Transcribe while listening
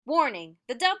Warning,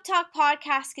 the Dub Talk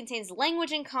podcast contains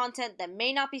language and content that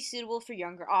may not be suitable for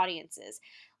younger audiences.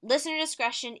 Listener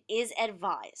discretion is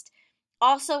advised.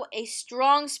 Also, a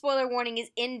strong spoiler warning is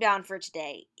inbound for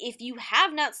today. If you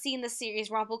have not seen the series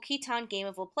Rompo-Kitan Game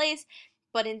of Laplace,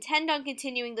 but intend on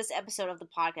continuing this episode of the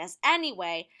podcast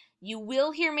anyway, you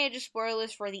will hear major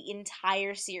spoilers for the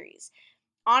entire series.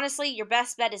 Honestly, your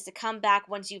best bet is to come back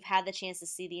once you've had the chance to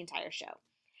see the entire show.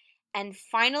 And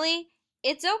finally,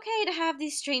 it's okay to have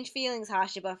these strange feelings,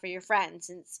 Hashiba, for your friend,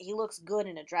 since he looks good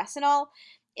in a dress and all.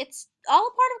 It's all a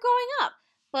part of growing up,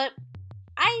 but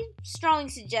I strongly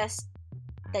suggest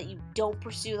that you don't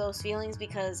pursue those feelings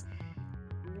because,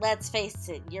 let's face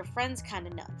it, your friend's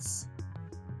kinda nuts.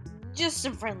 Just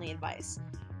some friendly advice.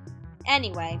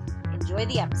 Anyway, enjoy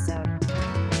the episode.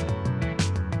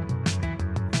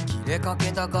 切れか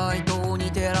けた街灯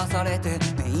に照らされて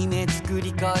めいめ作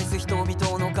り返す人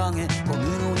々の影ゴ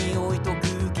ムの匂いと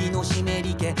空気の湿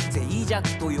り気静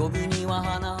寂と呼ぶには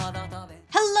甚だ食べ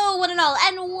Hello, one and all,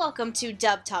 and welcome to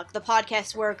Dub Talk, the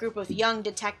podcast where a group of young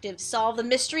detectives solve the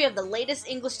mystery of the latest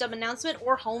English dub announcement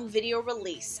or home video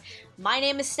release. My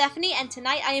name is Stephanie, and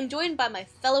tonight I am joined by my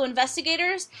fellow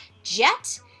investigators,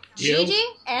 Jet, Gigi,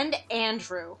 and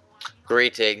Andrew.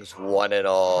 Greetings, one and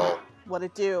all. What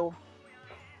it do?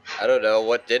 I don't know,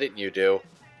 what didn't you do?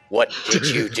 What did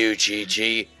you do,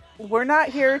 Gigi? We're not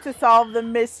here to solve the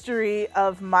mystery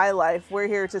of my life. We're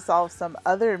here to solve some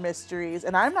other mysteries.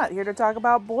 And I'm not here to talk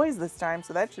about boys this time,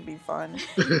 so that should be fun.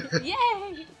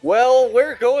 Yay! Well,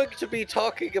 we're going to be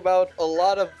talking about a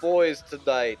lot of boys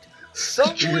tonight.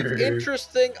 Some with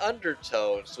interesting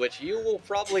undertones, which you will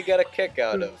probably get a kick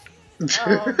out of.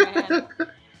 Oh, man.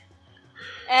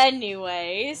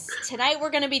 Anyways, tonight we're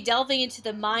going to be delving into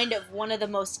the mind of one of the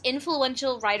most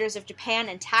influential writers of Japan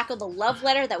and tackle the love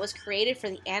letter that was created for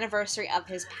the anniversary of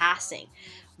his passing,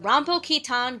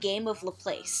 Rompo-Kitan Game of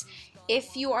Laplace.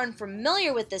 If you are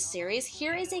unfamiliar with this series,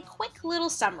 here is a quick little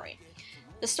summary.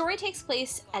 The story takes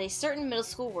place at a certain middle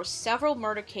school where several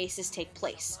murder cases take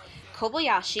place.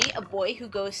 Kobayashi, a boy who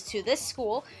goes to this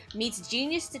school, meets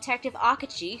genius detective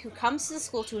Akachi, who comes to the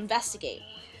school to investigate.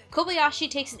 Kobayashi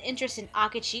takes an interest in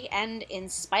Akachi, and in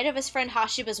spite of his friend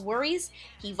Hashiba's worries,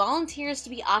 he volunteers to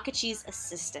be Akachi's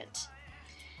assistant.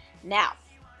 Now,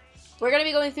 we're going to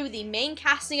be going through the main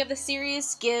casting of the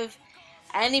series, give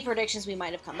any predictions we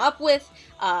might have come up with,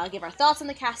 give our thoughts on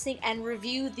the casting, and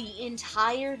review the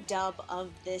entire dub of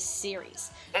this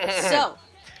series. So,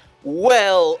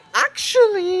 Well,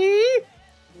 actually,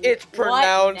 it's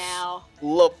pronounced now?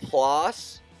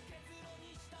 Laplace.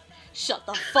 Shut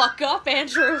the fuck up,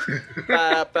 Andrew.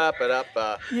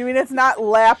 Ba-da-ba-ba-da-ba. You mean it's not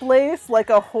lap lace, like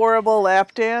a horrible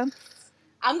lap dance?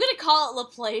 I'm gonna call it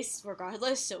Laplace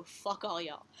regardless, so fuck all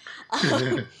y'all.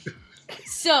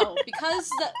 So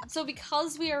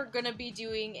because we are gonna be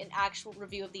doing an actual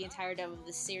review of the entire dub of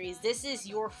this series, this is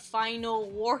your final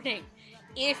warning.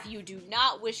 If you do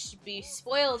not wish to be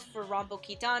spoiled for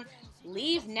Rompo-Kitan,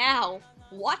 leave now,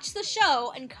 watch the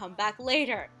show, and come back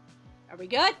later. Are we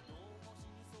good?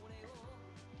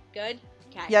 Good?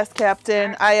 Okay. Yes,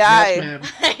 Captain. Aye, Yes, aye. ma'am.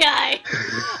 Aye.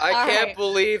 I All can't right.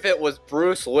 believe it was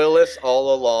Bruce Willis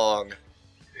all along.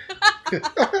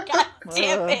 God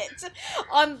damn it.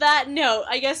 On that note,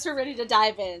 I guess we're ready to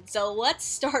dive in. So let's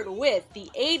start with the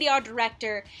ADR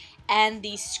director and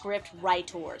the script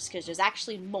writers, because there's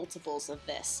actually multiples of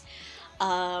this.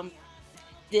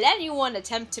 Did anyone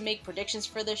attempt to make predictions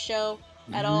for this show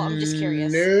at all? I'm just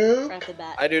curious. No. Right off the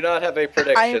bat. I do not have a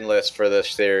prediction list for this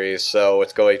series, so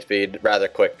it's going to be rather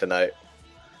quick tonight.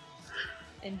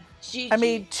 And Gigi. I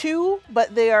made 2,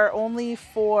 but they are only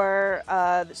for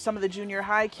some of the junior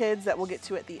high kids that we'll get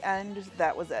to at the end.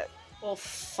 That was it. Well,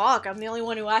 fuck, I'm the only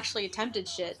one who actually attempted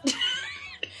shit.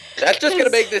 That's just going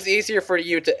to make this easier for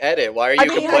you to edit. Why are you I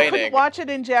couldn't complaining? watch it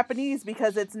in Japanese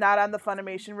because it's not on the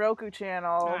Funimation Roku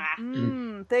channel.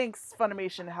 Ah. Thanks,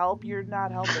 Funimation Help. You're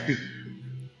not helping.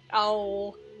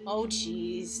 Oh,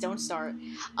 jeez, don't start.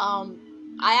 I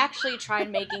actually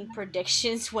tried making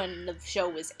predictions when the show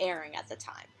was airing at the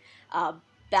time,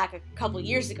 back a couple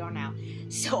years ago now.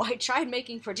 So I tried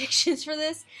making predictions for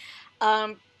this.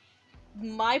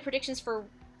 My predictions for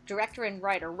director and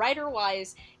writer.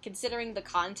 Writer-wise, considering the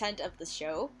content of the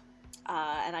show,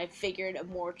 and I figured a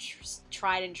more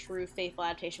tried and true faithful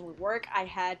adaptation would work, I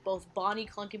had both Bonnie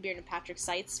Clunkenbeard and Patrick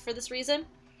Seitz for this reason.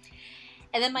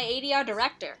 And then my ADR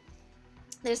director.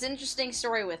 There's an interesting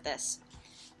story with this.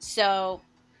 So,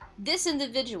 this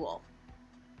individual,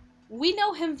 we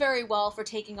know him very well for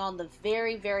taking on the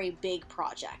very, very big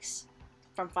projects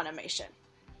from Funimation.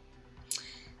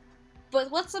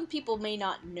 But what some people may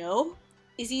not know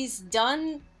is he's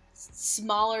done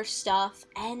smaller stuff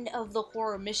and of the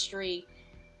horror mystery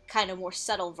kind of more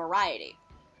subtle variety.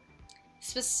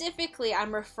 Specifically,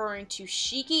 I'm referring to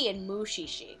Shiki and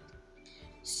Mushishi.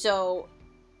 So,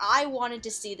 I wanted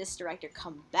to see this director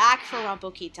come back for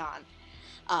Rampo-Kitan,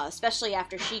 especially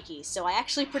after Shiki. So I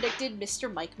actually predicted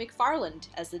Mr. Mike McFarland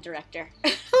as the director.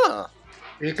 Huh.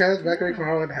 Because Mike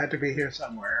McFarland had to be here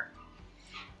somewhere.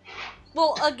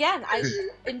 Well, again, I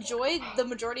enjoyed the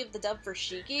majority of the dub for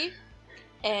Shiki,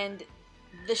 and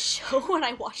the show, when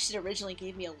I watched it originally,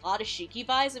 gave me a lot of Shiki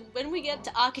vibes, and when we get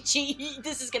to Akachi,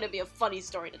 this is going to be a funny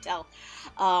story to tell.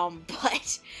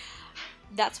 But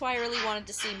that's why I really wanted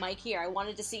to see Mike here. I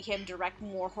wanted to see him direct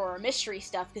more horror mystery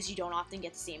stuff, because you don't often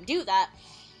get to see him do that.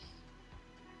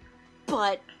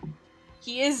 But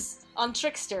he is on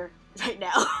Trickster right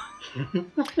now.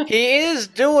 He is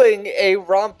doing a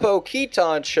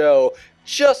Rampo-Kitan show,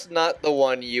 just not the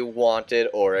one you wanted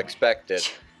or expected.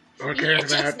 Okay, Yeah,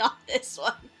 just not this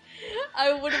one.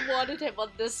 I would have wanted him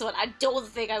on this one. I don't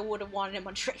think I would have wanted him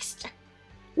on Trickster.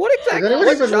 What exactly? anyone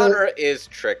What even genre is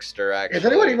Trickster, actually? Is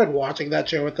anyone even watching that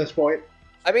show at this point?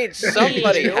 I mean,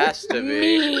 somebody Me. has to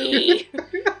be. Me.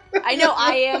 I know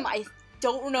I am. I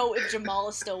don't know if Jamal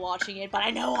is still watching it, but I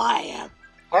know I am.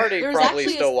 Hardy There's probably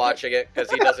actually still watching it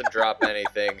because he doesn't drop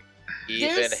anything,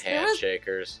 even There was-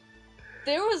 handshakers.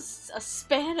 There was a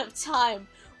span of time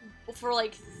for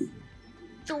like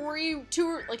 3,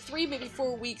 maybe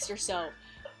 4 weeks or so,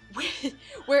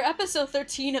 where episode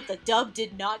 13 of the dub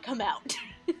did not come out.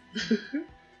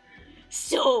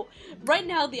 So right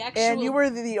now the actual And you were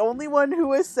the only one who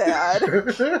was sad.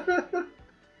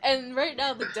 and right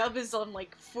now the dub is on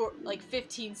like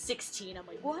 15, 16. I'm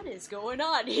like, what is going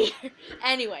on here?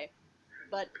 Anyway,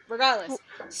 but regardless,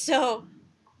 so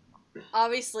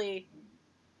obviously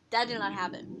that did not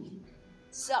happen.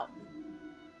 So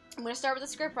I'm going to start with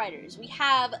the scriptwriters. We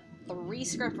have 3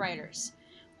 scriptwriters,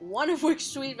 one of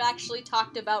which we've actually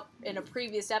talked about in a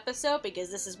previous episode because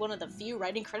this is one of the few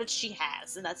writing credits she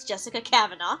has, and that's Jessica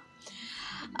Kavanaugh.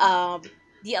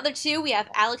 The other 2, we have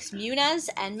Alex Muniz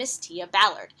and Miss Tia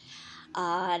Ballard.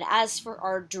 And as for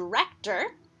our director,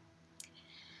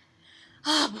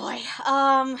 oh boy,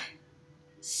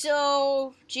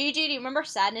 so Gigi, do you remember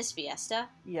Sadness Fiesta?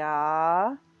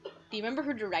 Yeah. Do you remember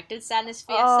who directed Sadness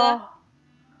Fiesta?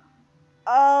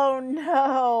 Oh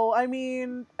no. I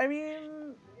mean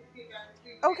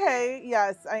okay,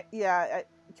 yes.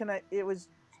 It was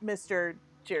Mr.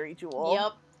 Jerry Jewell.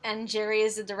 Yep, and Jerry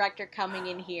is the director coming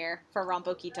in here for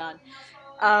Rampo-Kitan.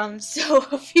 So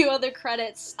a few other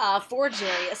credits for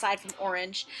Jerry, aside from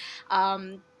Orange. At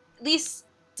least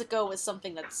to go with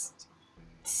something that's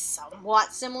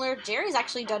somewhat similar. Jerry's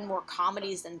actually done more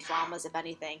comedies than dramas, if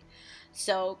anything.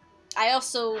 So I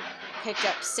also picked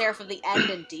up Seraph of the End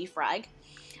and Defrag.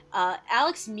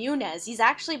 Alex Muniz, he's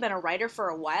actually been a writer for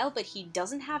a while, but he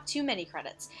doesn't have too many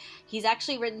credits. He's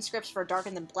actually written scripts for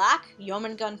Darker Than Black,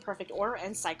 Yeoman Gun Perfect Order,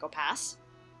 and Psycho-Pass.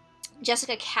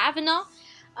 Jessica Kavanaugh,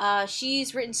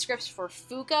 she's written scripts for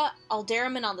Fuka,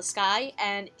 Alderman on the Sky,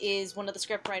 and is one of the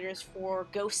scriptwriters for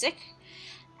Gosick.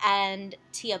 And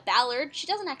Tia Ballard, she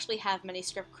doesn't actually have many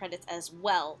script credits as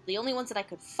well. The only ones that I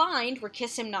could find were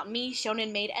Kiss Him Not Me,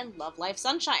 Shonen Maid, and Love Life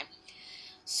Sunshine.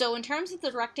 So in terms of the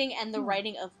directing and the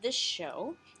writing of this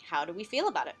show, how do we feel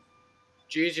about it?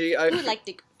 Gigi, Who would like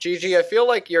to... Gigi, I feel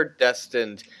like you're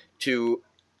destined to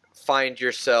find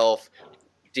yourself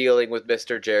dealing with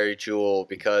Mr. Jerry Jewell,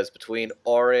 because between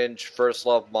Orange, First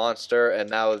Love Monster, and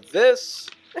now this,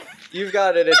 you've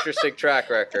got an interesting track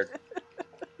record.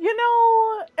 You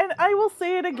know, and I will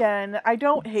say it again, I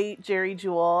don't hate Jerry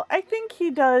Jewell. I think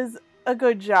he does a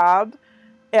good job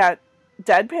at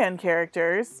deadpan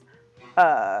characters.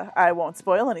 I won't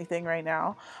spoil anything right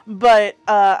now, but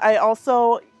I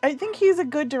think he's a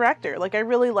good director. Like, I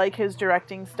really like his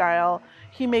directing style.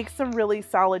 He makes some really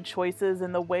solid choices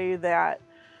in the way that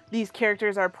these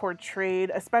characters are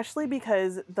portrayed, especially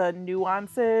because the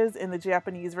nuances in the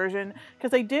Japanese version,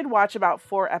 because I did watch about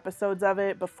 4 episodes of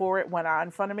it before it went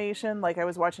on Funimation. Like, I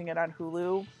was watching it on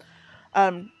Hulu.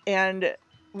 And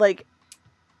like,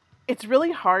 it's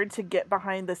really hard to get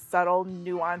behind the subtle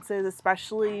nuances,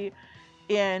 especially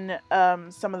in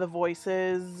some of the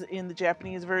voices in the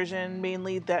Japanese version,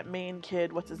 mainly that main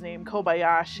kid, what's his name,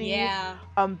 Kobayashi. Yeah.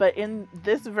 But in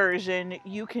this version,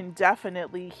 you can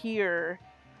definitely hear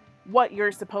what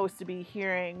you're supposed to be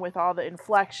hearing with all the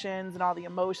inflections and all the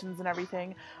emotions and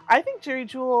everything. I think Jerry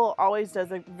Jewell always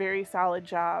does a very solid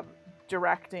job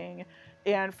directing,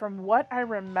 and from what I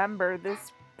remember,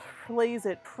 this plays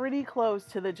it pretty close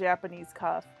to the Japanese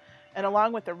cuff, and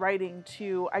along with the writing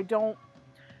too. I don't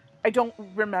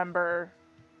remember,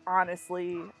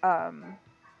 honestly,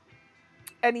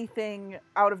 anything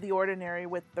out of the ordinary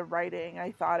with the writing.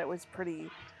 I thought it was pretty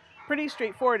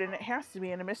straightforward, and it has to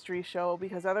be in a mystery show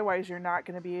because otherwise you're not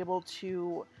going to be able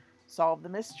to solve the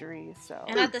mystery. So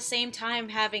And at the same time,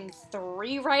 having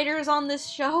 3 writers on this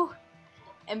show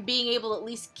and being able to at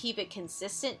least keep it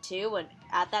consistent too, and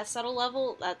at that subtle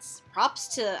level, that's props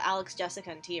to Alex,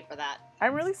 Jessica, and Tia for that.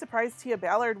 I'm really surprised Tia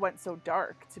Ballard went so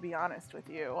dark, to be honest with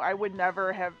you. I would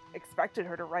never have expected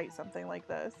her to write something like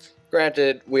this.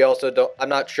 Granted, we also don't. I'm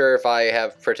not sure if I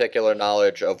have particular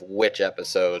knowledge of which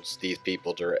episodes these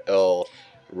people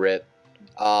writ.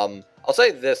 I'll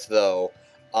say this though.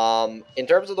 In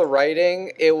terms of the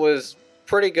writing, it was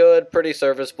pretty good, pretty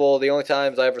serviceable. The only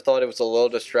times I ever thought it was a little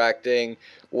distracting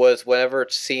was whenever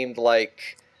it seemed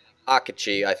like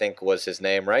Akachi, I think was his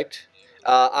name, right?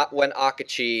 When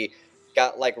Akachi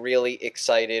got like really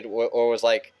excited or was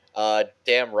like,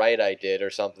 damn right I did or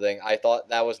something. I thought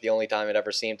that was the only time it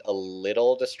ever seemed a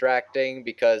little distracting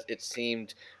because it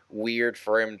seemed weird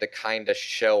for him to kind of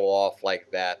show off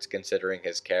like that considering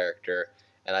his character.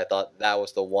 And I thought that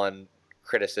was the one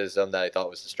criticism that I thought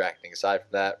was distracting. Aside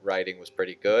from that, writing was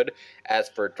pretty good. As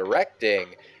for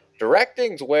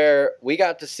directing's where we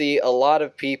got to see a lot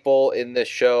of people in this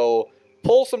show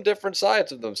pull some different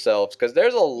sides of themselves because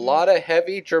there's a lot of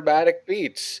heavy dramatic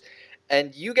beats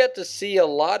and you get to see a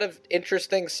lot of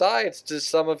interesting sides to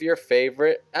some of your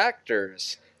favorite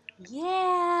actors. Yeah.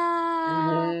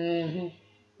 Mm-hmm.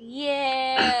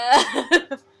 Yeah.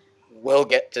 We'll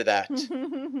get to that.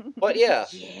 But yeah,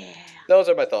 Yeah. those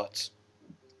are my thoughts.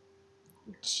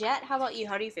 Jet, how about you?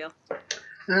 How do you feel?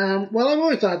 Well, I've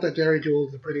always thought that Jerry Jewell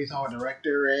is a pretty solid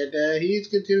director, and he's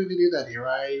continuing to do that here.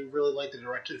 I really like the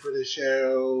direction for this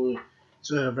show. It's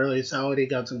very solid. He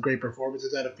got some great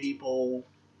performances out of people,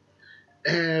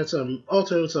 and some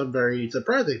very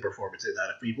surprising performances out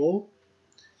of people.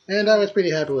 And I was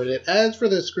pretty happy with it. As for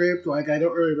the script, I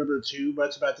don't really remember too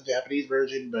much about the Japanese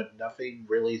version, but nothing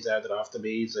really sounded off to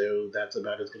me, so that's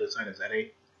about as good a sign as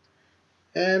any.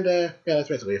 And, yeah, that's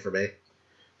basically it for me.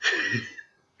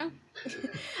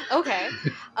 Okay.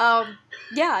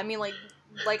 Yeah, I mean,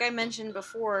 like I mentioned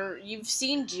before, you've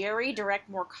seen Jerry direct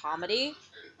more comedy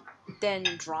than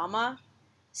drama.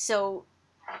 So,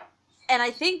 and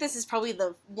I think this is probably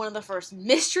one of the first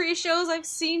mystery shows I've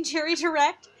seen Jerry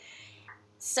direct.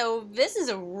 So this is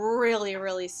a really,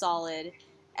 really solid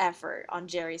effort on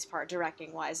Jerry's part,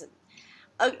 directing-wise.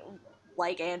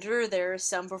 Like Andrew, there are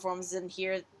some performances in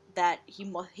here that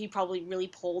he probably really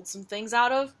pulled some things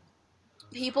out of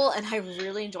people, and I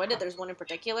really enjoyed it. There's one in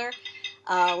particular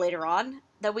later on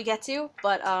that we get to,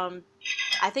 but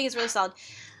I think it's really solid.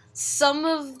 Some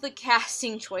of the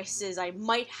casting choices I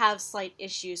might have slight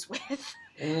issues with.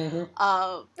 Mm-hmm.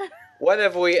 When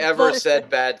have we ever said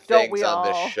bad Don't things we on all?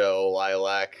 this show,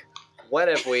 Lilac? When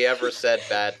have we ever said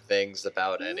bad things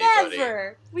about anybody?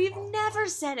 Never! We've never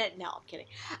said it. No, I'm kidding.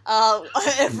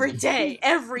 Every day.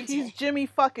 Every day. He's Jimmy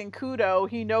fucking Kudo.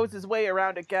 He knows his way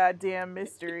around a goddamn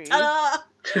mystery. Ta-da!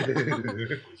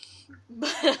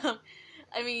 But,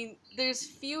 I mean, there's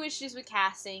few issues with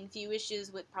casting, few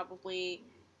issues with probably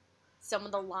some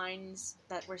of the lines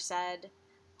that were said,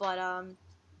 but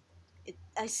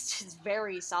it's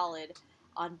very solid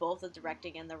on both the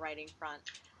directing and the writing front.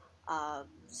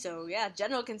 So yeah,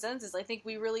 general consensus, I think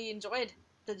we really enjoyed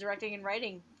the directing and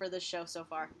writing for this show so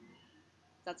far.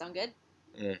 Does that sound good?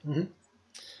 Mm-hmm.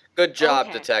 Good job,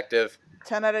 Okay. detective.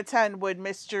 10 out of 10 would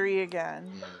mystery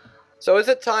again. So is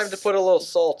it time to put a little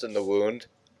salt in the wound?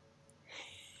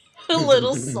 A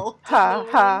little salt. Ha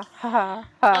ha ha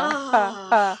ha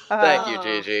ha ha. Thank you,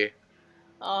 Gigi.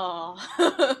 Oh.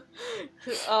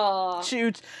 Oh.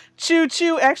 Choo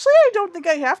choo. Actually, I don't think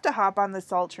I have to hop on the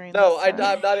salt train. No, this I'm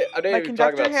time. not even talking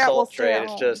conductor about hat will salt stay train. at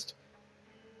It's home. just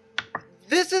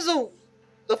this is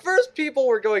the first people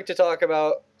we're going to talk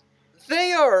about.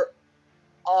 They are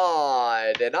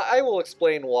odd, and I will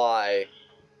explain why.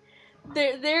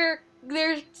 They're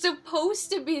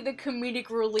supposed to be the comedic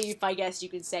relief, I guess you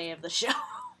could say, of the show.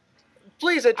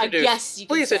 Please I guess you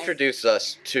could say. introduce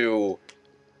us to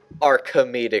our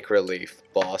comedic relief,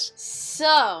 boss.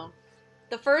 So,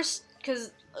 the first,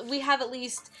 because we have at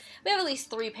least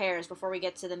 3 pairs before we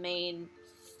get to the main,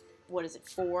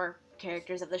 4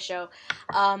 characters of the show.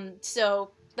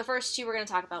 So the first 2 we're going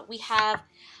to talk about, we have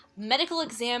medical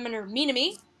examiner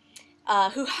Minami,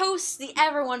 who hosts the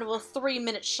ever wonderful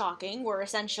 3-Minute Shocking, where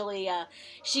essentially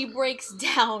she breaks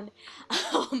down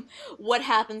what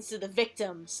happens to the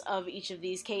victims of each of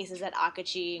these cases that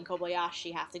Akachi and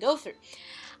Kobayashi have to go through.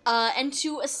 And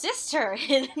to assist her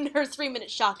in her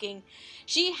 3-Minute Shocking,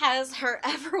 she has her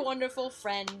ever wonderful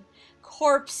friend,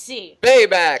 Corpsey.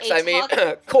 Baybacks, A I mean,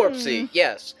 talk- Corpsey,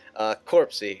 yes.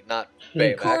 Corpsey, not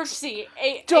Baymax. Corpsey.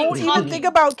 Don't a even talking, think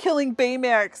about killing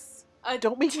Baymax. a,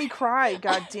 Don't make me cry,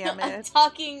 god damn a it.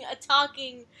 talking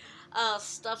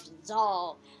stuffed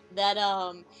doll that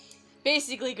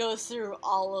basically goes through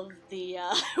all of the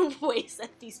ways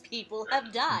that these people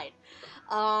have died.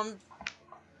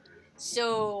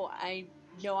 So I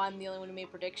know I'm the only one who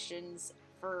made predictions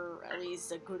for at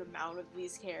least a good amount of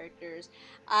these characters.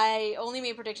 I only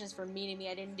made predictions for Minami.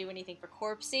 I didn't do anything for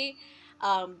Corpsey.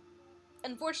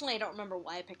 Unfortunately, I don't remember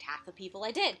why I picked half the people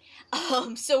I did.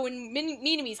 So in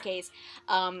Minami's case,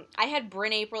 I had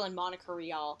Bryn April and Monica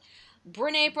Rial.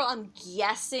 Bryn April, I'm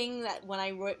guessing that when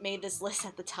I made this list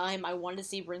at the time, I wanted to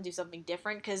see Bryn do something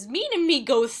different, because Minami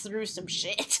goes through some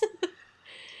shit.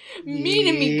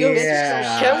 Minami goes through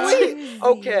some shit. Can we?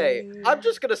 Okay, I'm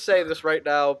just gonna say this right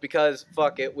now because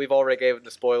fuck it, we've already given the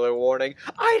spoiler warning.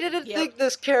 I didn't think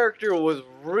this character was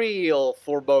real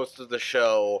for most of the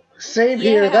show. Same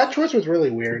here. That choice was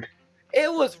really weird.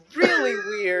 It was really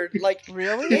weird. Like,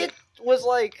 Really? it was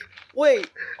like, wait,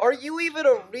 are you even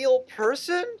a real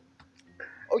person?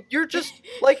 Oh, you're just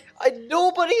like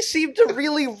nobody seemed to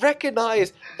really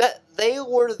recognize that they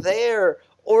were there.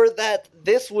 Or that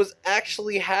this was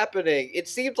actually happening. It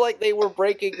seemed like they were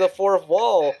breaking the fourth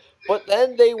wall, but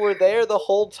then they were there the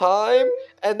whole time,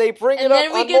 and they bring it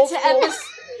up on multiple...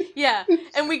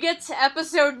 And we get to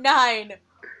episode 9,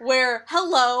 where,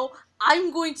 hello,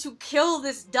 I'm going to kill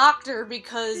this doctor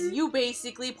because you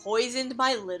basically poisoned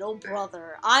my little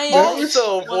brother. I am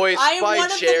Also voiced by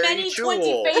one of the Jerry many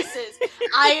Jewell. 20 faces.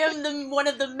 I am one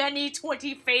of the many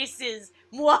 20 faces.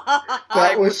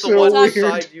 I was the so one weird.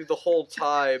 beside you the whole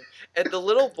time, and the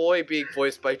little boy being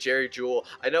voiced by Jerry Jewell.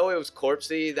 I know it was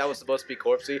Corpsey, that was supposed to be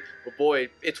Corpsey, but boy,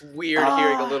 it's weird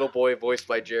hearing a little boy voiced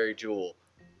by Jerry Jewell.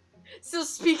 So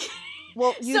speaking...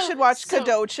 Well, you should watch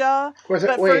Kadocha, but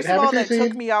first of all, that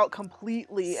took me out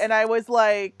completely, and I was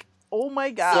like, oh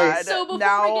my god,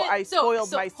 now I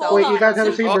spoiled myself. Wait, you guys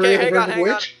haven't seen Maria hang versus on.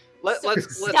 Witch? Let's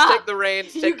take the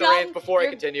reins. Before I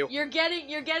continue. You're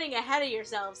getting ahead of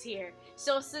yourselves here.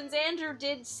 So since Andrew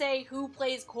did say who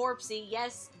plays Corpsey,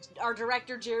 yes, our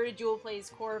director Jerry Jewell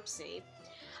plays Corpsey.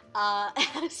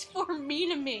 As for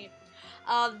Minami,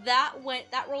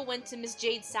 that role went to Miss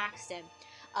Jade Saxton.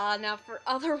 Now for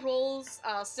other roles,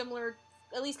 similar,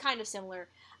 at least kind of similar,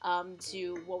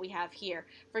 to what we have here.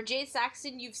 For Jade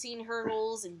Saxton, you've seen her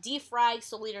roles in Defrag,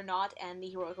 Soul Eater Not, and The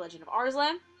Heroic Legend of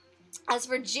Arslan. As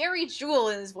for Jerry Jewell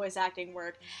in his voice acting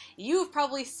work, you've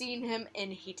probably seen him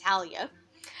in Hetalia.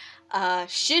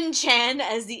 Shin-chan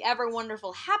as the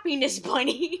ever-wonderful Happiness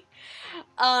Bunny.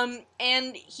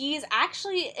 And he's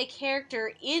actually a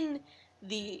character in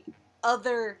the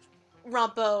other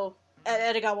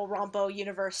Edogawa Rampo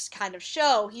universe kind of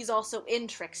show. He's also in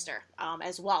Trickster,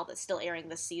 as well, that's still airing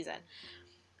this season.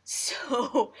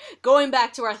 So, going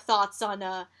back to our thoughts on,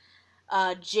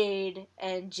 Jade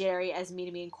and Jerry as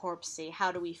Minami and Corpsey,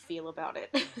 how do we feel about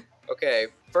it? Okay,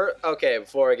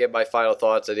 before I give my final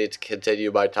thoughts, I need to continue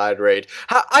my tirade.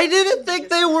 I didn't think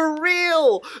they were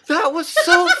real! That was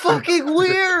so fucking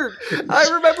weird! I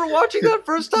remember watching that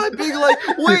first time being like,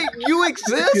 wait, you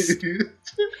exist?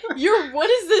 What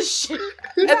is this shit?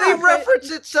 And they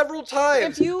reference it several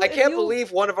times. I can't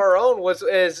believe one of our own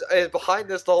is behind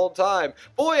this the whole time.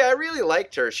 Boy, I really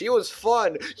liked her. She was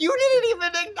fun. You didn't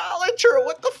even acknowledge her.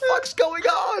 What the fuck's going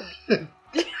on?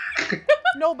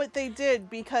 No, but they did,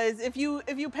 because if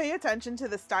you pay attention to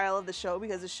the style of the show,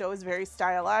 because the show is very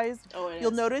stylized,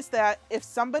 you'll notice that if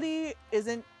somebody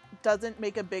doesn't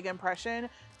make a big impression,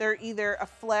 they're either a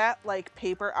flat like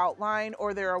paper outline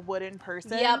or they're a wooden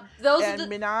person. Yep,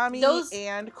 Minami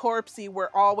and Corpsey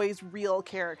were always real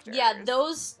characters. Yeah,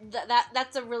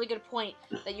 that's a really good point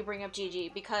that you bring up, Gigi,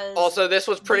 because also this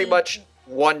was pretty much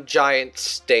one giant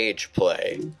stage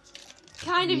play.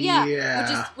 Kind of,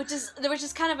 yeah. Which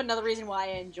is kind of another reason why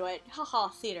I enjoy it. Haha,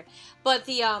 theater. But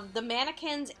the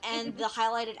mannequins and the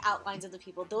highlighted outlines of the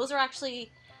people, those are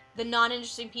actually the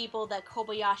non-interesting people that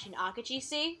Kobayashi and Akachi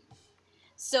see.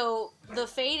 So the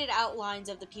faded outlines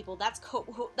of the people, that's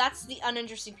the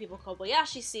uninteresting people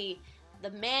Kobayashi see.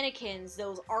 The mannequins,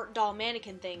 those art doll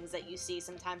mannequin things that you see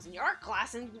sometimes in your art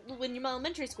class and when you're in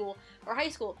elementary school or high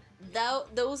school,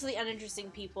 those are the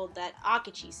uninteresting people that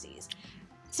Akachi sees.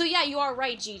 So yeah, you are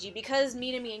right, Gigi, because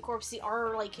Minami and Corpsey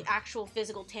are like actual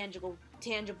physical,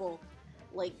 tangible,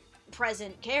 like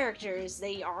present characters,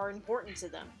 they are important to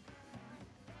them.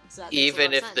 So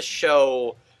even if the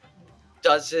show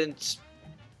doesn't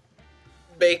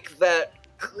make that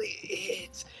clear.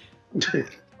 It's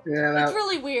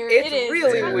really weird. It's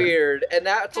really weird, and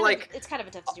that's it's kind of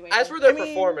a tough situation. As for their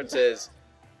performances,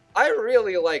 I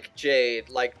really like Jade.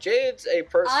 Like, Jade's a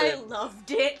person. I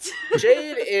loved it.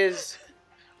 Jade is.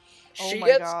 Oh She my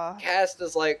gets God. cast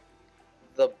as, like,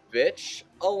 the bitch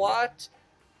a lot,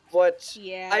 but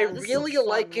Yeah, I this is a really fun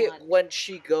like it one. when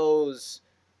she goes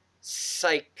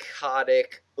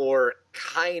psychotic or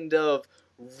kind of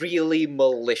really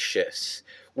malicious,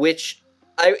 which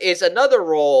is another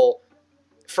role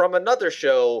from another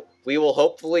show we will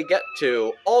hopefully get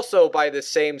to, also by the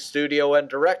same studio and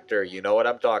director. You know what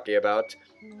I'm talking about.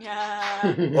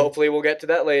 Yeah. Hopefully we'll get to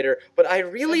that later. But I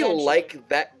really Eventually. like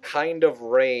that kind of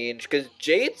range, because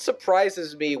Jade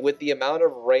surprises me with the amount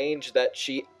of range that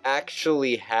she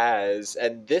actually has,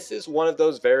 and this is one of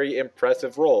those very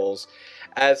impressive roles.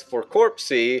 As for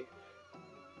Corpsey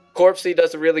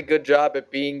does a really good job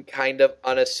at being kind of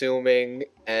unassuming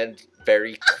and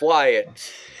very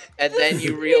quiet. And then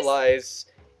you realize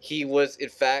he was, in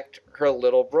fact, her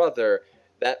little brother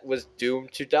that was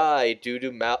doomed to die due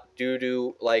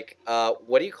to like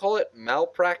what do you call it,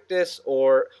 malpractice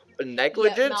or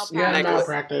negligence? malpractice.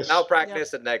 Malpractice.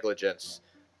 Malpractice and negligence.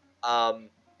 And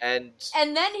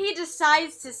And then he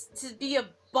decides to be a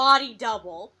body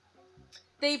double.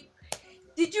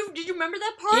 Did you remember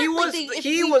that part? he was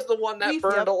was the one that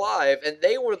burned alive, and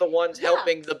they were the ones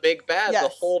helping the big bad the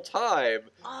Yes. whole time.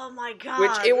 Oh my god!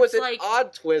 Which it was it's an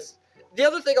odd twist. The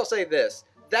other thing I'll say this.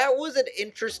 That was an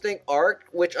interesting arc,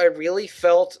 which I really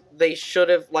felt they should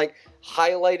have, like,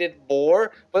 highlighted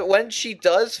more. But when she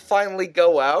does finally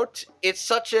go out, it's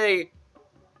such a...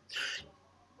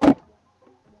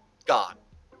 gone.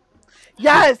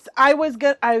 Yes, I was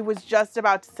just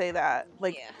about to say that.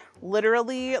 Like, Yeah.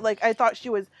 literally, like, I thought she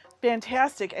was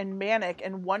fantastic and manic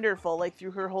and wonderful, like,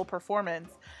 through her whole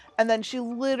performance. And then she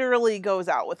literally goes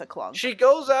out with a clunk. She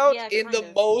goes out Yeah, in kind the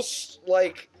of. most,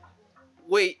 like...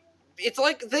 Wait, it's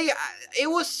like it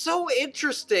was so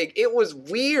interesting. It was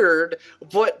weird,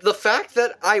 but the fact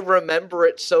that I remember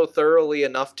it so thoroughly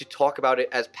enough to talk about it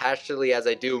as passionately as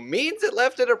I do means it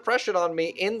left an impression on me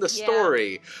in the Yeah.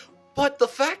 story. But the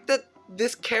fact that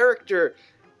this character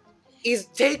is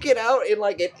taken out in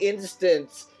like an instant,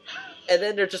 and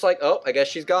then they're just like, oh, I guess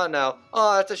she's gone now.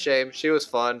 Oh, that's a shame. She was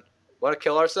fun. Want to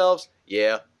kill ourselves?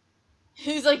 Yeah.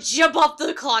 He's like, jump off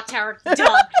the clock tower.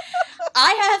 Done.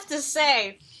 I have to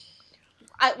say,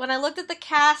 when I looked at the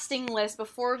casting list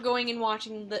before going and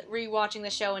rewatching the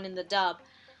show and in the dub,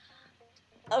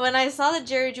 when I saw that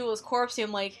Jerry Jewell was Corpsey,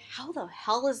 I'm like, how the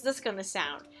hell is this gonna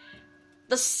sound?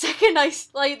 The second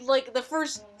like the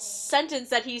first sentence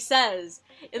that he says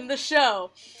in the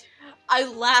show, I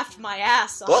laughed my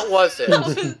ass off. What was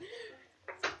it?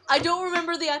 I don't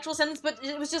remember the actual sentence, but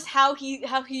it was just how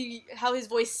his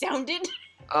voice sounded.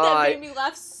 That made me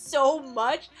laugh so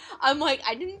much. I'm like,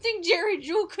 I didn't think Jerry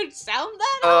Jewell could sound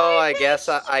that. Oh,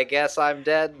 high. I guess I'm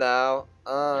dead now.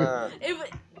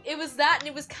 It was that, and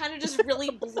it was kind of just really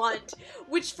blunt,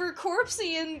 which for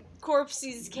Corpsey and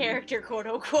Corpsey's character, quote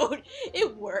unquote,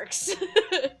 it works.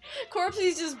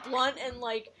 Corpsey's just blunt and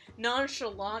like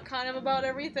nonchalant kind of about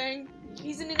everything.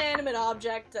 He's an inanimate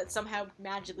object that somehow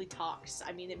magically talks.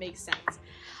 I mean, it makes sense.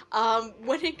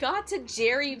 When it got to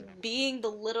Jerry being the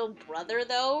little brother,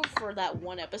 though, for that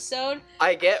one episode,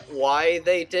 I get why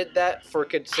they did that for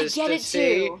consistency. I get it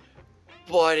too.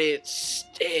 But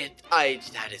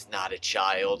that is not a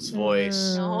child's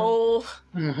voice. No,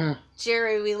 Mhm.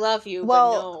 Jerry, we love you,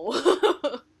 Well-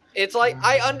 but no. It's like,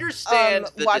 I understand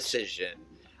the watch- decision.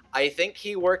 I think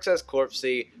he works as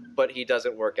Corpsey, but he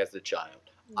doesn't work as the child.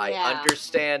 I Yeah.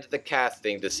 understand the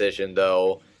casting decision,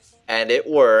 though, and it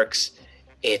works.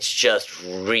 It's just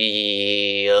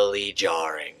really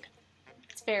jarring.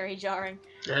 It's very jarring.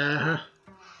 Uh-huh.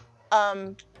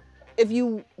 If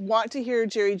you want to hear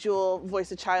Jerry Jewell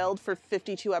voice a child for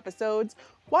 52 episodes,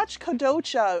 watch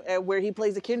Kodocha, where he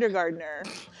plays a kindergartner.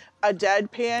 A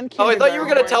deadpan kindergartner. Oh, I thought you were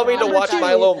going to tell me to Number watch two.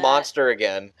 My Little That. Monster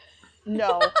again.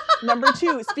 No. Number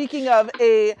 2, speaking of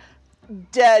a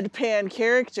deadpan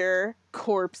character,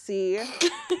 Corpsey.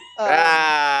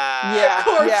 Yeah,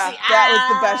 Corpsey, that was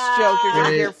the best joke you're going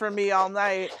to ah. hear from me all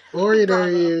night. Or, you know, Bravo.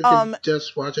 you Um, could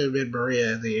just watch it with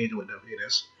Maria and the Age with No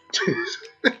Penis.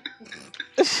 God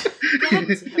damn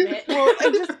it. Well,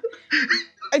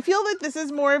 I feel that this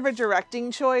is more of a directing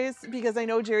choice because I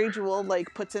know Jerry Jewell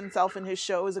like puts himself in his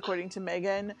shows according to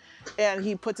Megan, and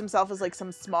he puts himself as like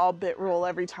some small bit role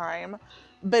every time.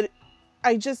 But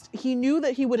he knew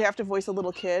that he would have to voice a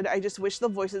little kid. I just wish the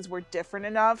voices were different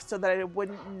enough so that I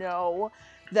wouldn't know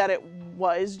that it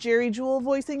was Jerry Jewell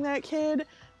voicing that kid,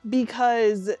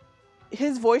 because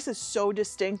his voice is so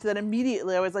distinct that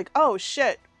immediately I was like, oh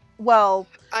shit, well,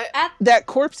 At that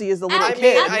corpsey is the little At-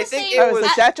 kid. at I the think same- it I was was.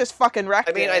 like, that just fucking wrecked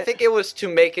I mean, it. I think it was to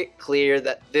make it clear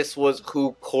that this was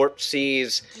who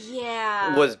Corpsey's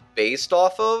yeah. was based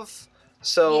off of.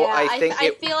 So yeah, I think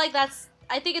I feel like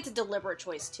I think it's a deliberate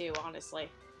choice too, honestly.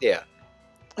 yeah.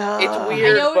 Uh, It's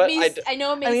weird. I know but it may. I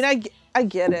know it may. I mean, I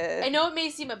get it. I know it may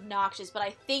seem obnoxious, but I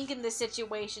think in this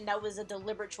situation that was a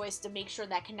deliberate choice to make sure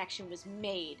that connection was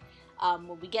made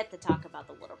when we get to talk about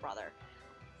the little brother.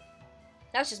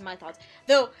 That's just my thoughts.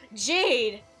 Though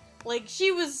Jade, like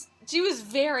she was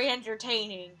very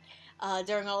entertaining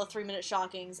during all the 3-minute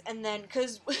shockings, and then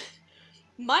because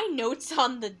my notes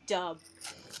on the dub,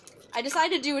 I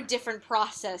decided to do a different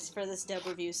process for this dub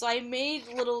review. So I made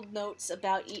little notes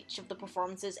about each of the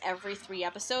performances every 3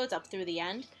 episodes up through the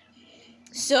end.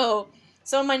 So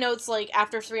some of my notes, like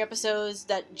after 3 episodes,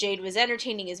 that Jade was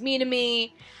entertaining as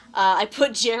Minami. I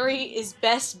put Jerry is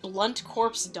best blunt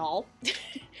corpse doll.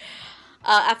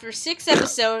 After 6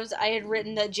 episodes, I had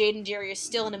written that Jade and Jerry are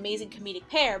still an amazing comedic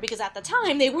pair, because at the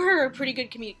time they were a pretty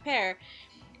good comedic pair.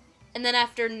 And then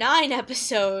after 9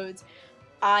 episodes,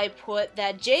 I put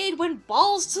that Jade went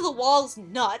balls to the walls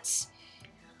nuts.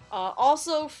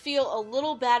 Also feel a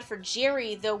little bad for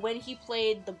Jerry, though when he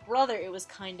played the brother, it was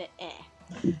kinda eh.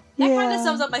 That kind of Yeah.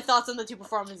 sums up my thoughts on the 2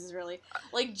 performances, really.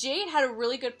 Like, Jade had a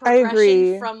really good I agree.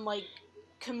 progression from, like,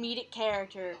 comedic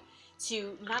character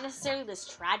to not necessarily this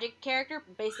tragic character,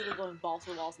 but basically going balls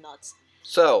to the walls nuts.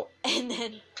 So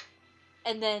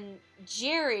And then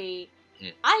Jerry, Hmm.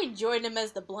 I enjoyed him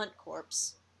as the blunt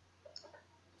corpse.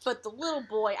 But the little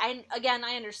boy, I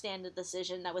understand the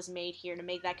decision that was made here to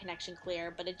make that connection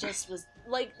clear, but it just was,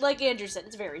 like Andrew said,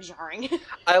 it's very jarring.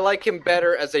 I like him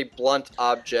better as a blunt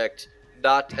object,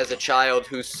 not as a child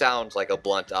who sounds like a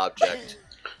blunt object.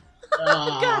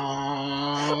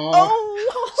 Oh,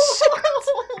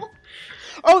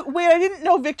 oh, wait, I didn't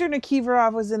know Viktor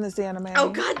Nikiforov was in this anime. Oh,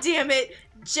 god damn it.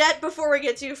 Jet, before we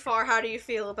get too far, how do you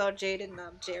feel about Jade and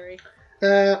Jerry?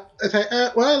 Well,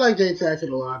 I like Jade's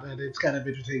accent a lot, and it's kind of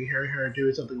interesting hearing her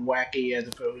do something wacky as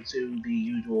opposed to the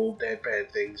usual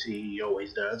deadpan things he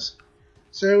always does.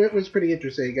 So it was pretty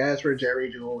interesting. As for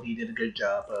Jerry Jewell, he did a good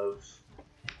job of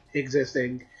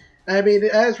existing. I mean,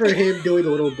 as for him doing the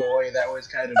little boy, that was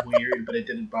kind of weird, but it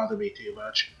didn't bother me too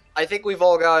much. I think we've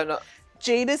all gotten.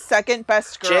 Jade is second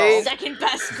best girl. Jade- Second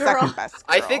best girl. Second best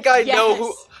girl. I think I know Yes.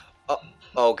 who.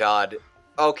 Oh God.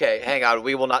 Okay, hang on.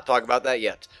 We will not talk about that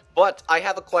yet. But I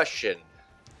have a question.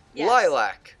 Yes.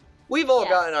 Lilac, we've all Yes.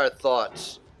 gotten our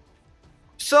thoughts.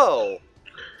 So,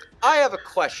 I have a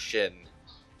question.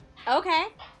 Okay.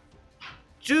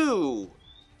 Do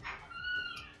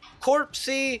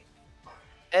Corpsey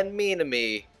and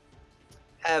Minami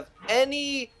have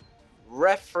any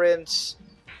reference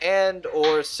and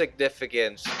or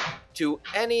significance to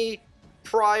any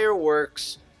prior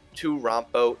works to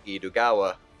Rampo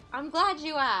Idugawa? I'm glad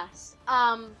you asked.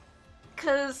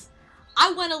 Cause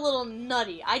I went a little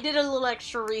nutty. I did a little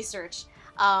extra research.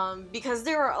 Because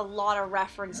there are a lot of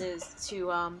references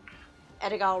to,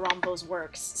 Edogawa Rampo's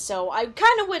works. So I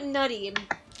kind of went nutty and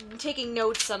taking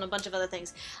notes on a bunch of other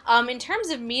things. In terms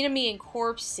of Minami and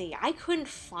Corpsey, I couldn't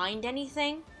find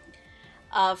anything,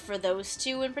 for those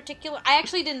 2 in particular. I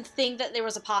actually didn't think that there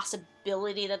was a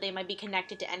possibility that they might be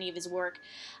connected to any of his work.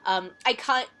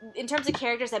 In terms of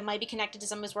characters that might be connected to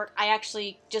some of his work, I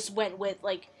actually just went with,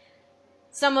 like,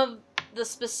 some of the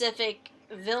specific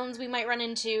villains we might run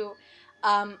into,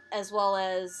 as well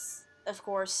as, of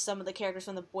course, some of the characters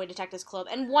from the Boy Detectives Club,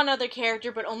 and one other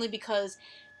character, but only because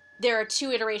there are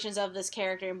 2 iterations of this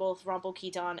character in both Rampo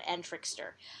Kitan and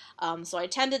Trickster. So I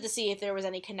tended to see if there was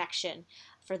any connection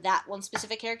for that one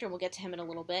specific character, and we'll get to him in a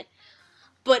little bit.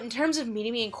 But in terms of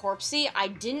Minami and Corpsey, I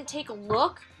didn't take a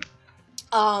look,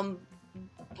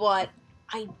 but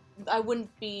I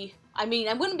wouldn't be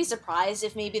surprised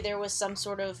if maybe there was some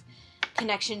sort of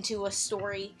connection to a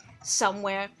story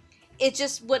somewhere.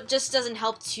 What just doesn't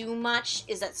help too much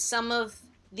is that some of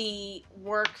the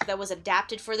work that was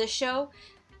adapted for this show,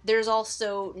 there's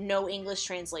also no English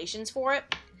translations for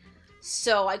it.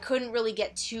 So I couldn't really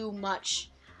get too much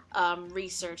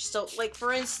research. So, like,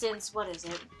 for instance, what is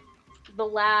it? The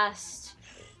last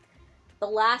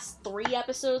 3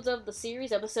 episodes of the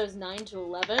series, episodes 9 to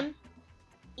 11,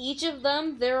 each of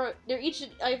them, they're each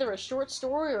either a short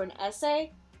story or an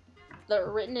essay that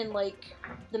were written in, like,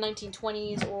 the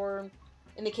 1920s, or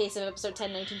in the case of episode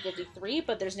 10, 1953,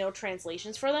 but there's no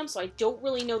translations for them, so I don't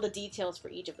really know the details for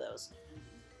each of those.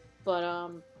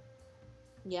 But,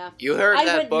 yeah. You heard I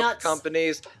that, went book nuts.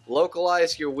 companies.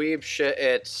 Localize your weeb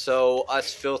shit so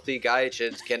us filthy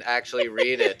gaijins can actually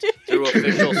read it through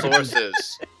official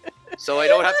sources. so I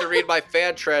don't have to read my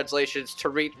fan translations to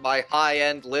read my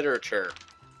high-end literature.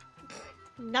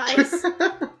 Nice.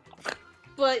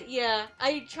 But yeah,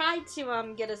 I tried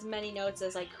to get as many notes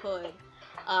as I could,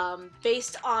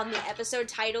 based on the episode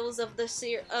titles of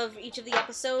of each of the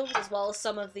episodes, as well as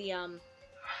some of the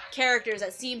characters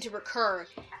that seem to recur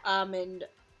in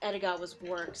Edogawa's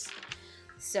works.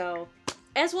 So,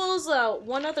 as well as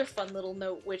one other fun little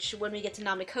note, which when we get to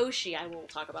Namikoshi, I will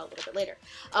talk about a little bit later.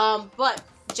 But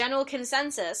general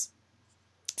consensus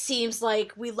seems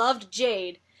like we loved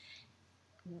Jade.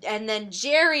 And then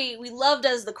Jerry, we loved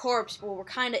as the corpse, but we're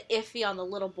kind of iffy on the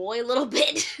little boy a little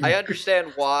bit. I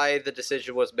understand why the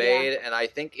decision was made, and I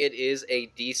think it is a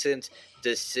decent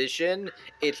decision.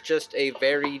 It's just a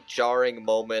very jarring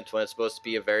moment when it's supposed to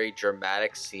be a very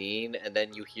dramatic scene, and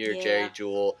then you hear Jerry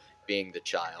Jewell being the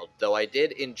child. Though I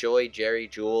did enjoy Jerry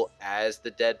Jewell as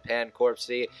the deadpan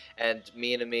corpsey, and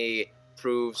Minami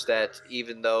proves that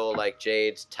even though like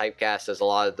Jade's typecast as a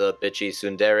lot of the bitchy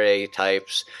tsundere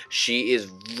types, she is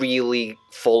really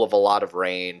full of a lot of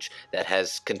range that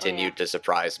has continued to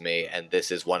surprise me, and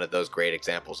this is one of those great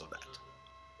examples of that.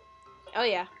 Oh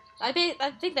yeah, I think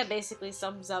that basically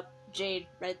sums up Jade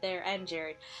right there, and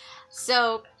Jerry.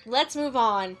 So let's move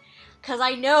on, because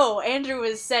I know Andrew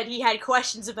has said he had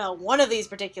questions about one of these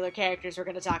particular characters we're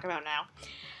going to talk about now.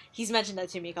 He's mentioned that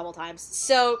to me a couple times.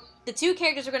 So, the two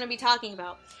characters we're going to be talking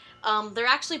about, they're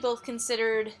actually both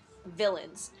considered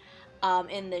villains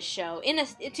in this show.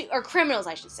 Or criminals,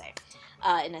 I should say,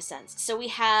 in a sense. So we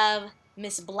have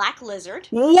Miss Black Lizard.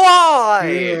 Why?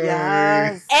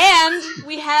 Yes. And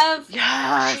we have...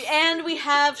 Yes. And we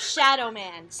have Shadow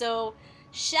Man. So,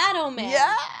 Shadow Man.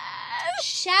 Yes.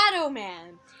 Shadow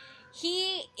Man.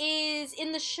 He is...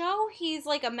 In the show, he's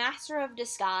like a master of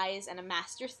disguise and a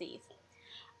master thief.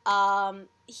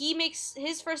 He makes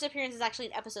his first appearance is actually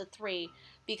in episode 3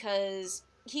 because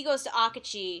he goes to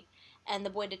Akachi and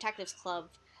the Boy Detectives Club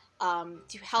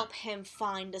to help him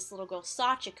find this little girl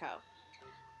Sachiko,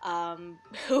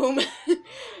 whom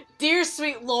dear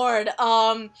sweet lord,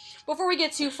 before we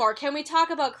get too far, can we talk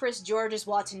about Chris George's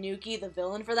Watanuki, the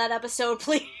villain for that episode,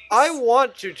 please? I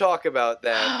want to talk about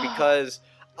that because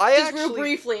Just real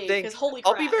briefly, because holy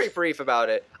crap. I'll be very brief about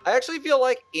it. I actually feel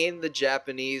like in the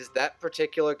Japanese, that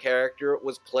particular character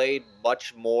was played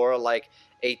much more like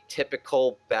a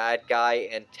typical bad guy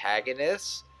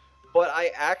antagonist, but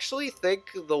I actually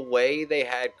think the way they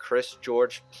had Chris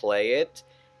George play it,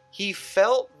 he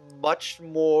felt much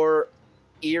more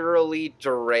eerily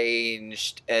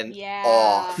deranged and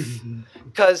off.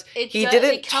 Because he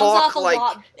didn't talk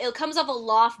like... It comes off a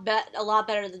lot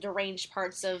better the deranged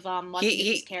parts of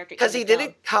Watanabe's character. Because he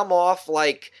didn't come off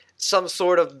like some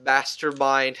sort of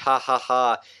mastermind, ha ha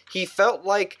ha. He felt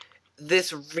like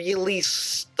this really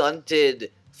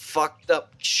stunted, fucked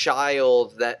up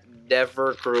child that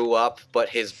never grew up, but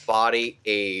his body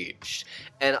aged.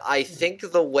 And I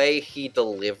think the way he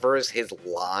delivers his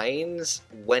lines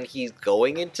when he's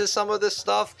going into some of this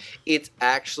stuff, it's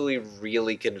actually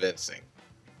really convincing.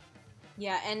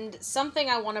 Yeah, and something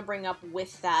I want to bring up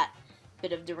with that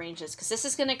bit of derangeness, because this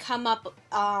is going to come up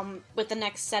with the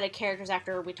next set of characters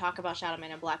after we talk about Shadow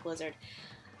Man and Black Lizard.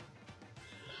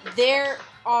 There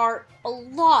are a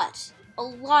lot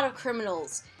of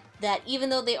criminals that even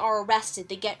though they are arrested,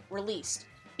 they get released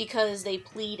because they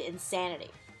plead insanity.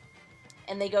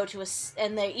 And they go to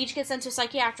and they each get sent to a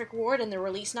psychiatric ward, and they're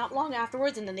released not long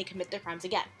afterwards, and then they commit their crimes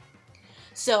again.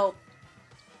 So,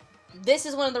 this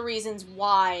is one of the reasons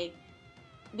why,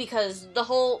 because the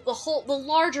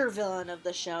larger villain of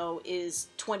the show is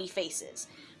 20 Faces.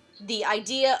 The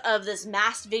idea of this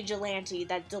masked vigilante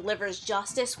that delivers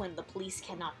justice when the police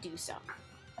cannot do so.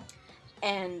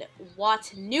 And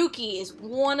Watanuki is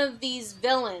one of these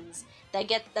villains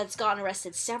that's gotten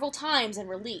arrested several times and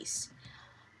released.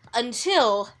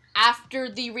 Until after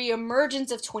the reemergence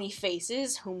of 20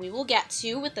 Faces, whom we will get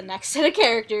to with the next set of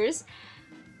characters,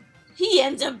 he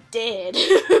ends up dead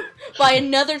by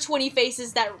another 20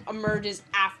 Faces that emerges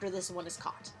after this one is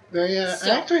caught. Yeah,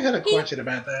 so, I actually had a question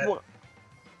about that.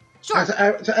 Sure.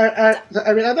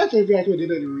 I mean, I'm not sure if you actually did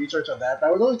any research on that, but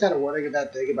I was always kind of wondering if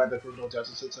that thing about the criminal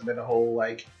justice system and the whole,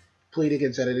 like, pleading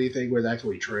insanity thing was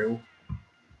actually true.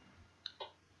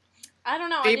 I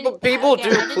don't know. People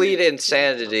do plead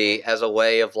insanity as a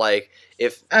way of, like,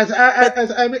 if... I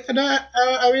mean,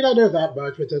 I know that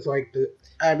much, but that's like the...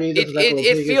 I mean,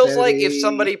 it feels like if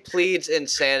somebody pleads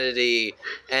insanity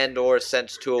and or sent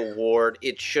to a ward,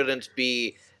 it shouldn't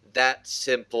be that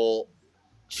simple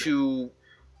to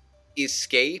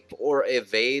escape or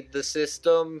evade the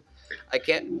system. I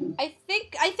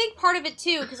think part of it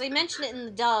too, because I mentioned it in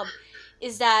the dub,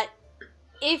 is that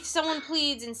if someone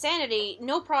pleads insanity,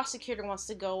 no prosecutor wants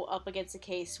to go up against a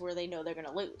case where they know they're going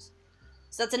to lose.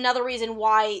 So that's another reason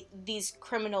why these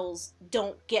criminals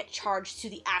don't get charged to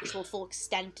the actual full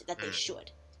extent that they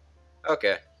should.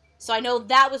 Okay. So I know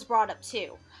that was brought up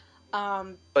too.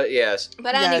 But yes.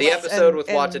 But Yes, anyway. The episode with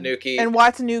and- Watanuki. And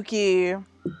Watanuki,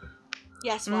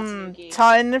 Yes, Watanuki.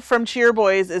 Ton from Cheer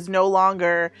Boys is no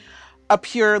longer a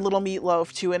pure little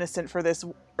meatloaf too innocent for this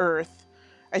earth.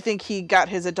 I think he got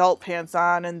his adult pants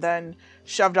on and then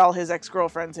shoved all his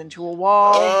ex-girlfriends into a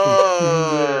wall.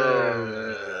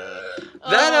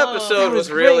 That Oh. episode That was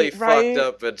was really great, right? fucked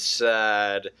up and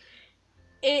sad.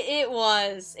 It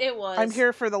was. I'm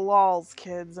here for the lols,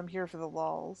 kids. I'm here for the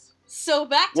lols. So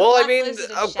back to Well, Black I mean, Lizard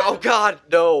and oh Shadow. god,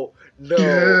 no. No.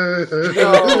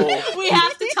 We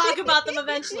have to talk about them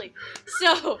eventually.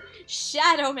 So,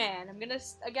 Shadow Man. I'm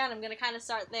gonna kind of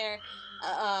start there.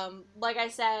 Like I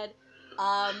said,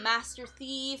 Master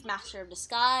Thief, Master of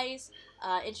Disguise.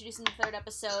 Introduced in the 3rd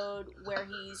episode, where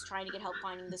he's trying to get help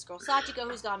finding this girl Sachiko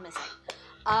who's gone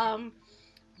missing.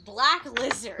 Black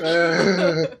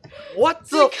Lizard. What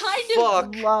So the kind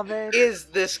fuck Love it. is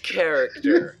this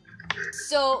character?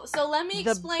 So let me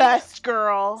The explain. best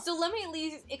girl. So let me at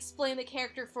least explain the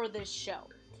character for this show.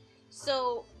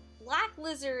 So Black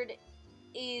Lizard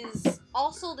is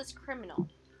also this criminal.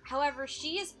 However,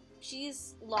 she's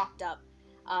locked up,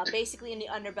 basically in the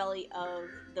underbelly of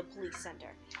the police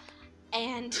center,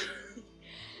 and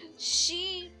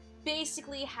she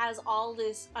basically has all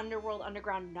this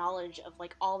underground knowledge of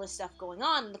like all this stuff going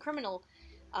on in the criminal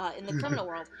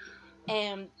world.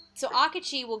 And so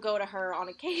Akachi will go to her on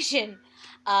occasion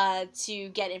to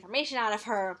get information out of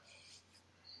her.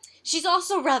 She's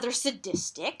also rather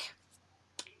sadistic.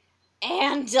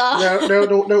 And,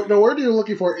 No word you're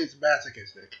looking for is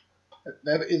masochistic.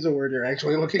 That is a word you're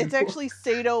actually looking It's for. actually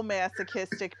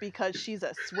sadomasochistic because she's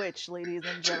a switch, ladies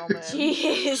and gentlemen.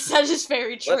 she is, that is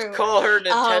very true. Let's call her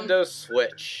Nintendo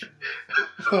Switch.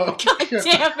 Oh, God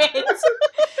damn it!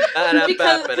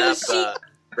 Because she-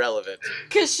 Relevant.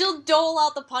 Because she'll dole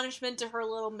out the punishment to her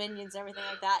little minions and everything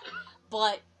like that.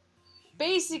 But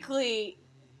basically,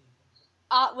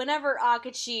 whenever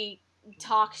Akachi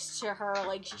talks to her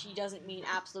like she doesn't mean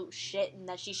absolute shit and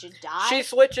that she should die, She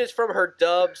switches from her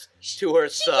dubs to her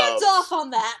she subs. gets off on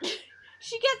that.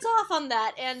 She gets off on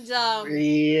that, and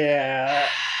yeah.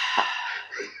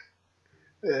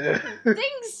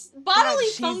 bodily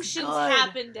she's functions good.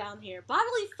 happen down here.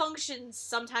 Bodily functions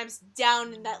sometimes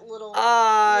down in that little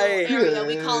I area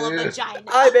we call a vagina.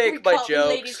 I make my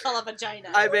Ladies jokes. call a vagina.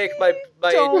 make my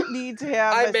Don't need to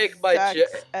have I a make my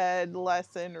sex ed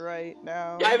lesson right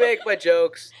now. I make my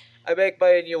jokes. I make my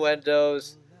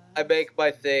innuendos. I make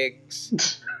my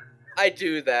things. I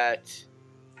do that.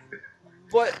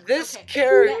 But this Okay.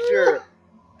 character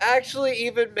actually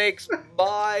even makes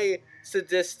my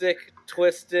sadistic,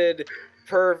 twisted,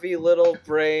 pervy little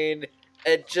brain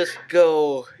and just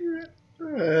go,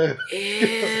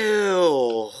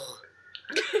 ew.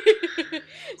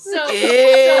 so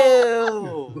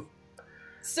Ew.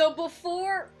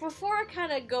 before I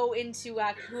kind of go into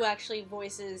who actually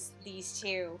voices these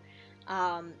two,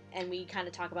 and we kind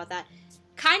of talk about that,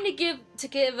 kind of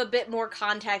give a bit more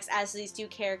context as to these two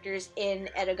characters in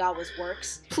Edogawa's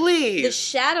works. The Please.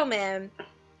 Shadow Man,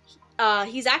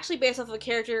 he's actually based off of a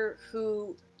character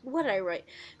who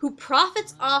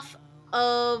profits off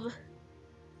of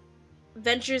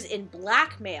ventures in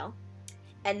blackmail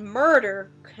and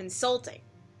murder consulting.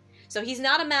 So he's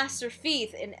not a master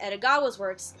thief in Edogawa's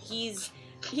works. He's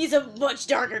a much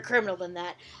darker criminal than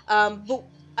that. But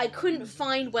I couldn't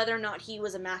find whether or not he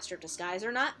was a master of disguise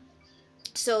or not.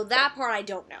 So that part I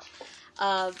don't know.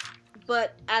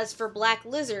 But as for Black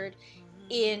Lizard,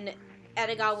 in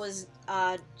Edogawa's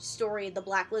story, The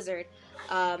Black Lizard,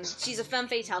 she's a femme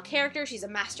fatale character. She's a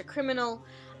master criminal.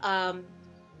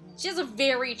 She has a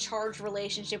very charged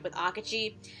relationship with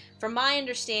Akachi. From my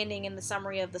understanding in the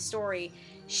summary of the story,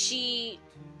 she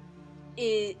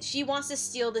wants to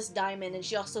steal this diamond, and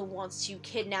she also wants to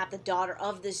kidnap the daughter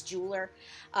of this jeweler.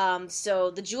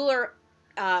 So the jeweler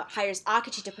hires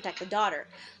Akachi to protect the daughter.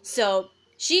 So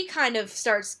she kind of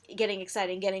starts getting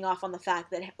excited and getting off on the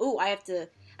fact that, ooh, I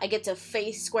get to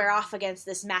square off against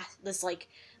this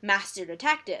master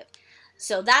detective.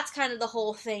 So that's kind of the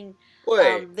whole thing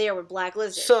there with Black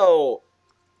Lizard. So,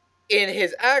 in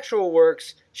his actual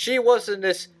works, she wasn't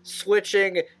this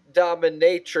switching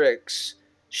dominatrix.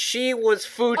 She was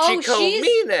Fujiko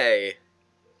Mine.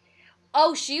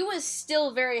 Oh, she was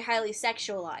still very highly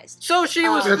sexualized. So she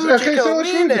was That's okay, so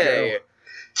Fujiko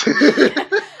it's Mine.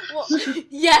 Fujiko. Well,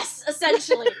 yes,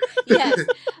 essentially, yes.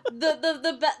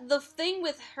 The thing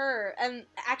with her, and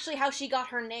actually how she got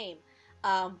her name,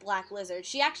 Black Lizard.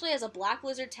 She actually has a Black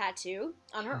Lizard tattoo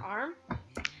on her arm.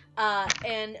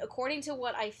 And according to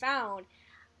what I found,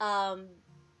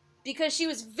 because she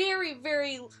was very,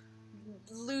 very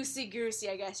loosey-goosey,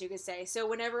 I guess you could say. So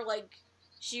whenever, like,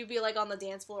 she would be, like, on the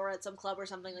dance floor at some club or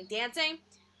something, like, dancing,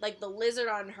 like, the lizard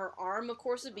on her arm, of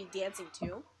course, would be dancing,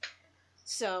 too.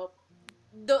 So,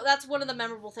 that's one of the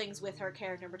memorable things with her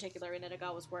character in particular in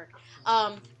Edogawa's work.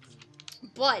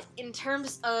 But, in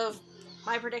terms of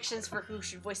my predictions for who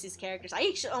should voice these characters, I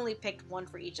actually only picked one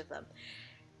for each of them.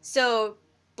 So,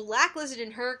 Black Lizard,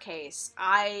 in her case,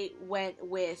 I went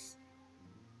with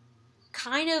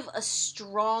kind of a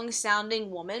strong-sounding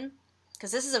woman,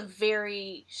 because this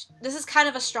is kind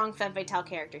of a strong femme fatale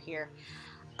character here,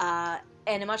 and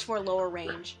a much more lower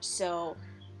range, so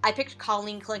I picked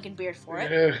Colleen Clinkenbeard for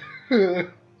it.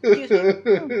 Excuse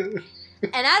me.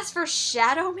 And as for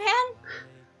Shadow Man,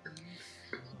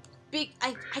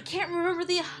 I can't remember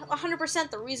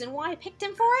 100% the reason why I picked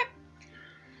him for it,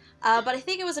 but I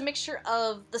think it was a mixture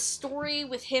of the story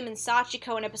with him and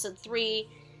Sachiko in episode 3,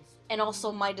 and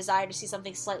also my desire to see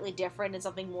something slightly different and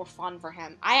something more fun for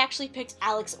him. I actually picked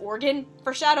Alex Organ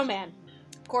for Shadow Man.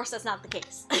 Of course, that's not the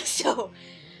case. So,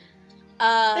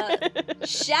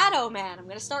 Shadow Man. I'm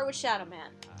going to start with Shadow Man.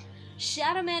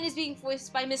 Shadow Man is being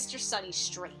voiced by Mr. Sonny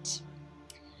Strait,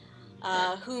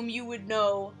 whom you would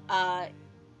know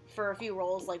for a few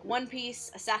roles like One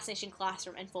Piece, Assassination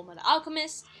Classroom, and Fullmetal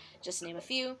Alchemist, just to name a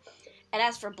few. And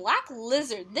as for Black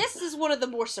Lizard, this is one of the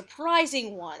more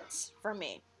surprising ones for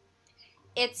me.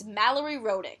 It's Mallory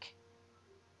Rodick,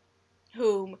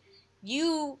 whom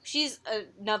she's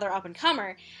another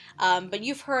up-and-comer, but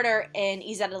you've heard her in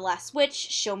Izetta the Last Switch,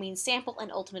 Show Mean Sample,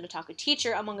 and Ultimate Otaku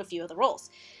Teacher, among a few other roles.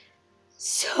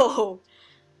 So,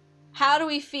 how do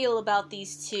we feel about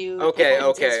these two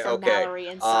performances from Mallory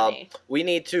and Sunny? We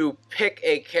need to pick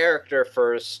a character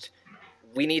first.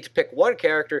 We need to pick one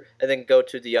character and then go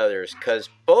to the others, because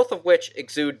both of which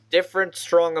exude different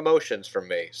strong emotions from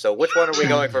me. So which one are we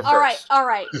going for first? All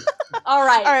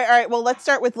right. Well, let's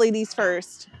start with ladies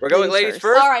first. We're going ladies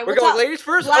first? All right, we're going ladies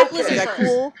first? Black Okay. Lizard Is that first.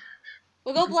 cool?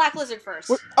 We'll go Black Lizard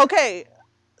first. Okay,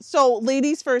 so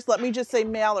ladies first, let me just say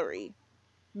Mallory.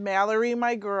 Mallory,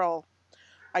 my girl.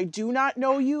 I do not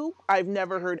know you. I've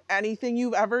never heard anything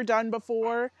you've ever done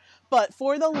before. But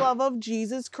for the love of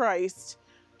Jesus Christ,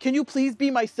 can you please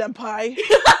be my senpai?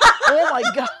 Oh my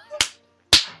god.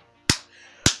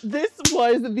 This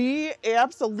was the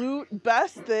absolute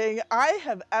best thing I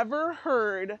have ever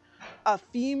heard a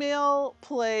female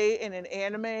play in an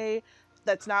anime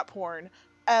that's not porn.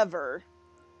 Ever.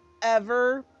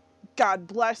 God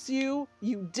bless you.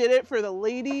 You did it for the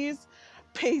ladies.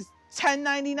 Pays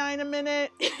 $10.99 a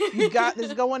minute. You got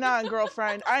this going on,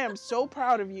 girlfriend. I am so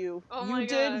proud of you. Oh you my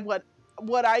did God.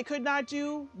 what I could not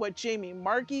do, what Jamie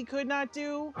Markey could not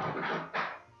do.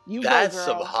 You That's go,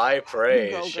 some girl. high You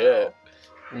praise. go, Shit.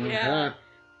 girl. Yeah.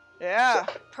 Yeah.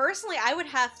 Personally, I would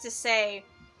have to say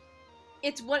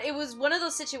it was one of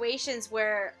those situations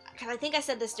where, because I think I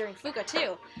said this during Fuka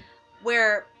too,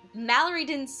 where Mallory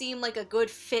didn't seem like a good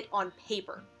fit on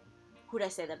paper. Who did I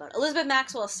say that about? Elizabeth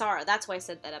Maxwell as Sarah. That's who I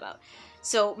said that about.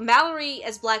 So Mallory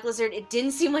as Black Lizard, it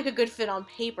didn't seem like a good fit on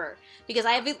paper, because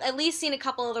I have at least seen a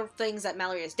couple other things that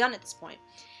Mallory has done at this point.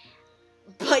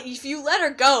 But if you let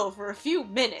her go for a few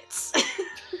minutes,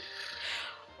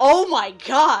 oh my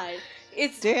god,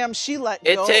 it's Damn, she let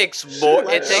It go. takes She more.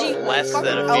 let It takes go. less Fucking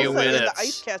than a Elsa few in the minutes.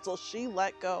 ice castle, she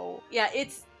let go. yeah,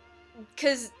 it's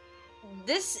because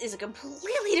this is a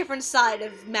completely different side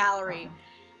of Mallory,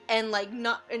 and like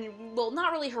not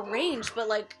really her range, but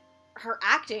like her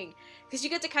acting, because you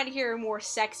get to kind of hear a more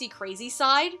sexy, crazy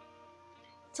side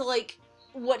to like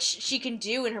what she can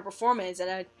do in her performance, and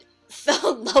I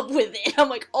fell in love with it. I'm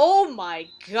like, oh my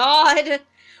god,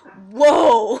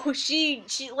 whoa, she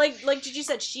like Gigi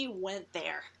said, she went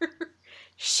there.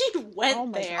 She went Oh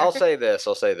my there. I'll say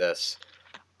this.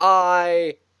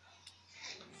 I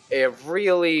am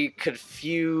really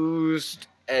confused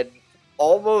and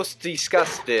almost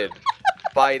disgusted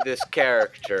by this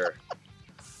character.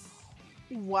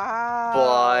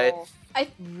 Wow. But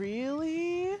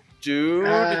Really? dude,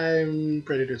 I'm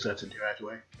pretty disgusted too,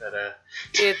 actually. But,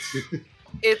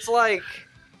 it's like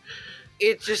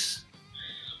it just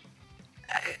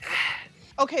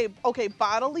Okay,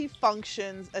 bodily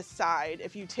functions aside,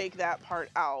 if you take that part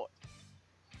out,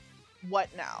 what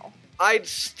now? I'd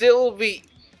still be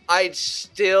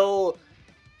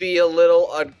a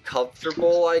little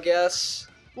uncomfortable, I guess.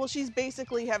 Well, she's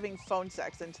basically having phone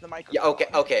sex into the microphone.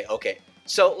 Yeah, okay.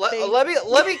 So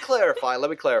let me clarify.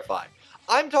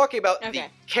 I'm talking about the Okay.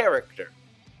 character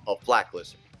of Black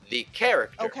Lizard. The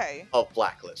character Okay. of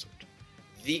Black Lizard.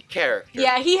 the character.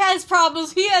 Yeah, he has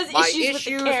problems. He has My issues with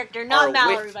the issues character, are not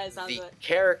Mallory with by the sounds the of it.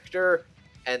 character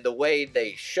and the way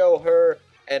they show her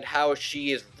and how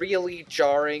she is really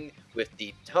jarring with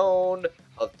the tone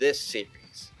of this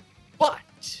series.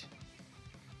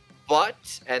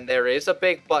 But, and there is a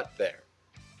big but there,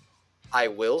 I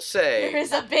will say... There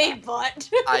is a big but.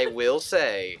 I will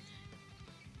say...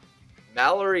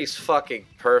 Mallory's fucking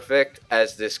perfect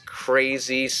as this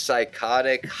crazy,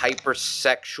 psychotic,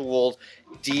 hypersexual,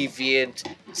 deviant,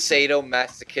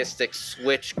 sadomasochistic,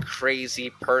 switch crazy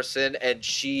person, and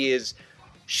she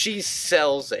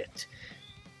sells it.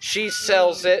 She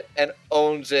sells it and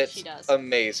owns it She does.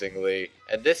 amazingly.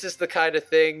 And this is the kind of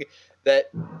thing that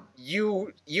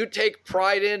you take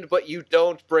pride in, but you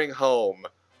don't bring home.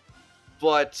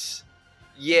 But,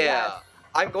 yeah. Yes.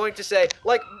 I'm going to say,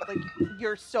 like,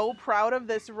 you're so proud of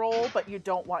this role, but you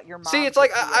don't want your mom. see, it's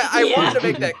like I Yeah. wanted to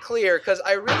make that clear because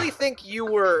I really think you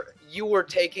were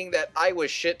taking that I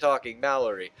was shit talking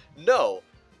Mallory. No,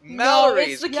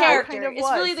 Mallory's it's the Yeah, character. I kind of It's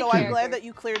was. really the so character. I'm glad that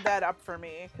you cleared that up for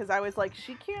me because I was like,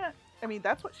 she can't. I mean,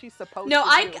 that's what she's supposed No, to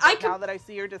I- do. I But now that I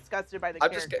see her disgusted by the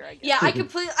I'm just character, I get Yeah, it.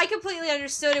 I completely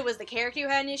understood it was the character you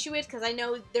had an issue with, because I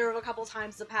know there were a couple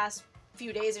times the past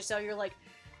few days or so you're like,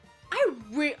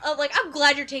 I'm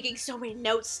glad you're taking so many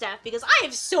notes, Steph, because I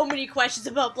have so many questions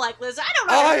about Black Lizard. I don't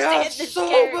I understand have this so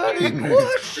character. many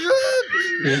questions.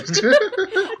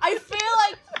 I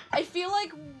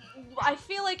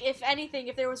feel like if anything,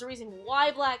 if there was a reason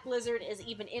why Black Lizard is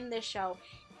even in this show,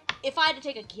 if I had to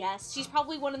take a guess, she's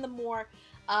probably one of the more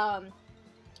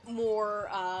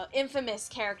infamous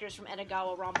characters from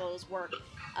Edogawa Rambo's work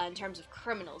in terms of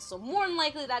criminals. So more than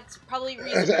likely, that's probably a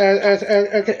reason.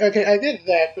 Okay, I get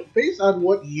that, but based on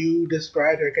what you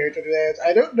described her character as,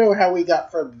 I don't know how we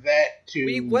got from that to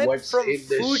We went what's from in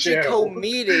the show.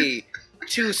 Fujikomide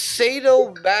to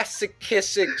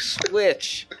sadomasochistic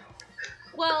switch.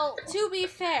 Well, to be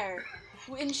fair,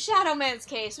 in Shadow Man's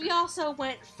case, we also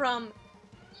went from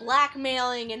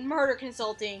blackmailing and murder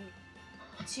consulting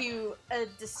to a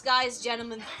disguised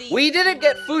gentleman thief. We didn't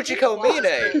get who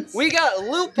Fujikomide. lost We got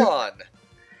Lupin.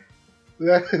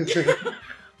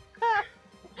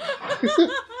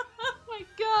 oh my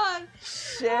god!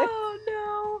 Shit.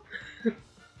 Oh no!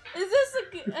 Is this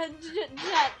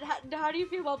Jet, how do you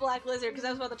feel about Black Lizard? Because I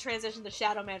was about to transition to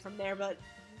Shadow Man from there, but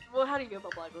well, how do you feel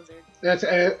about Black Lizard? That's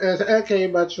okay,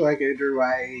 much like Andrew,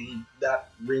 I'm not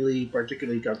really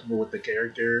particularly comfortable with the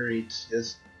character. It's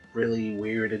just really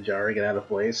weird and jarring and out of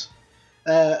place.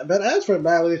 But as for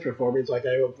Mallory's performance, like,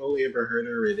 I've only ever heard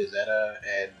her in Izetta,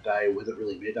 and I wasn't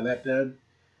really big on that then.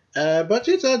 But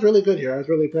she sounds really good here. I was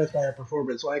really impressed by her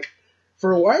performance. Like,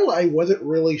 for a while, I wasn't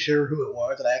really sure who it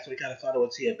was, and I actually kind of thought it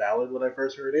was Tia Ballard when I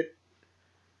first heard it.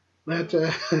 But,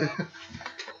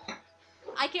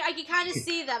 I can kind of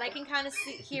see that. I can kind of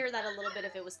hear that a little bit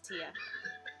if it was Tia.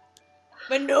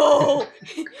 But no,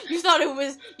 you thought it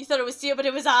was Tia, but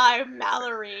it was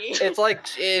Mallory. It's like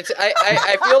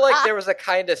I feel like there was a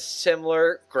kind of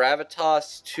similar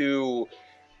gravitas to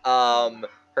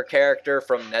her character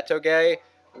from Netoge,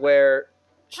 where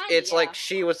it's like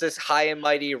she was this high and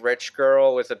mighty rich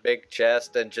girl with a big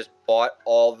chest and just bought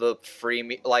all the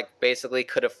basically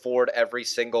could afford every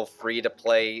single free to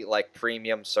play like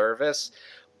premium service,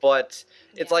 but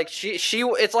it's like she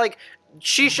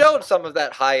showed some of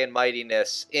that high and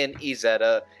mightiness in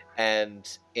Izetta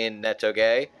and in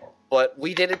Netoge, but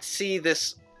we didn't see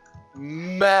this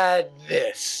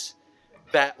madness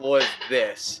that was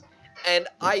this. And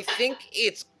I think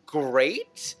it's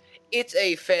great. It's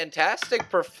a fantastic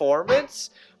performance,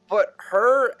 but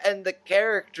her and the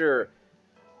character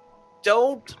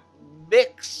don't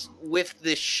mix with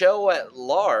the show at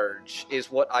large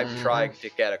is what I'm trying to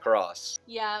get across.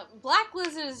 Yeah, Black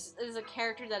Lizard is a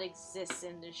character that exists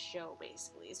in this show,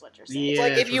 basically, is what you're saying. It's Yeah,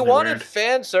 like, if it's you really wanted weird.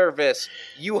 fan service,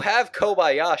 you have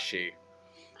Kobayashi.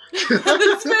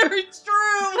 That's very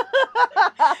true.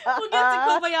 We'll get to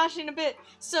Kobayashi in a bit.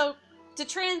 So, to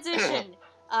transition,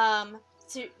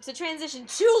 to transition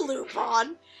to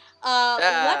Lupin,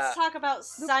 let's talk about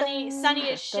Sunny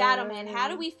as Shadow Man. How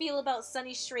do we feel about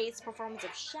Sunny Straight's performance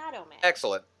of Shadow Man?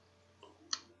 Excellent.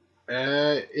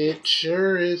 it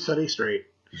sure is Sunny Straight.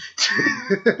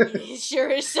 It sure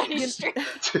is Sunny Straight.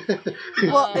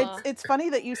 Well, it's funny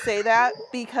that you say that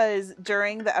because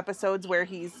during the episodes where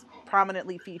he's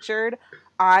prominently featured,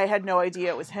 I had no idea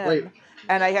it was him. Wait.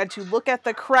 And I had to look at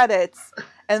the credits,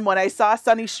 and when I saw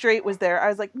Sunny Straight was there, I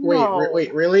was like, no.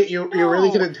 Wait, really? You really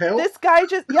couldn't tell? This guy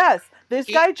This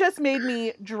guy just made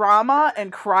me drama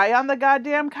and cry on the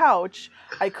goddamn couch.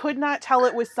 I could not tell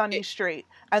it was Sunny Straight.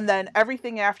 And then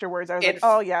everything afterwards, I was like,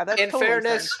 oh yeah, that's totally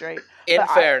Sunny Straight. In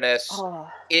fairness,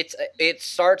 it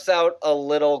starts out a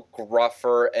little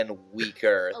gruffer and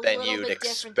weaker than you'd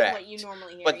expect. Than what you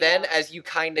normally hear, but then as you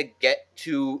kind of get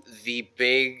to the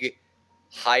big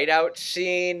hideout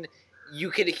scene,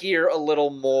 you could hear a little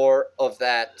more of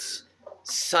that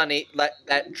Sunny,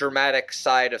 that dramatic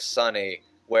side of Sunny.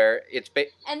 Where it's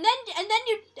and then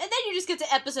you just get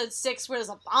to episode 6 where there's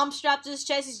a bomb strapped to his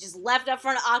chest. He's just left up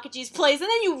front of Akaji's place, and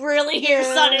then you really hear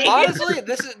Sunny. Honestly,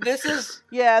 this is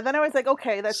Then I was like,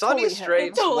 okay, that's Sunny totally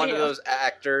Straight's totally one of those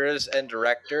actors and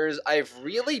directors I've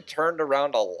really turned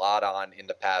around a lot on in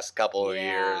the past couple of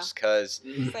years because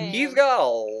he's got a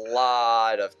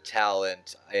lot of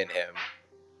talent in him.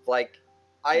 Like.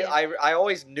 I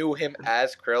always knew him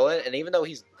as Krillin, and even though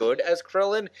he's good as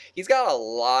Krillin, he's got a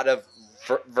lot of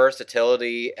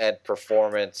versatility and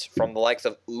performance from the likes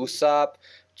of Usopp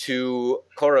to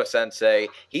Koro Sensei.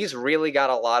 He's really got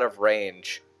a lot of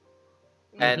range,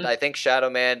 and I think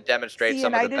Shadow Man demonstrates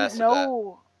some of the best of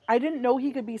that. I didn't know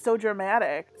he could be so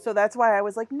dramatic, so that's why I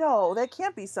was like, no, that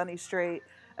can't be Sunny Straight.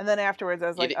 And then afterwards, I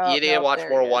was like, you didn't watch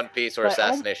more One Piece or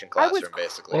Assassination Classroom,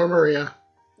 basically, or Maria.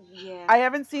 Yeah. I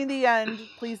haven't seen the end.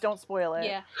 Please don't spoil it.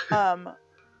 Yeah.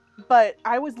 But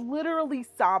I was literally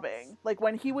sobbing. Like,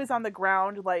 when he was on the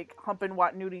ground, like, humping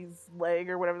Watnuti's leg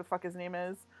or whatever the fuck his name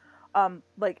is.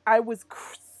 Like, I was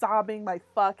sobbing my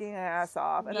fucking ass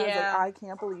off. And I was like, I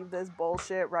can't believe this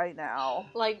bullshit right now.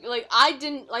 Like, I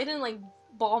didn't, like,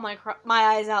 bawl my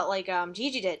eyes out like,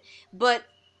 Gigi did. But,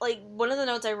 like, one of the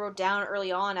notes I wrote down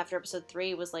early on after episode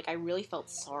 3 was, like, I really felt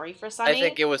sorry for Sunny. I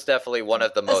think it was definitely one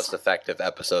of the most effective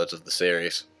episodes of the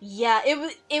series. Yeah,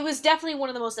 it was definitely one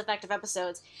of the most effective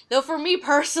episodes. Though for me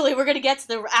personally, we're going to get to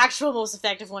the actual most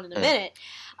effective one in a minute.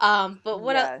 But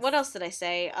what else did I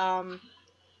say? So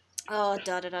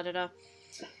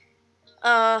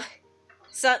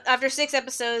after 6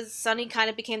 episodes, Sunny kind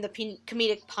of became the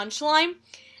comedic punchline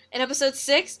in episode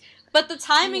 6. But the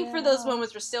timing for those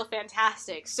moments were still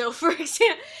fantastic. So, for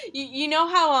example, you know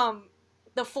how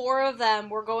the 4 of them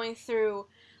were going through,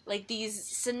 like, these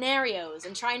scenarios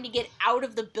and trying to get out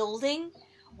of the building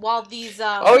while these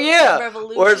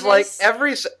revolutionists... Whereas, like,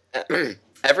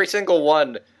 every single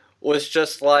one was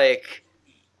just like,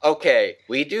 okay,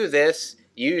 we do this,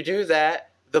 you do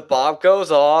that, the bomb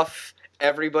goes off,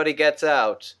 everybody gets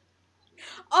out.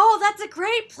 Oh, that's a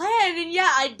great plan, and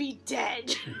yeah, I'd be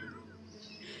dead.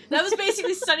 That was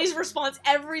basically Sunny's response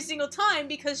every single time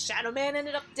because Shadow Man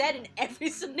ended up dead in every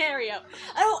scenario.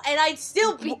 And I'd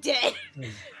still be dead.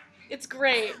 It's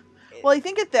great. Well, I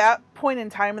think at that point in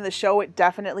time in the show, it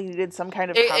definitely needed some kind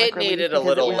of comic relief. It needed a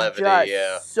little levity,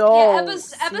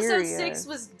 Episode 6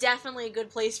 was definitely a good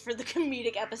place for the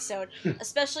comedic episode,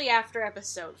 especially after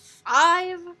episode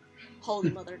 5. Holy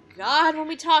Mother God, when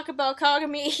we talk about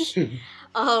Kagami.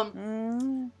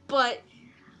 But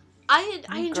I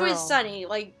enjoyed Sunny.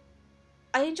 Like,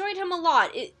 I enjoyed him a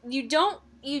lot. You don't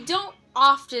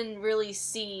often really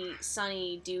see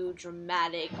Sunny do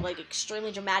dramatic, like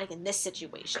extremely dramatic in this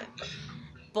situation.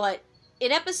 But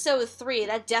in episode 3,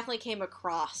 that definitely came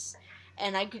across.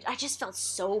 And I just felt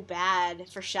so bad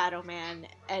for Shadow Man,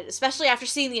 and especially after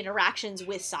seeing the interactions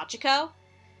with Sachiko.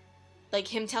 Like,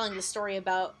 him telling the story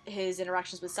about his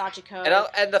interactions with Sachiko.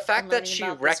 And the fact that she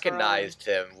recognized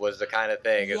him was the kind of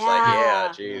thing. It's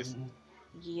like, jeez.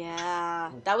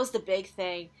 Yeah, that was the big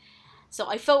thing. So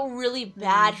I felt really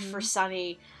bad for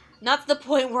Sunny. Not to the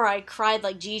point where I cried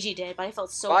like Gigi did, but I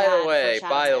felt so bad for Shadow.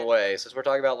 By the way, since we're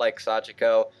talking about, like,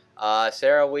 Sachiko,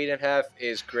 Sarah Wiedenheft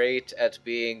is great at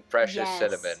being Precious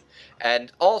Cinnamon.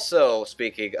 And also,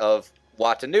 speaking of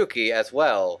Watanuki as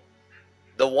well,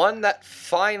 the one that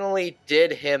finally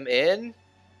did him in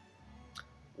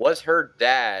was her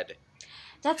dad.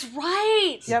 That's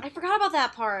right! Yep. I forgot about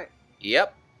that part.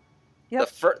 Yep.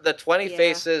 The 20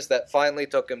 faces that finally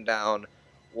took him down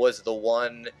was the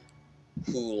one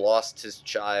who lost his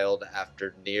child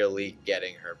after nearly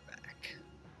getting her back.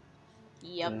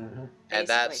 Yep. And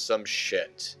that's some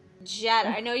shit. Jet,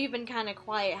 I know you've been kind of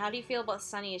quiet. How do you feel about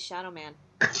Sunny as Shadow Man?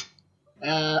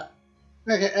 Well,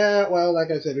 like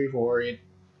I said before, I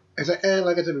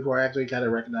actually kind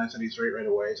of recognized Sunny Straight right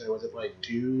away, so I wasn't, like,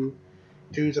 too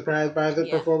surprised by the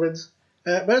performance.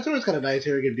 But it's always kind of nice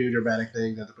hearing him do dramatic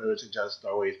things as opposed to just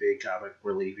always being comic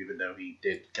relief, even though he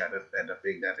did kind of end up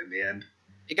being that in the end.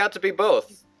 He got to be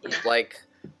both. Like,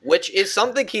 which is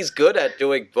something he's good at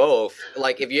doing both.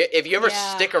 Like, if you ever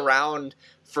stick around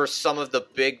for some of the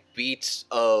big beats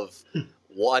of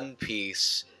One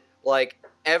Piece, like,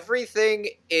 everything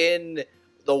in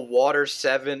the Water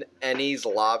 7 Enies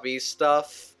lobby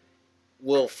stuff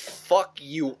will fuck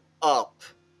you up.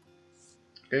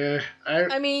 Yeah,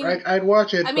 I mean, I'd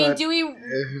watch it. I mean, but, do we?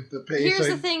 the Here's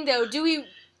pacing. the thing, though. Do we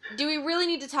really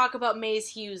need to talk about Maze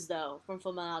Hughes though from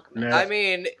Fullmetal Alchemist? No. I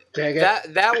mean, Dang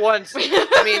it. that one's.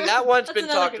 I mean, that one's That's been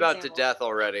another talked good about example. to death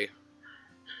already.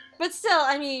 But still,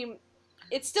 I mean,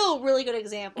 it's still a really good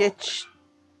example.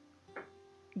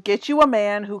 Get you a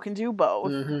man who can do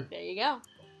both. Mhm. There you go.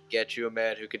 Get you a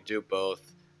man who can do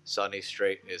both. Sonny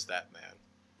Strait is that man.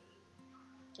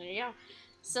 There you go.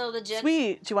 So the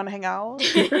Sweet. Do you want to hang out?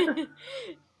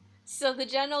 So the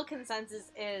general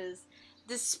consensus is,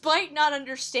 despite not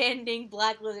understanding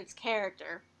Black Lizard's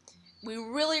character, we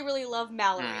really, really love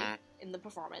Mallory in the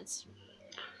performance.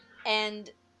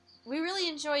 And we really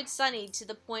enjoyed Sonny to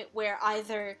the point where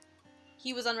either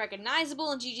he was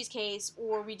unrecognizable in Gigi's case,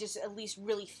 or we just at least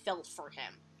really felt for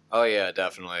him. Oh yeah,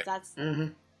 definitely. That's...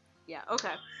 Mhm. Yeah,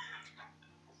 okay.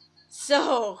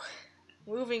 So,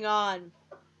 moving on.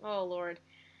 Oh, Lord.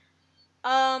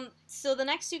 So the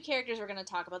next two characters we're going to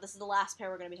talk about, this is the last pair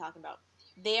we're going to be talking about.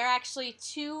 They are actually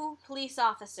two police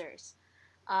officers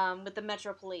with the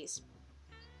Metro Police.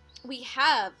 We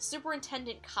have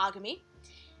Superintendent Kagami,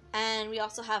 and we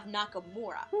also have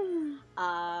Nakamura.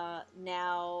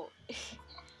 Now,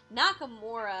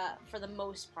 Nakamura, for the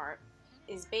most part,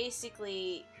 is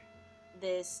basically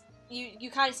this...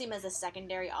 You kind of see him as a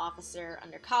secondary officer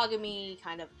under Kagami,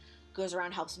 kind of goes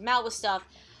around, helps him out with stuff.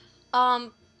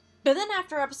 But then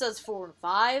after episodes 4 and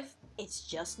 5, it's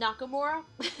just Nakamura.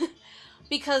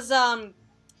 Because,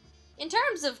 in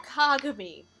terms of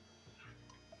Kagami,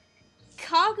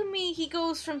 he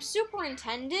goes from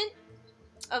superintendent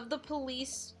of the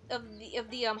police, of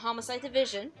the homicide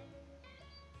division,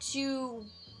 to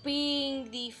being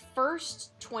the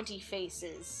first 20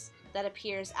 faces that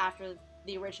appears after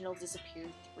the original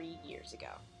disappeared 3 years ago.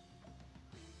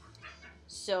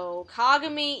 So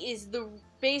Kagami is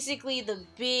basically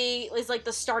like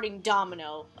the starting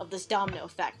domino of this domino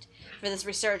effect for this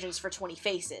resurgence for 20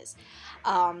 faces.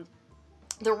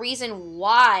 The reason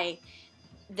why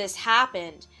this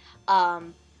happened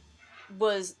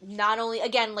was not only,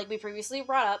 again, like we previously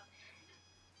brought up,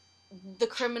 the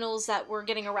criminals that were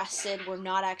getting arrested were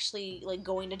not actually like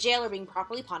going to jail or being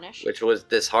properly punished. Which was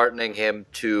disheartening him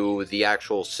to the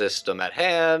actual system at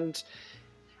hand.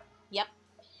 Yep.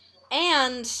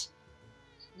 And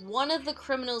one of the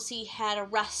criminals he had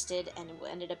arrested and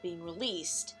ended up being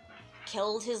released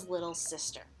killed his little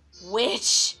sister.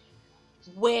 Which,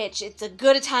 it's a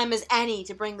good a time as any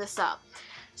to bring this up.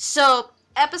 So,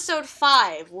 episode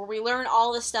 5, where we learn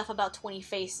all this stuff about 20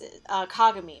 Faces,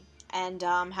 Kagami, and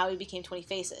how he became 20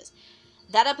 Faces.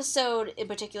 That episode in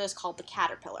particular is called The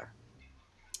Caterpillar.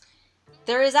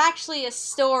 There is actually a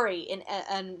story in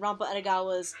Rampo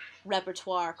Edogawa's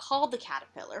repertoire called The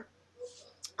Caterpillar.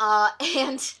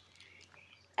 And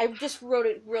I just wrote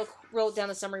down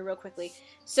the summary real quickly.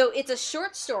 So it's a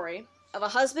short story of a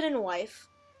husband and wife,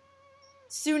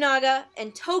 Tsunaga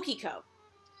and Tokiko.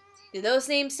 Do those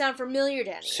names sound familiar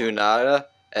to anyone? Tsunaga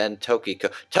and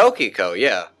Tokiko. Tokiko,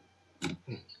 yeah.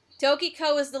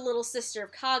 Tokiko is the little sister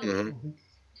of Kagami. Mm-hmm.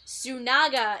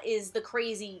 Tsunaga is the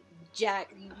crazy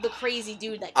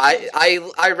dude that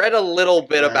I read a little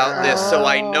bit about this, so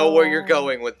I know where you're Oh.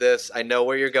 going with this.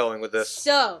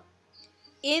 So,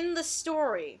 in the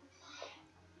story,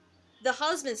 the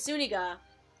husband, Suniga,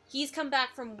 he's come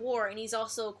back from war, and he's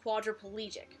also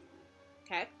quadriplegic.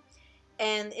 Okay?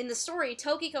 And in the story,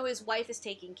 Tokiko, his wife, is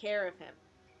taking care of him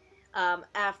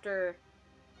after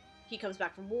he comes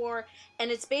back from war,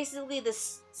 and it's basically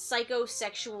this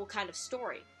psychosexual kind of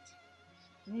story.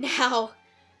 Now,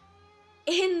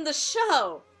 in the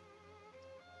show,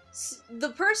 the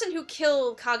person who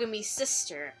killed Kagami's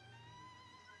sister,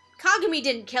 Kagami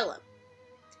didn't kill him.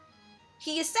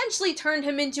 He essentially turned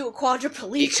him into a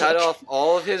quadriplegic. He cut off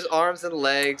all of his arms and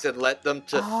legs and let them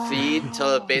to feed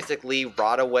to basically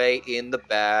rot away in the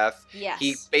bath. Yes.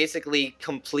 He basically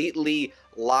completely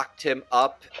locked him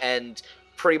up and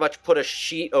pretty much put a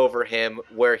sheet over him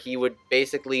where he would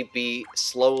basically be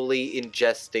slowly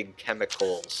ingesting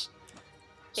chemicals.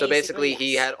 So basically,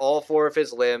 he yes. had all 4 of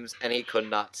his limbs, and he could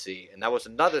not see. And that was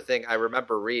another thing I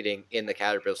remember reading in the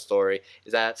Caterpillar story,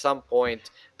 is that at some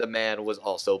point, the man was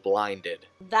also blinded.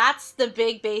 That's the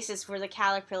big basis for the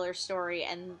Caterpillar story,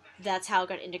 and that's how it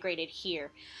got integrated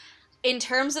here. In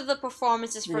terms of the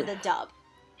performances for the dub,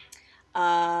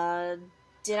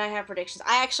 did I have predictions?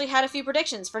 I actually had a few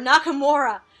predictions for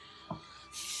Nakamura.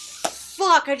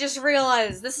 fuck, I just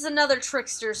realized this is another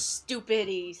Trickster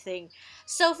stupidity thing.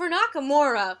 So for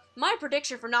Nakamura, my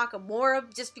prediction for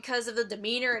Nakamura, just because of the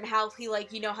demeanor and how he,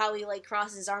 like, you know, how he, like,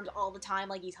 crosses his arms all the time,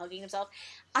 like he's hugging himself,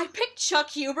 I picked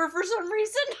Chuck Huber for some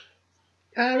reason.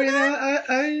 I mean,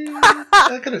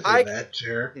 I could have seen that,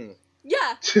 sure.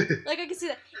 Yeah, like, I can see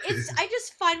that. I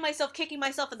just find myself kicking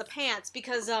myself in the pants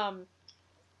because,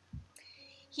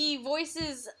 he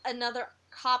voices another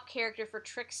cop character for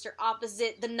Trickster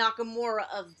opposite the Nakamura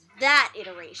of that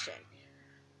iteration,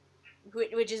 who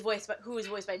is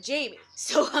voiced by Jamie.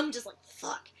 So I'm just like,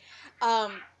 fuck.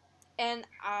 And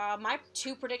my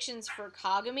two predictions for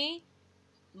Kagami,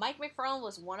 Mike McFarlane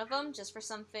was one of them, just for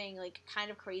something like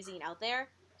kind of crazy and out there.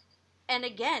 And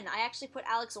again, I actually put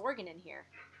Alex Organ in here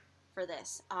for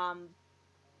this,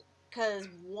 because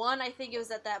one, I think it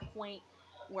was at that point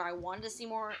where I wanted to see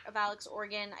more of Alex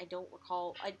Organ. I don't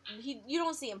recall. You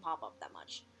don't see him pop up that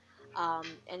much.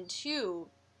 And two,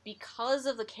 because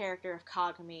of the character of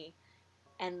Kagami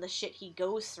and the shit he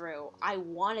goes through, I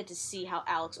wanted to see how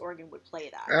Alex Organ would play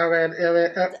that.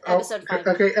 Episode 5.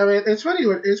 Okay, I mean, it's funny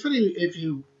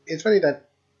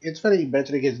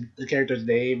mentioning the character's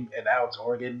name and Alex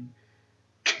Organ,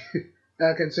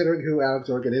 considering who Alex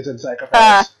Organ is in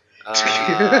Psychopaths.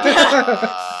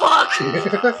 Fuck!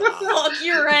 Fuck,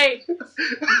 you're right.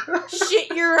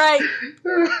 Shit, you're right.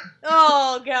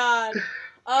 Oh, God.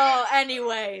 Oh,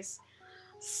 anyways.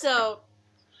 So,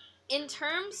 in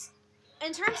terms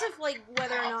of, like,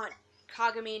 whether or not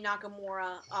Kagami and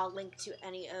Nakamura link to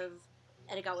any of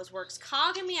Edogawa's works,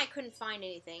 Kagami, I couldn't find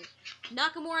anything.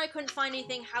 Nakamura, I couldn't find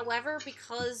anything. However,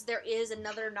 because there is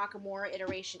another Nakamura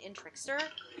iteration in Trickster,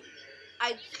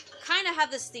 I kind of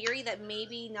have this theory that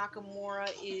maybe Nakamura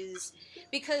is...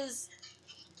 Because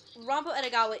Ranpo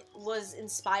Edogawa was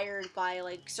inspired by,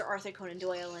 like, Sir Arthur Conan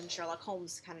Doyle and Sherlock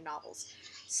Holmes kind of novels.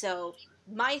 So,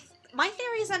 my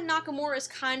theory is that Nakamura is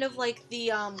kind of like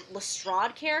the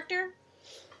Lestrade character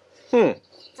for,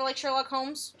 like, Sherlock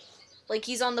Holmes. Like,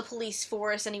 he's on the police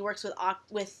force, and he works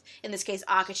with in this case,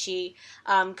 Akachi.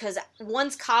 Because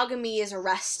once Kagami is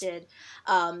arrested,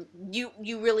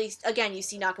 you really, again, you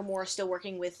see Nakamura still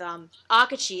working with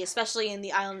Akachi, especially in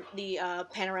the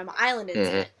Panorama Island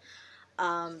incident.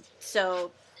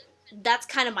 So that's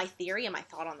kind of my theory and my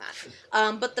thought on that.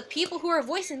 But the people who are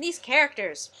voicing these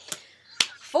characters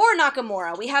for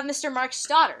Nakamura, we have Mr. Mark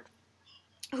Stoddard,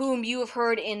 whom you have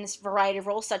heard in a variety of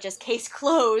roles, such as Case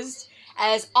Closed,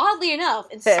 as, oddly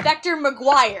enough, Inspector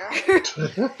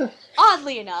McGuire.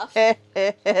 Oddly enough.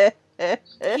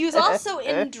 He was also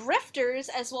in Drifters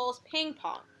as well as Ping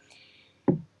Pong.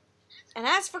 And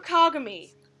as for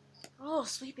Kagami, oh,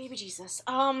 sweet baby Jesus.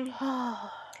 So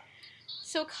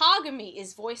Kagami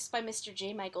is voiced by Mr.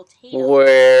 J. Michael Tatum.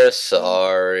 We're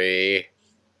sorry.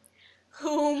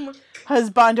 Whom...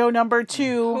 Husbando number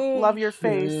 2, love your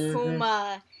face. Whom,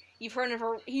 you've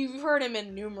heard him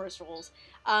in numerous roles.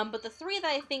 But the three that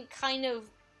I think kind of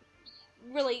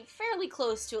really fairly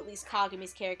close to at least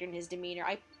Kagami's character and his demeanor,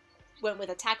 I went with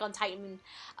Attack on Titan,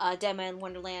 Dema in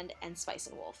Wonderland, and Spice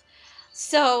and Wolf.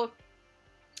 So,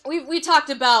 we talked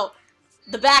about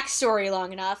the backstory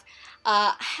long enough.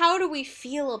 How do we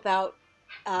feel about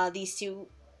these two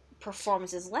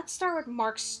performances? Let's start with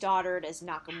Mark Stoddard as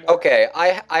Nakamura. Okay,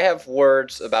 I have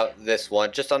words about this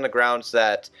one, just on the grounds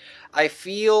that I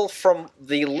feel from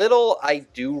the little I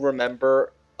do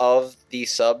remember of the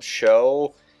sub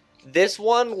show, this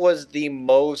one was the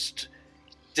most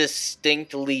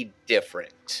distinctly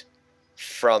different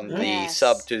from the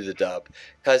sub to the dub.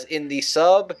 Because in the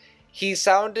sub, he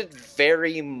sounded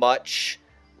very much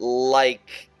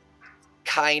like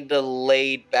kinda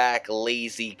laid back,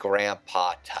 lazy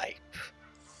grandpa type.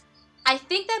 I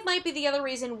think that might be the other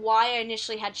reason why I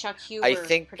initially had Chuck Huber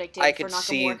predicted for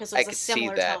Nakamura, because it was a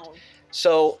similar tone.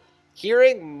 So,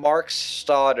 hearing Mark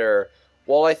Stoddard,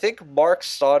 while I think Mark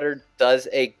Stoddard does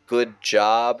a good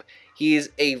job, he's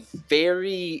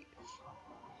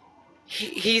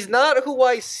not who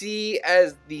I see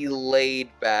as the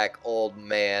laid-back old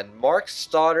man. Mark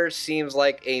Stoddard seems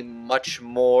like a much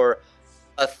more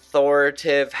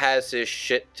authoritative, has his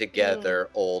shit together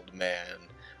old man.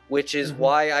 Which is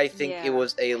why I think it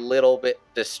was a little bit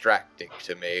distracting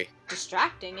to me.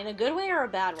 Distracting? In a good way or a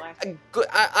bad way?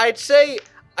 I'd say,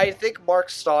 I think Mark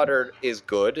Stoddard is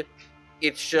good.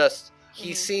 It's just,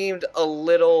 he seemed a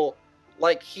little,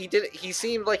 like, he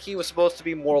seemed like he was supposed to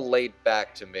be more laid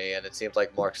back to me, and it seems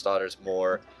like Mark Stoddard's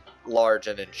more large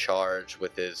and in charge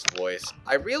with his voice.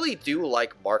 I really do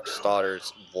like Mark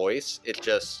Stoddard's voice. It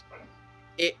just,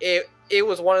 it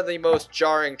was one of the most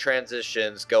jarring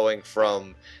transitions going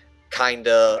from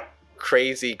kinda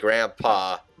crazy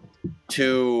grandpa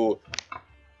to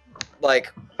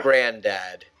like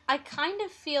granddad. I kind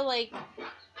of feel like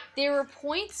there were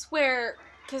points where,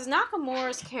 because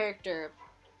Nakamura's character,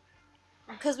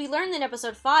 because we learned in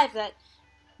episode 5 that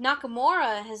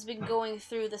Nakamura has been going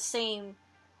through the same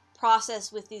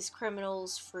process with these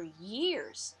criminals for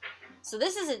years. So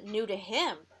this isn't new to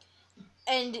him.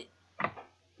 And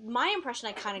my impression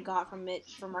I kind of got from it,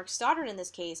 from Mark Stoddard in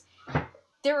this case,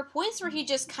 there were points where he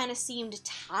just kind of seemed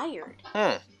tired.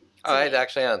 I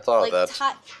actually hadn't thought Like, of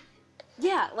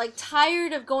that. like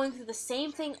tired of going through the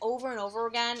same thing over and over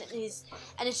again.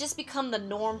 And it's just become the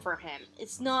norm for him.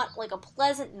 It's not like a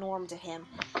pleasant norm to him,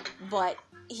 but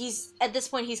at this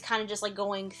point he's kind of just like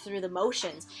going through the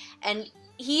motions. And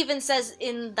he even says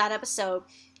in that episode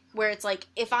where it's like,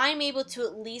 if I'm able to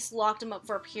at least lock them up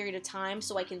for a period of time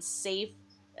so I can save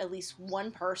at least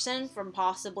one person from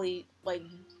possibly like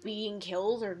being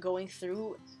killed or going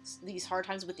through these hard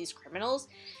times with these criminals,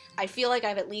 I feel like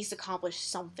I've at least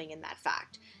accomplished something in that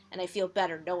fact, and I feel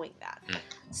better knowing that.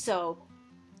 So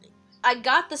I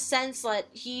got the sense that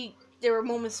there were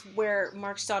moments where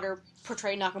Mark Stoddard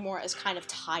portrayed Nakamura as kind of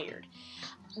tired,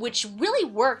 which really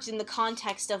worked in the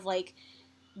context of like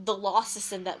the law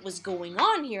system that was going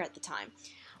on here at the time.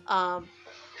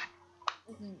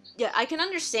 Yeah, I can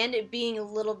understand it being a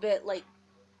little bit like,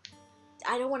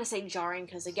 I don't want to say jarring,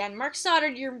 because again, Mark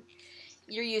Stoddard, you're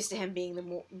used to him being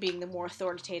the more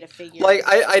authoritative figure. Like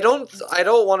I don't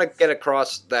want to get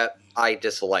across that I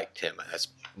disliked him as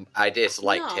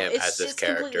this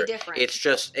character. It's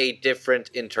just a different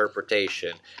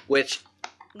interpretation, which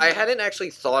I hadn't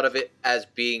actually thought of it as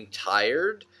being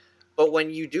tired. But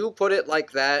when you do put it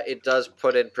like that, it does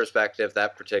put in perspective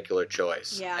that particular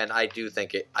choice. Yeah. And I do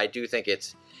think it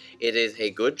is a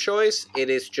good choice. It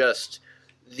is just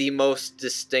the most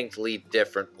distinctly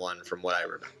different one from what I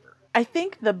remember. I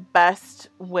think the best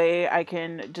way I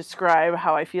can describe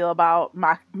how I feel about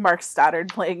Mark Stoddard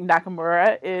playing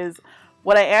Nakamura is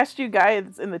when I asked you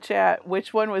guys in the chat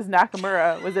which one was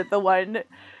Nakamura. Was it the one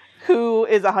who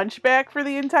is a hunchback for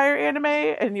the entire anime?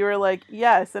 And you were like,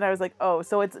 yes. And I was like, oh,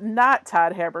 so it's not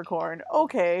Todd Haberkorn.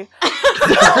 Okay.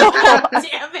 God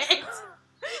damn it.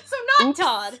 So not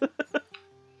Todd.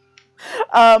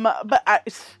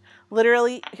 But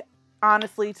literally,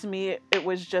 honestly, to me, it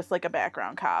was just like a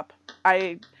background cop.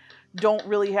 I don't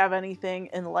really have anything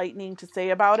enlightening to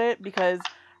say about it because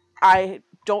I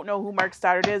don't know who Mark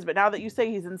Stoddard is. But now that you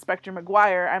say he's Inspector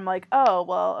McGuire, I'm like, oh,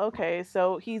 well, okay,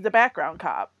 so he's a background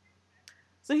cop.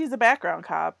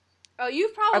 Oh,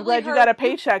 you've probably I'm glad you got a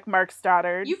paycheck, Mark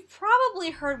Stoddard. You've probably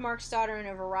heard Mark Stoddard in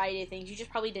a variety of things. You just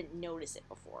probably didn't notice it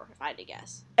before, if I had to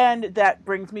guess. And that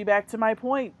brings me back to my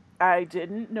point. I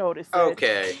didn't notice it.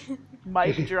 Okay.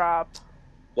 Mic drop.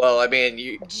 Well, I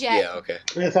mean, Jet. Yeah, okay.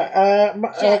 Jet,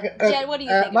 what do you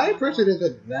think? My impression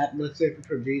isn't that much different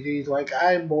from Gigi's. Like,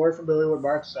 I'm more familiar with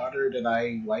Mark Stoddard, and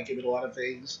I like him in a lot of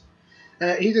things.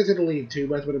 He doesn't leave too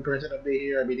much of an impression of me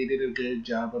here. I mean, he did a good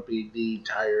job of being the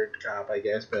tired cop, I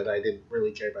guess, but I didn't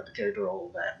really care about the character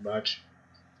all that much.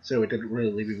 So it didn't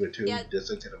really leave me with too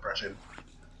distinct an impression.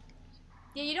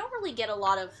 Yeah, you don't really get a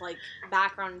lot of, like,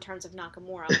 background in terms of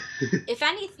Nakamura. If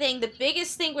anything, the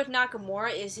biggest thing with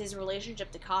Nakamura is his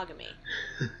relationship to Kagami.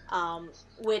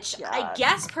 Which, I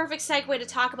guess, perfect segue to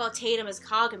talk about Tatum as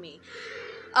Kagami.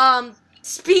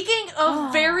 Speaking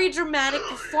of very dramatic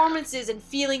performances and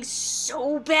feeling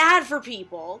so bad for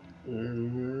people.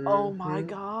 Oh my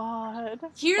god.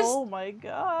 Oh my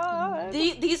god.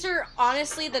 These are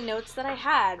honestly the notes that I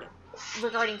had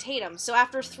regarding Tatum. So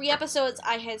after 3 episodes,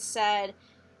 I had said,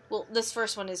 well, this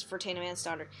first one is for Tatum and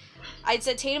Stoddard. I'd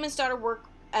said Tatum and Stoddard work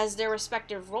as their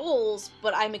respective roles,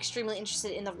 but I'm extremely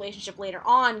interested in the relationship later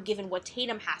on, given what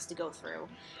Tatum has to go through.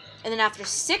 And then after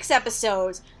 6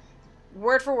 episodes,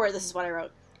 word for word, this is what I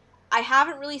wrote. I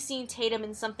haven't really seen Tatum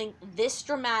in something this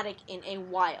dramatic in a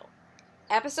while.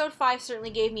 Episode 5 certainly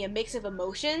gave me a mix of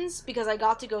emotions, because I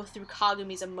got to go through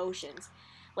Kagami's emotions.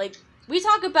 Like, we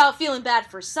talk about feeling bad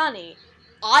for Sunny.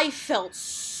 I felt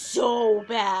so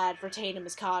bad for Tatum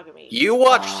as Kagami. You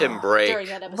watched him break. During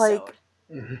that episode.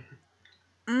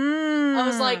 I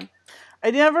was like, I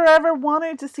never ever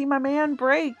wanted to see my man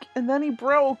break, and then he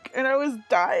broke, and I was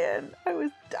dying.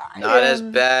 Not as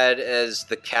bad as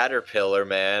the Caterpillar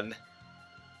Man.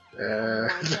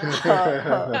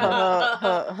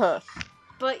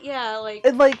 But yeah,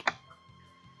 like...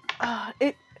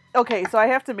 Okay, so I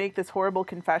have to make this horrible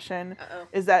confession. Uh-oh.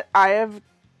 Is that I have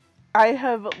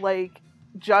like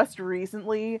just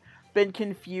recently been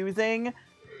confusing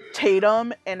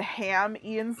Tatum and Ham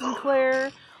Ian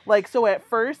Sinclair. Like, so at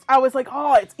first I was like,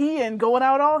 oh, it's Ian going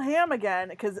out all ham again,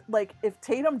 because like if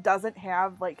Tatum doesn't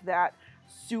have like that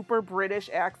super British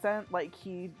accent like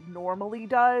he normally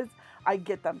does, I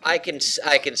get them. I can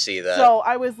see that. So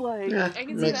I was like, Yeah, I can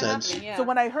see makes that sense. happening, yeah. so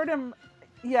when I heard him,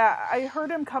 I heard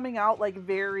him coming out like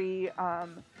very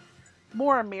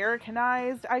more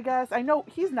Americanized, I guess. I know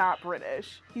he's not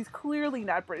British. He's clearly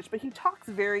not British, but he talks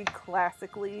very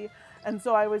classically. And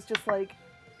so I was just like,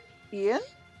 Ian?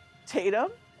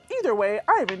 Tatum? Either way,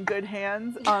 I'm in good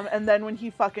hands. And then when he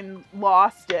fucking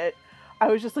lost it, I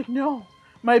was just like, no,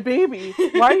 my baby,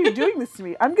 why are you doing this to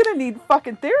me? I'm gonna need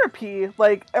fucking therapy,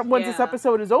 like, once this Yeah.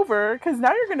 episode is over, because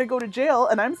now you're gonna go to jail,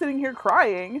 and I'm sitting here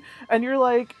crying, and you're,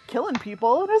 like, killing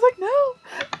people. And I was like, no,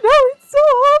 it's so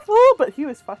awful. But he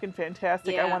was fucking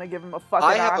fantastic. I Yeah. want to give him a fucking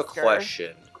I have Oscar. a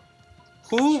question.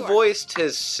 Who Sure. voiced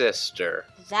his sister?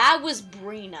 That was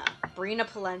Brina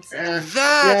Palencia.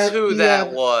 That's who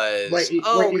that was. Wait, you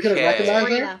okay. couldn't recognize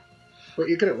her? Brina. But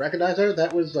you couldn't recognize her?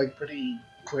 That was like pretty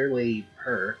clearly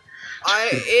her.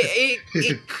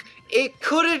 It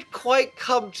couldn't quite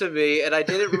come to me, and I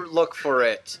didn't look for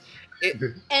it.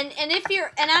 And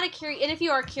if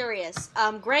you are curious,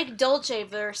 Greg Dolce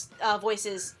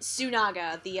voices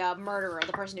Tsunaga, the murderer,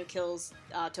 the person who kills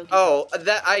Tokyo. Oh,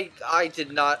 that I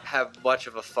did not have much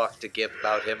of a fuck to give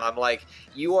about him. I'm like,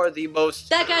 you are the most.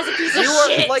 That guy's a piece You of are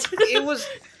shit. like it was.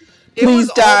 It Please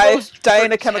was die. almost Die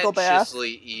in a chemical bath. pretentiously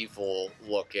evil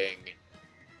looking.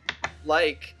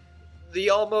 Like the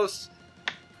almost.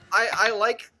 I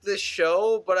like this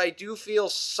show, but I do feel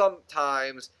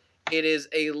sometimes it is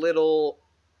a little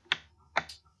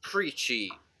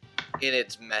preachy in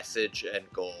its message and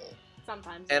goal.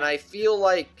 Sometimes. And I feel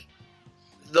like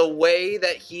the way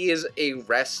that he is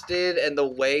arrested and the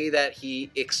way that he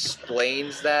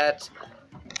explains that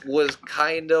was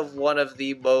kind of one of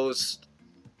the most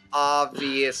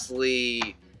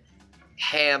obviously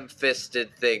ham-fisted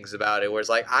things about it, where it's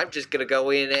like, I'm just gonna go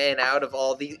in and out of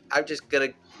all these, I'm just gonna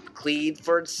plead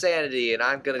for insanity and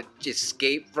I'm gonna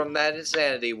escape from that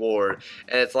insanity ward.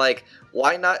 And it's like,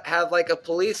 why not have like a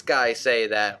police guy say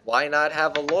that? Why not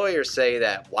have a lawyer say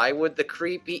that? Why would the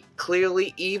creepy,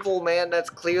 clearly evil man that's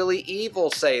clearly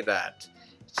evil say that?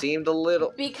 Seemed a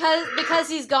little... Because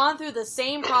he's gone through the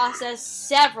same process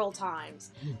several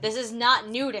times. This is not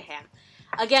new to him.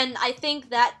 Again, I think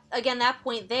that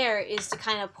point there is to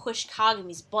kind of push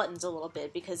Kagami's buttons a little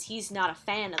bit, because he's not a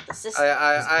fan of the system.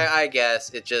 I guess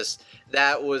it just,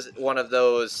 that was one of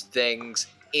those things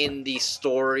in the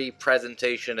story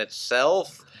presentation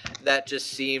itself that just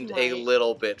seemed a Right.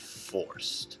 little bit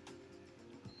forced.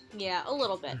 Yeah, a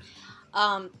little bit.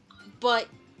 But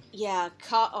yeah,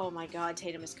 oh my god,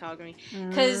 Tatum is Kagami.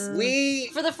 Because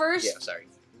for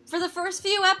the first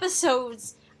few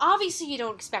episodes, obviously you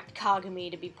don't expect Kagami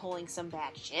to be pulling some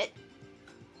bad shit.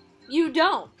 You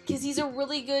don't, because he's a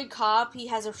really good cop, he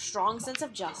has a strong sense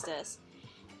of justice.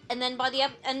 And then by the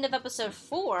end of episode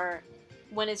 4,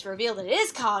 when it's revealed that it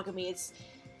is Kagami,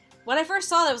 when I first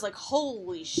saw that, I was like,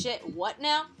 holy shit, what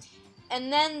now?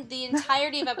 And then the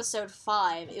entirety of episode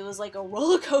 5, it was like a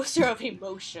roller coaster of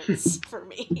emotions for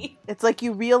me. It's like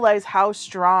you realize how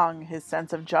strong his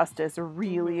sense of justice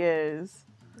really is.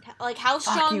 Like how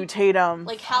strong, Fuck you, Tatum.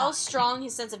 like how strong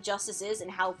his sense of justice is, and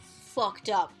how fucked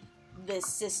up this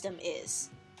system is.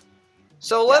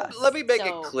 So Yes. let me make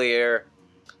it clear,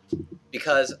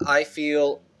 because I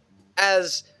feel,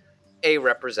 as a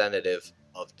representative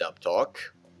of Dub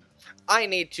Talk, I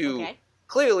need to Okay.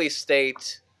 clearly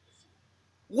state,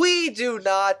 we do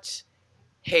not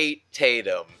hate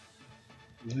Tatum.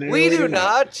 We do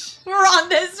not. We're on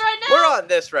this right now. We're on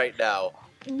this right now.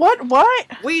 What?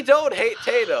 We don't hate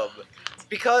Tatum,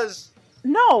 because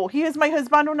No, he is my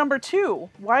husbando number 2.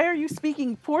 Why are you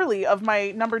speaking poorly of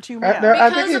my number 2 man? No, I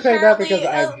think you're saying that because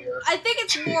apparently, I'm here. I think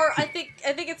it's more. I think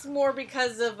it's more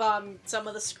because of some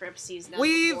of the scripts he's done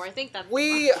before. I think that's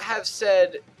we have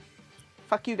said,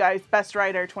 Fuck you guys. Best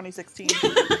writer 2016. I'm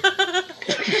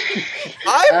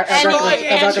I'm not trying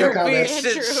gonna to be comment.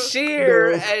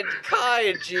 sincere No. and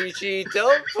kind, Gigi.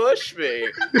 Don't push me.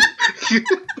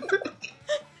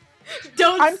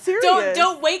 I'm serious.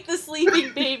 Don't wake the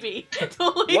sleeping baby.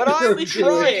 Don't wake What the I'm sleeping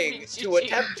trying baby, to Gigi.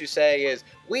 attempt to say is,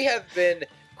 we have been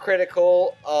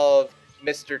critical of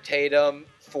Mr. Tatum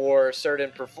for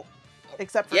certain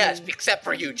Except for Yes, me. except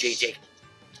for you, Gigi.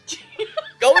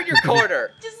 Go in your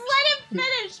corner. Just let him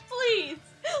finish, please.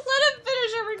 Let him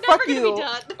finish, or we're Fuck never gonna you. be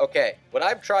done. Okay, what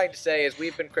I'm trying to say is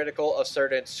we've been critical of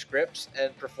certain scripts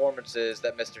and performances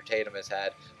that Mr. Tatum has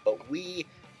had, but we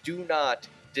do not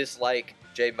dislike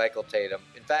J. Michael Tatum.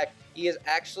 In fact, he is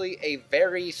actually a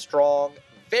very strong,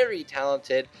 very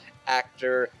talented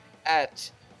actor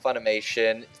at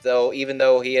Funimation, even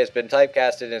though he has been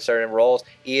typecasted in certain roles,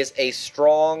 he is a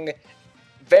strong,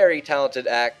 very talented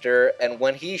actor, and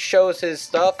when he shows his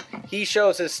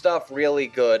stuff really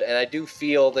good, and I do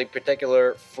feel the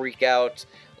particular freak out,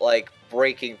 like,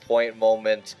 breaking point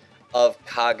moment of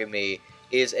Kagami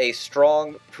is a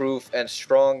strong proof and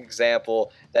strong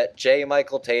example that J.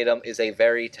 Michael Tatum is a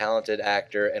very talented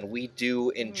actor, and we do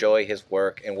enjoy his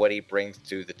work and what he brings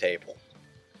to the table.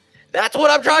 That's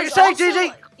what I'm trying to say,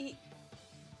 Gigi!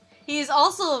 He's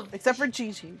also... Except for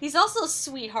Gigi. He's also a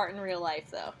sweetheart in real life,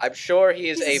 though. I'm sure he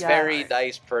is a He's very smart.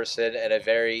 nice person and a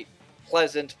very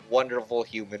pleasant, wonderful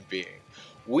human being.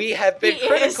 We have been He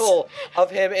critical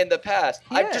of him in the past.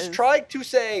 He I'm just is. trying to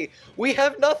say we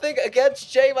have nothing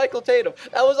against J. Michael Tatum.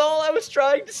 That was all I was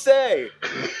trying to say.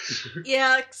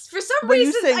 Yeah, for some When you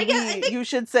reason, say I guess, I we, think... you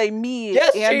should say me,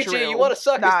 Yes, Andrew. Gigi, you want to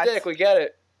suck not... his dick, we get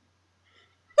it.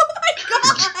 Oh my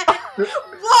god!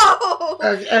 Whoa!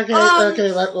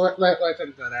 Okay, let's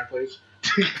end that out, please.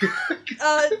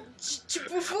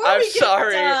 Before I'm we get,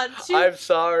 sorry. to- I'm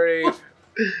sorry.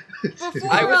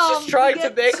 before, I was just we trying to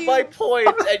get make my point,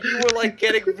 and you were like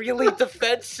getting really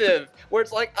defensive. Where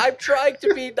it's like, I'm trying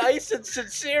to be nice and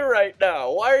sincere right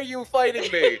now. Why are you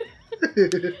fighting me?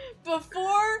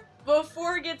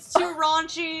 Before it gets too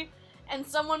raunchy, and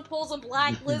someone pulls a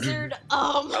black lizard.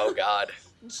 Oh God.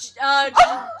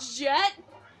 Jet,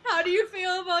 how do you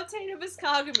feel about Tatum as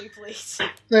Kagami, please?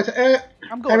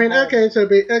 I'm going home. So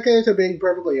being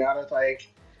perfectly honest, like,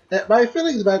 my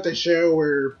feelings about the show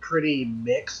were pretty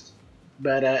mixed.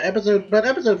 But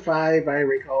episode 5, I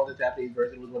recall the Japanese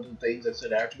version was one of the things that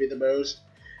stood out to me the most.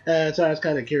 So I was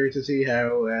kind of curious to see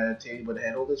how Tatum would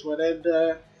handle this one, and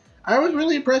I was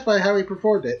really impressed by how he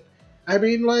performed it. I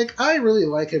mean, like, I really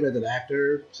like him as an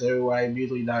actor, so I'm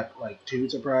usually not, like, too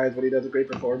surprised when he does a great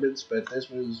performance, but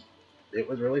it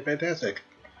was really fantastic.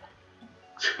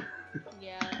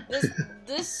 Yeah,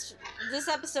 this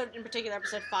episode in particular,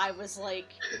 episode 5, was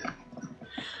like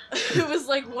it was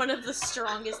like one of the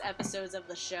strongest episodes of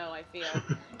the show. I feel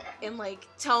in like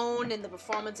tone and the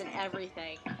performance and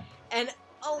everything, and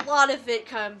a lot of it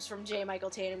comes from J. Michael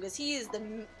Tatum because he is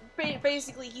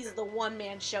basically he's the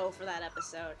one-man show for that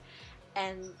episode,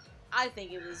 and I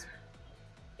think it was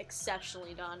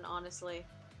exceptionally done, honestly.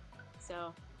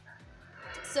 So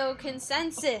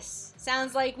consensus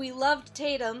sounds like we loved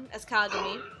Tatum as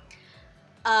Kagami,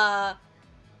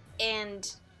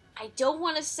 and I don't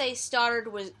want to say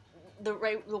Stoddard was the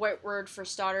right word for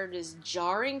Stoddard is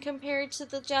jarring compared to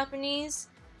the Japanese.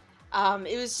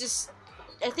 It was just,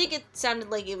 I think it sounded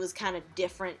like it was kind of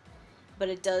different, but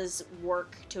it does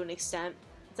work to an extent.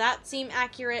 Does that seem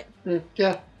accurate?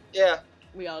 Yeah.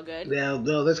 We all good? Yeah,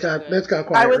 no, this got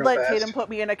quiet. I would real let fast. Tatum put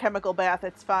me in a chemical bath.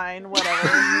 It's fine. Whatever.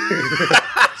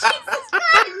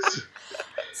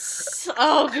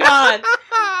 Oh God.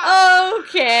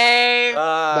 Okay.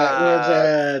 That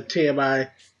was TMI.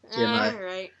 All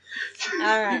right.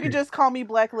 You can just call me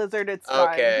Black Lizard. It's fine.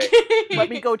 Okay. Let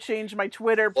me go change my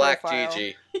Twitter Black profile.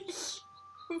 Gigi.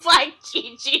 Black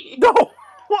Gigi. No.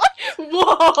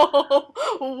 Whoa.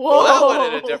 Well, that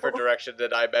went in a different direction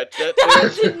than I meant it.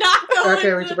 That did not go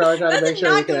Okay, in we should probably try to that make did sure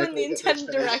we not can go in actually the get this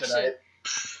intended finished direction.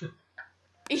 tonight.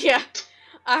 Yeah.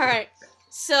 Alright.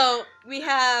 So, we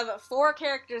have 4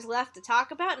 characters left to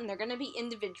talk about, and they're going to be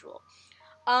individual.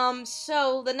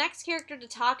 So, the next character to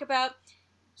talk about,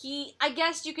 I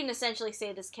guess you can essentially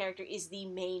say this character is the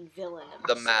main villain of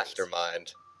The series.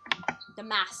 mastermind. The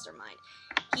mastermind.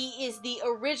 He is the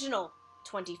original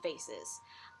 20 Faces.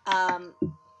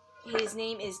 His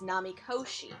name is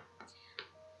Namikoshi.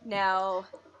 Now,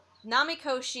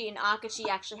 Namikoshi and Akachi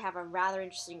actually have a rather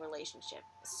interesting relationship.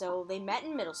 So, they met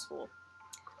in middle school.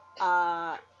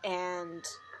 And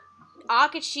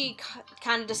Akachi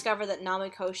kind of discovered that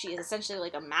Namikoshi is essentially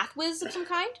like a math whiz of some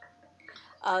kind.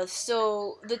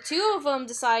 So the two of them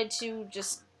decide to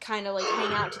just kind of like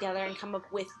hang out together and come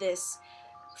up with this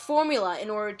formula in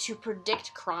order to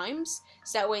predict crimes,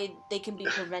 so that way they can be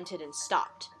prevented and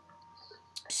stopped.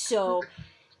 So,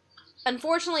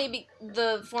 unfortunately,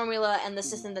 the formula and the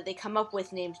system that they come up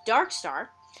with, named Darkstar,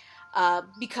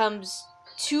 becomes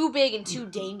too big and too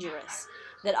dangerous.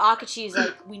 That Akachi is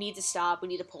like, we need to stop, we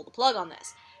need to pull the plug on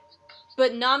this.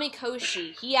 But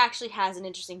Namikoshi, he actually has an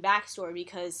interesting backstory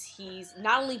because he's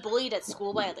not only bullied at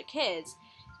school by other kids,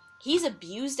 he's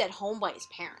abused at home by his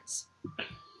parents.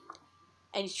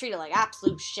 And he's treated like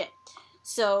absolute shit.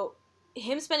 So,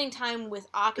 him spending time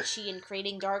with Akachi and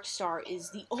creating Darkstar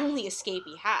is the only escape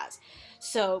he has.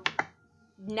 So,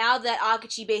 now that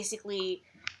Akachi basically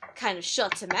kind of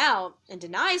shuts him out and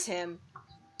denies him,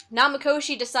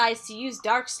 Namikoshi decides to use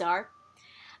Darkstar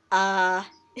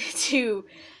to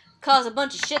cause a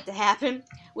bunch of shit to happen,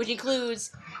 which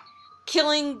includes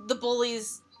killing the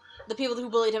bullies, the people who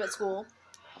bullied him at school,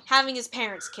 having his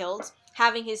parents killed,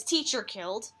 having his teacher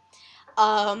killed.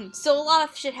 So a lot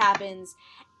of shit happens,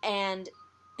 and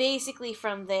basically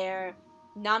from there,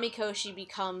 Namikoshi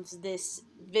becomes this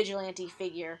vigilante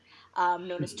figure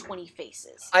known as 20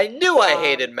 Faces. I knew I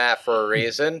hated Matt for a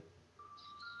reason.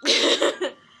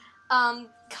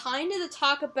 Kind of to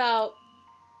talk about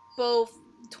both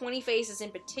 20 Faces in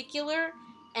particular,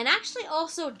 and actually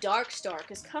also Darkstar,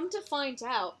 because come to find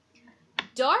out,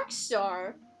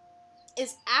 Darkstar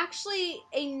is actually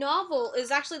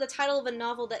the title of a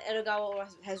novel that Edogawa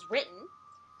has written.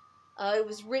 It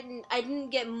was written, I didn't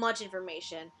get much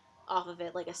information off of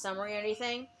it, like a summary or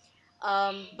anything,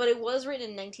 but it was written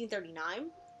in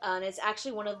 1939, and it's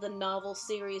actually one of the novel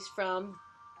series from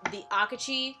the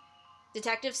Akachi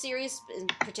detective series in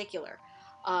particular.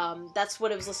 That's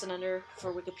what it was listed under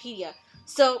for Wikipedia.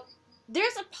 So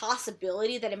there's a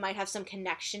possibility that it might have some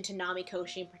connection to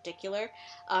Namikoshi in particular.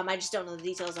 I just don't know the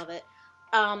details of it.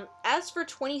 As for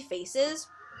 20 Faces,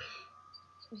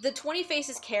 the 20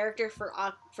 Faces character for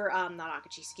not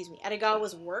Akachi, excuse me,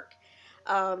 Edogawa's work,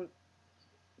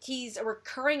 he's a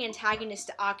recurring antagonist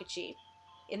to Akachi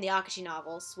in the Akachi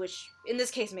novels, which in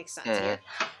this case makes sense here.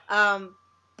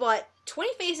 But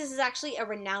 20 Faces is actually a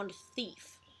renowned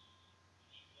thief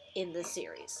in the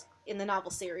series, in the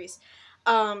novel series.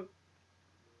 And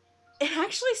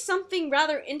actually something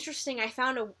rather interesting, I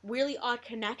found a really odd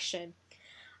connection.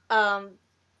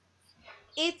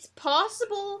 It's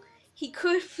possible he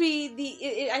could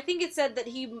be I think it said that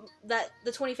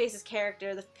the 20 Faces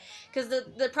character, because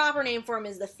the proper name for him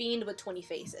is the Fiend with 20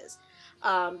 Faces.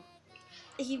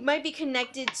 He might be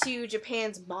connected to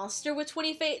Japan's monster with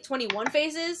 21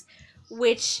 faces,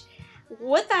 which,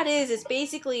 what that is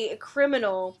basically a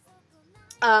criminal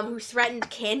who threatened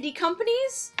candy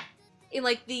companies in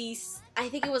like I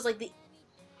think it was like the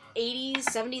 80s,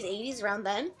 70s, 80s, around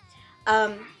then.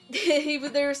 They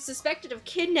were suspected of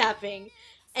kidnapping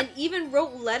and even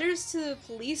wrote letters to the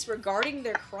police regarding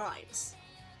their crimes.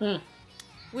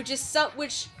 Which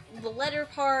the letter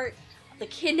part, the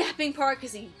kidnapping part,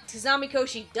 because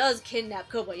Namikoshi does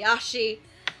kidnap Kobayashi.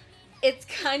 It's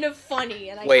kind of funny,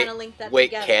 and I kind of linked that together.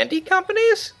 Wait, candy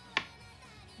companies?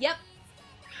 Yep.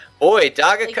 Boy, Like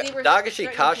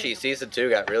Dagashi Kashi Season 2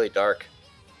 got really dark.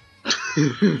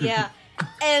 Yeah.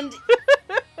 And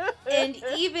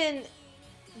even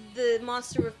the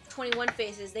monster with 21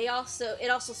 faces, it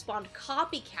also spawned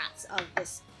copycats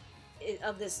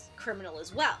of this criminal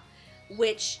as well,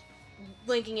 which,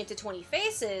 linking it to 20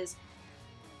 Faces,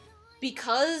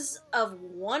 because of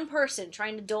one person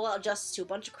trying to dole out justice to a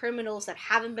bunch of criminals that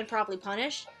haven't been properly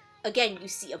punished, again, you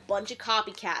see a bunch of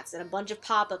copycats and a bunch of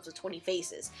pop-ups of 20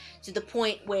 Faces, to the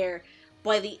point where,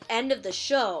 by the end of the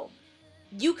show,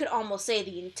 you could almost say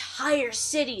the entire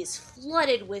city is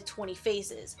flooded with 20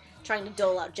 Faces trying to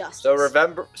dole out justice.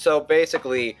 So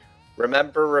basically,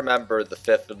 remember the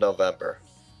 5th of November.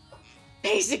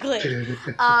 Basically.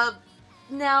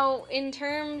 Now, in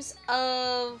terms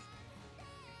of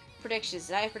predictions,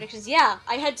 did I have predictions? Yeah,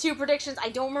 I had 2 predictions. I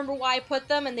don't remember why I put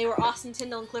them, and they were Austin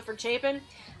Tyndall and Clifford Chapin.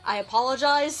 I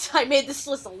apologize. I made this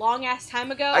list a long-ass time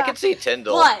ago. I can see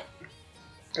Tyndall. But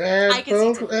And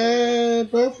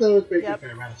both of those make a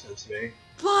fair amount of sense to me.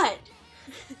 But,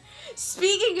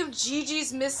 speaking of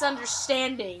Gigi's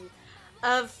misunderstanding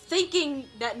of thinking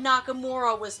that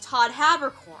Nakamura was Todd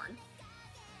Haberkorn,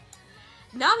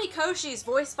 Namikoshi is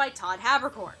voiced by Todd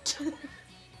Haberkorn.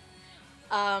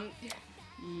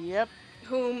 Yep.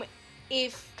 Whom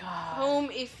if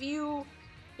you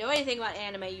know anything about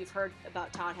anime, you've heard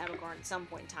about Todd Haberkorn at some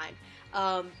point in time.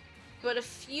 But a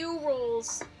few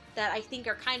roles that I think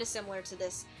are kind of similar to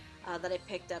this that I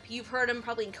picked up. You've heard him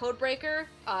probably in Codebreaker,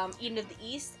 Eden of the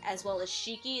East, as well as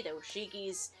Shiki. Though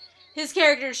his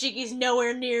character Shiki's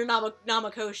nowhere near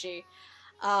Namikoshi,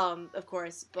 of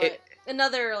course. But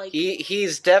another like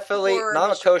he's definitely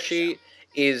Namikoshi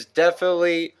is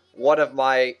definitely one of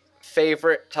my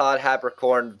favorite Todd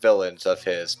Haberkorn villains of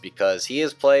his, because he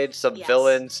has played some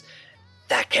villains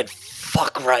that can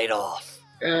fuck right off.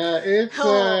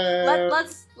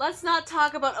 Let's not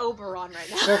talk about Oberon right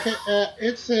now. Okay,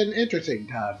 it's an interesting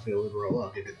Todd villain role, I'll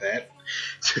give it that.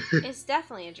 It's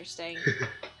definitely interesting.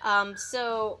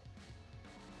 So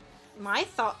my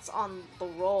thoughts on the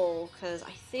role, because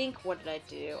I think, what did I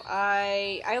do?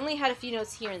 I only had a few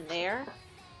notes here and there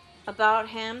about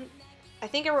him. I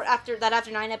think I wrote after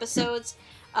 9 episodes,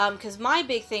 because my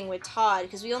big thing with Todd,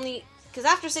 because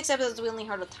after 6 episodes we only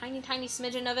heard a tiny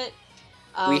smidgen of it.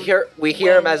 We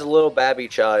hear him as a little babby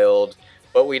child,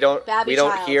 but we don't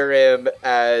hear him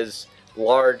as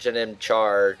large and in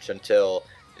charge until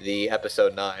the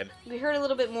episode 9. We heard a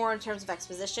little bit more in terms of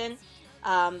exposition.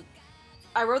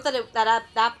 I wrote that at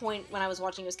that point when I was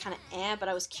watching it was kind of but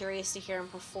I was curious to hear him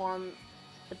perform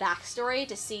the backstory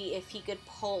to see if he could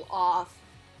pull off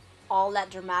all that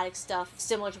dramatic stuff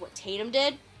similar to what Tatum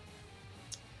did.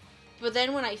 But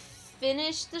then when I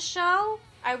finished the show,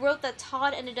 I wrote that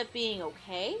Todd ended up being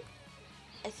okay.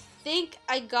 I think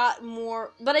I got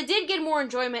more, but I did get more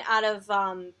enjoyment out of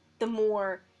the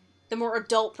more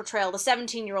adult portrayal, the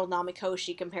 17-year-old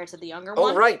Namikoshi compared to the younger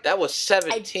one. Oh, right, that was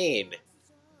 17.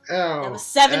 That was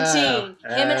 17. Him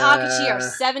and Akachi are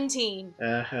 17.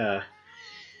 Uh-huh.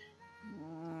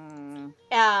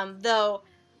 Though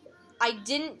I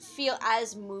didn't feel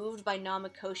as moved by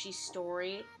Namakoshi's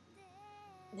story,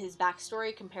 his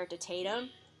backstory, compared to Tatum.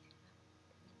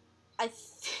 I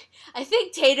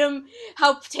think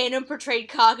how Tatum portrayed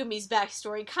Kagumi's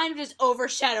backstory kind of just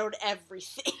overshadowed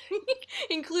everything,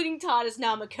 including Todd as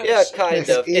Namakoshi. Yeah, kind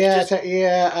of.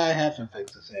 Yeah, I have some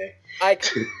things to say.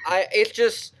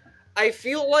 I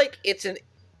feel like it's an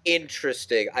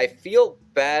interesting. I feel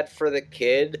bad for the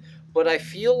kid, but I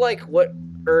feel like what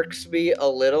irks me a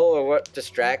little, or what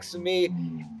distracts me,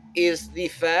 is the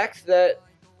fact that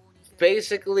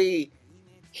basically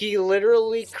he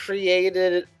literally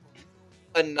created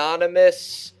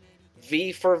anonymous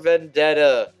V for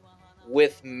Vendetta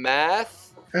with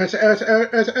math. Okay,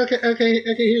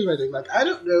 here's my thing. Like, I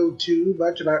don't know too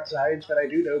much about science, but I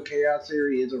do know chaos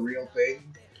theory is a real thing.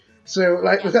 So,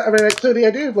 like, so the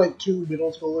idea of, like, two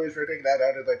middle schoolers figuring that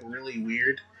out is, like, really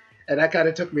weird. And that kind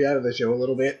of took me out of the show a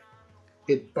little bit.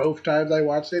 Both times I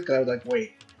watched it, because I was like,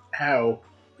 wait, how?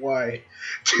 Why?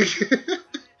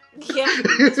 Yeah,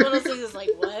 it's one of those things that's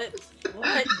like, what?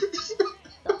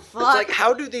 The fuck? It's like,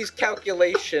 how do these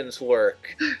calculations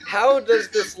work? How does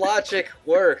this logic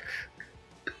work?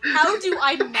 How do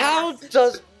I math? How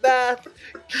does math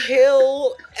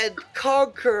kill and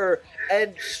conquer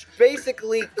and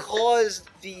basically cause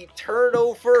the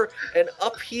turnover and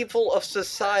upheaval of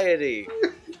society?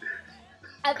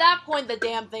 At that point, the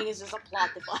damn thing is just a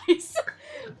plot device.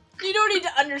 You don't need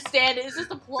to understand it. It's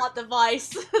just a plot device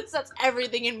that sets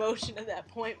everything in motion at that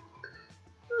point.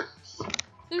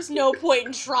 There's no point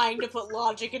in trying to put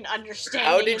logic and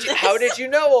understanding in this. How did you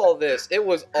know all this? It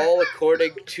was all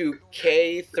according to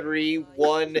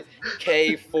K31,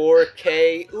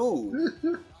 K4,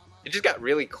 Ooh. It just got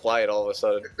really quiet all of a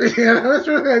sudden. Yeah, that's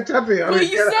really tough. Well,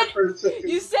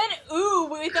 you said ooh,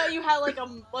 but we thought you had like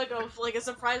a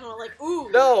surprise one, like ooh.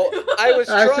 No, I was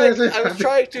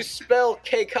trying to spell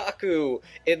Keikaku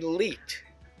in Leet.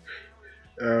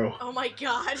 Oh. Oh my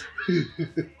god.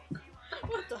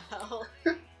 What the hell?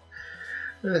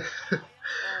 Oh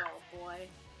boy.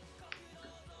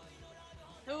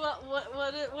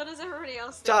 What is everybody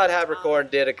else doing? Todd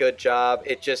Habercorn did a good job.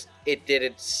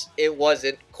 It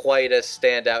wasn't quite as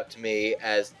standout to me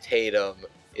as Tatum,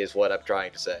 is what I'm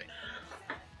trying to say.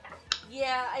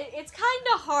 Yeah, it's kind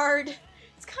of hard.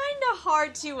 It's kind of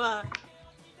hard to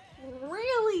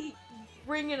really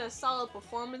bring in a solid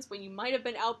performance when you might have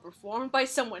been outperformed by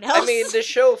someone else. I mean, the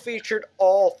show featured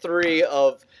all three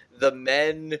of the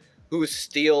men who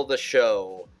steal the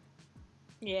show.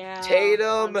 Yeah.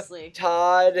 Tatum, honestly.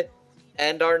 Todd,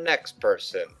 and our next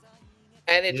person.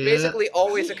 And it's basically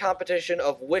always a competition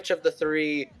of which of the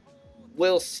three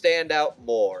will stand out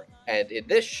more. And in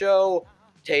this show,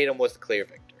 Tatum was the clear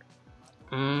victor.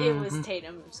 It was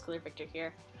Tatum who was clear victor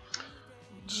here.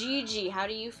 Gigi, how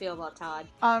do you feel about Todd?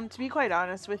 To be quite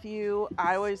honest with you,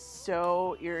 I was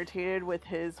so irritated with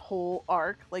his whole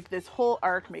arc. Like, this whole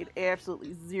arc made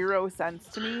absolutely zero sense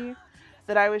to me.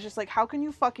 That I was just like, how can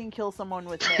you fucking kill someone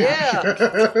with math?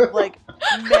 Yeah! Like,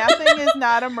 mathing is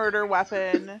not a murder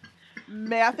weapon.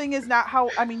 Mathing is not how,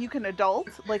 I mean, you can adult.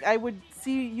 Like, I would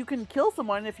see you can kill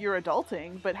someone if you're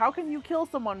adulting, but how can you kill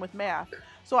someone with math?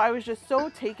 So I was just so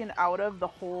taken out of the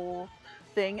whole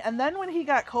thing. And then when he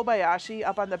got Kobayashi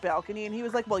up on the balcony and he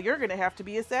was like, well, you're going to have to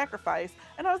be a sacrifice.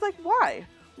 And I was like, why?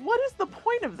 What is the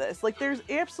point of this? Like, there's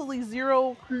absolutely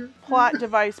zero plot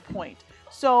device point.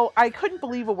 So I couldn't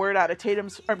believe a word out of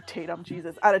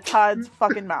out of Todd's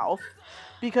fucking mouth,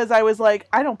 because I was like,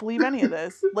 I don't believe any of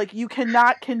this. Like, you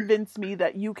cannot convince me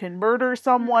that you can murder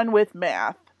someone with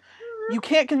math. You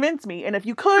can't convince me. And if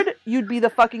you could, you'd be the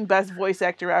fucking best voice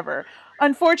actor ever.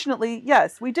 Unfortunately,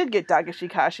 yes, we did get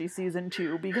Dagashikashi season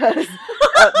 2 because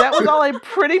that was all I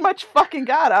pretty much fucking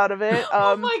got out of it.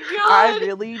 Oh my god! I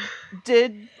really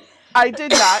did. I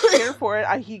did not care for it.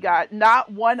 He got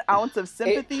not 1 ounce of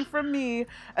sympathy from me.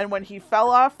 And when he fell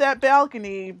off that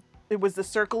balcony, it was the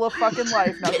circle of fucking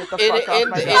life. Now get the fuck off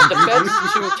my balcony. In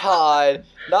defense to Todd,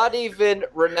 not even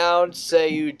renowned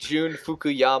Seiyu Jun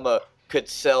Fukuyama could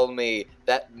sell me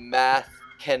that math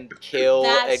can kill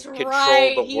That's and control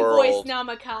right. the He world. voiced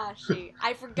Namakashi.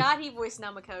 I forgot he voiced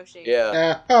Namakoshi.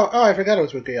 Yeah. I forgot it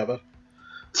was Mukuyama.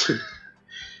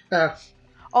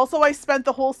 Also, I spent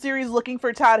the whole series looking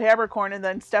for Todd Haberkorn, and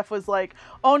then Steph was like,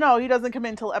 "Oh no, he doesn't come in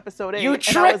until episode 8." You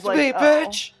and I was tricked like, me,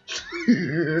 bitch!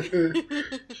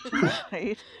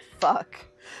 Right? Fuck.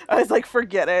 I was like,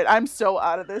 forget it. I'm so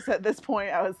out of this at this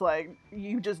point. I was like,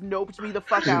 you just noped me the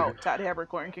fuck out, Todd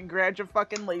Haberkorn.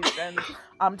 Congratulations.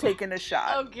 I'm taking a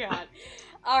shot. Oh god.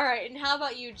 All right, and how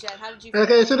about you, Jen? How did you feel?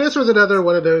 Okay, so this was another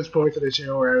one of those points of the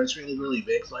show where I was really, really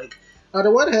mixed. Like, on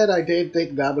the one hand, I did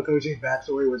think Namakoshi's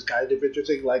backstory was kind of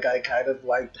interesting. Like, I kind of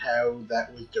liked how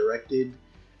that was directed.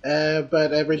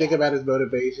 But everything about his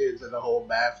motivations and the whole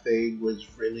math thing was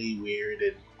really weird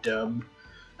and dumb.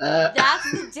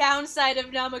 That's the downside of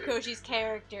Namakoshi's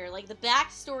character. Like, the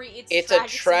backstory, It's a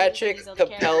tragic,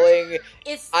 compelling...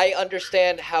 I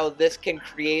understand how this can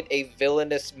create a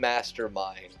villainous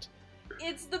mastermind.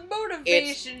 It's the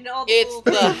motivation. It's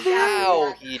the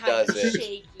how he does it.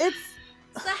 Shaky. It's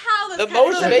the how. The That's kind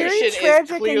of motivation very is tragic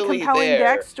and clearly compelling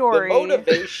there. backstory. The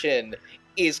motivation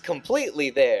is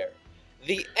completely there.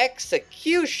 The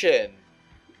execution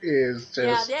Is just,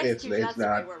 the it's execution. That's the not.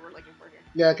 right word we're looking for here.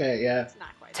 Yeah, okay, yeah. It's not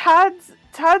quite.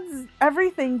 Todd's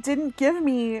everything didn't give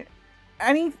me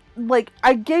any, like,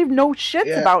 I gave no shits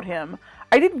Yeah. about him.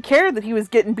 I didn't care that he was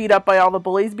getting beat up by all the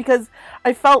bullies because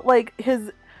I felt like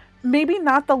his, maybe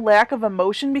not the lack of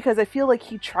emotion, because I feel like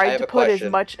he tried to put as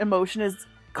much emotion as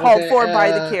called for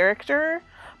by the character,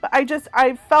 but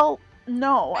I felt,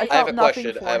 no, I felt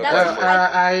nothing for I have a him.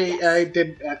 question. I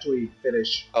didn't actually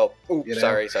finish. Oh, oops, You know.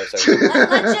 sorry. Let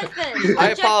Jet finish. I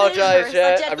apologize,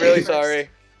 Jet. I'm really sorry.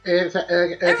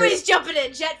 Everybody's jumping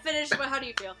in. Jet finish. But how do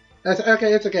you feel? It's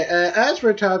okay. As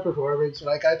for Todd's performance,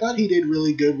 like, I thought he did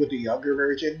really good with the younger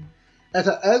version.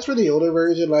 As for the older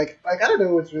version, like I don't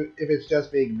know if it's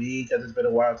just being me because it's been a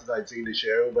while since I've seen the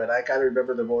show, but I kind of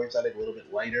remember the voice sounding a little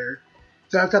bit lighter.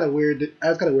 So I was kind of weird. I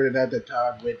was kind of weirded out that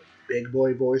Todd went big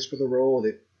boy voice for the role.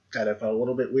 It kind of felt a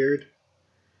little bit weird.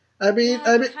 I mean,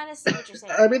 kind of see what you're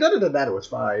saying. I mean, other than that, it was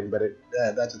fine, but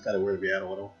that's just kind of weirded me out a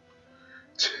little.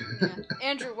 Yeah.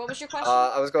 Andrew, what was your question?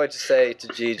 I was going to say to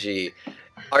Gigi,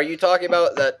 are you talking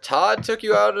about that Todd took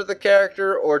you out of the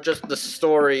character, or just the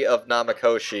story of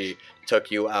Namakoshi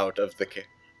took you out of the character?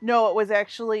 No, it was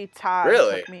actually Todd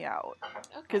Really? took me out.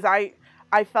 Okay. Because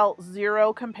I felt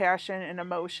zero compassion and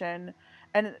emotion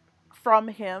and from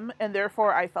him, and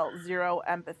therefore I felt zero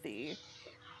empathy.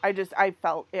 I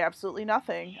felt absolutely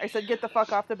nothing. I said, get the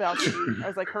fuck off the balcony. I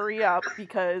was like, hurry up,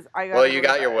 because I got. Well, you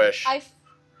got your wish.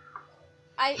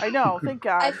 I know, thank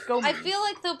God. I feel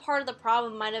like though part of the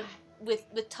problem might have with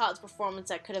Todd's performance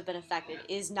that could have been affected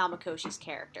is Namakoshi's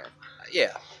character.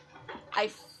 Yeah. I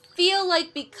feel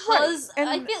like because Right,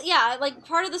 I feel like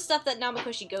part of the stuff that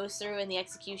Namakoshi goes through and the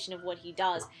execution of what he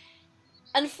does,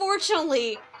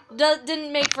 unfortunately,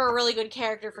 didn't make for a really good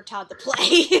character for Todd to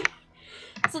play.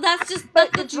 So that's just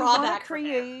the drawback.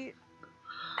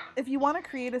 If you want to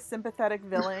create a sympathetic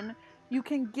villain, you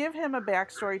can give him a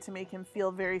backstory to make him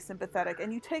feel very sympathetic,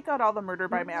 and you take out all the murder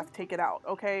by math, take it out,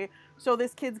 okay? So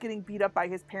this kid's getting beat up by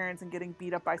his parents and getting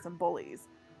beat up by some bullies.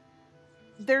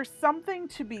 There's something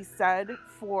to be said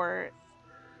for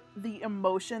the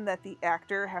emotion that the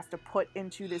actor has to put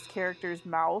into this character's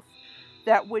mouth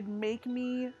that would make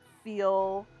me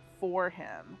feel for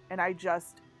him. And I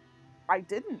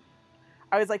didn't.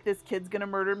 I was like, this kid's gonna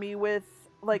murder me with,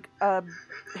 like, a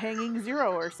hanging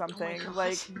zero or something. Oh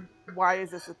like, why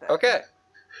is this a thing?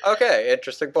 Okay,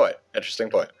 interesting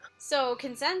point. So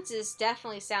consensus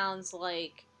definitely sounds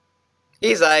like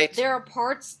He's aight. there are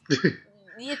parts.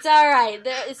 It's all right.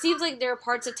 It seems like there are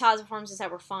parts of Todd's performances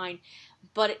that were fine,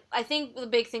 but I think the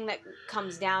big thing that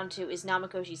comes down to is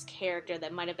Namakoshi's character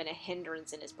that might have been a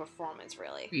hindrance in his performance,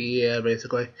 really. Yeah,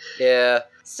 basically. Yeah.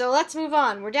 So let's move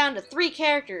on. We're down to 3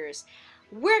 characters.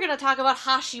 We're gonna talk about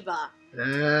Hashiba.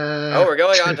 Oh, we're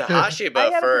going on to I Hashiba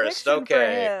had a first. prediction for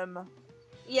Okay. him.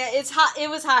 Yeah, it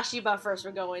was Hashiba first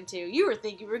we're going to. You were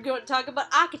thinking we were going to talk about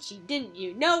Akachi, didn't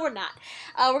you? No, we're not.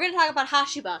 We're going to talk about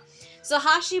Hashiba. So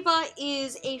Hashiba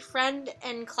is a friend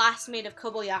and classmate of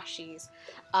Kobayashi's,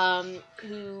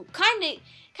 who kind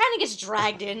of gets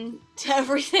dragged in to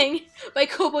everything by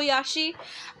Kobayashi,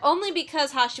 only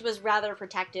because Hashiba's rather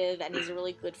protective and he's a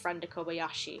really good friend to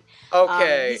Kobayashi.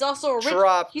 Okay. He's also a rich.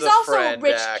 Drop He's the also a friend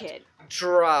rich act. kid.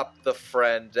 Drop the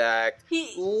friend act.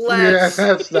 He Let's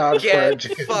that's not get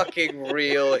French. fucking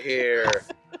real here.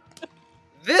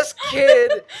 This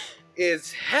kid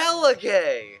is hella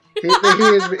gay. He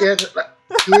is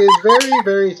very,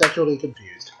 very sexually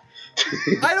confused.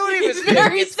 I don't even It's think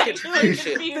very it's sexually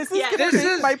confusion. confused. This is Yeah. gonna This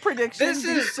make is- my prediction this be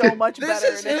is- so much This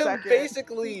better is in a him second.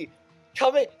 basically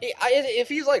coming. If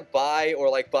he's like bi or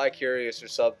like bi-curious or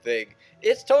something,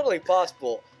 it's totally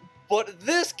possible. But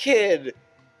this kid,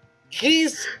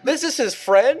 this is his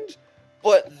friend,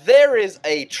 but there is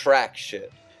a traction.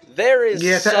 There is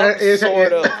Yes, some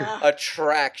sort of Yeah.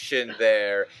 attraction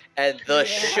there, and the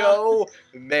Yeah. show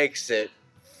makes it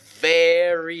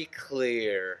very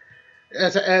clear.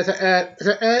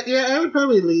 Yeah, I would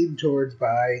probably lean towards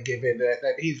bi, given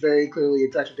that he's very clearly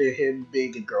attracted to him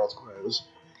being in girls' clothes.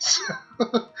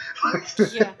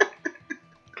 Yeah.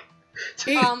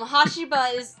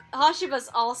 Hashiba's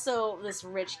also this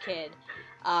rich kid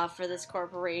for this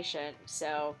corporation,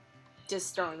 so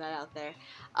just throwing that out there.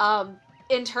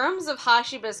 In terms of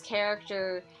Hashiba's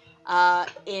character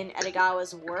in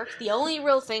Edogawa's work, the only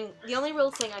real thing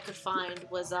I could find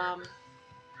was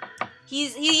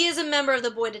he is a member of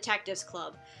the Boy Detectives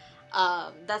Club.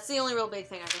 That's the only real big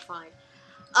thing I could find.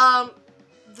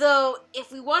 Though,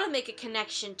 if we want to make a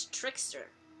connection to Trickster,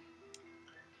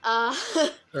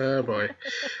 Oh boy.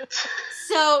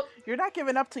 so You're not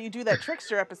giving up till you do that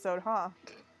Trickster episode, huh?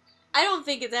 I don't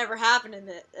think it's ever happened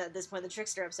at this point, the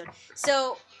Trickster episode.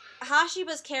 So,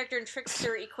 Hashiba's character in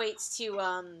Trickster equates to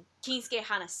Kinsuke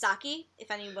Hanasaki,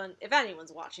 if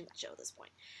anyone's watching that show at this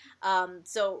point.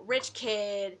 So, rich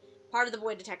kid, part of the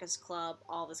Boy Detectives Club,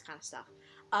 all this kind of stuff.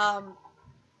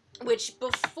 Which,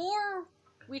 before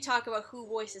we talk about who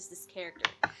voices this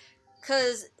character,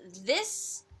 because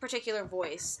this particular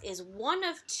voice is one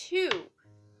of two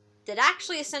that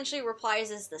actually essentially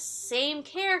reprises the same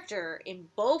character in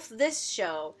both this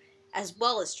show as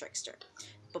well as Trickster.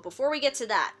 But before we get to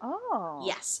that, Oh.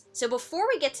 yes. So before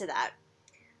we get to that,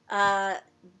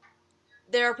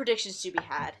 there are predictions to be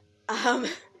had.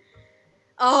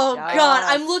 Oh Yes. god,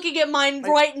 I'm looking at mine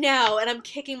right now and I'm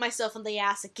kicking myself in the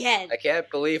ass again. I can't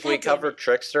believe we God damn covered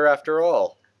Trickster after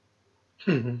all.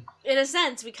 In a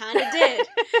sense, we kind of did.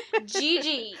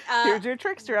 Gigi, Here's your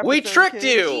Trickster episode. We tricked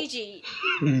kid. you! Gigi.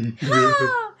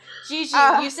 Ah! Gigi,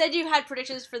 you said you had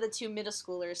predictions for the two middle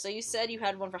schoolers, so you said you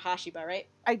had one for Hashiba, right?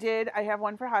 I did. I have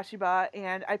one for Hashiba,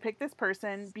 and I picked this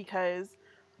person because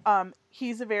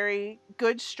he's a very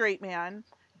good straight man.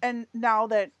 And now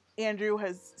that Andrew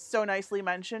has so nicely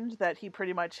mentioned that he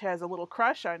pretty much has a little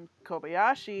crush on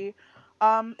Kobayashi,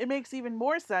 it makes even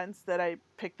more sense that I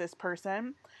picked this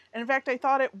person. And in fact, I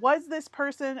thought it was this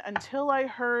person until I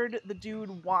heard the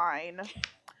dude whine.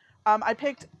 I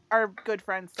picked our good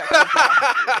friend Sexy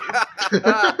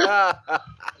Josh.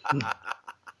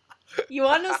 You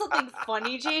want to know something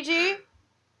funny, Gigi?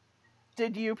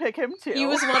 Did you pick him too? He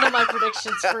was one of my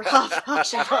predictions for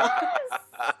Hashiba.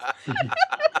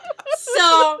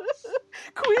 So,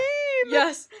 Queen!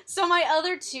 yes. So my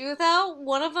other two, though,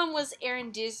 one of them was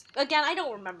Aaron Diz. Again, I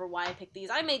don't remember why I picked these.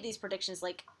 I made these predictions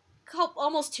like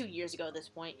almost 2 years ago at this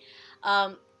point.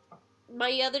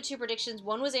 My other two predictions,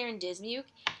 one was Aaron Dismuke,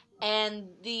 and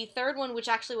the third one, which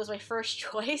actually was my first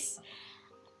choice,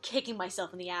 kicking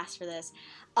myself in the ass for this.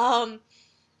 And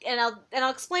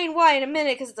I'll explain why in a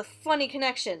minute because it's a funny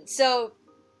connection. So,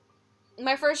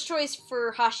 my first choice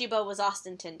for Hashiba was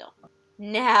Austin Tyndall.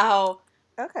 Now,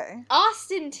 Okay.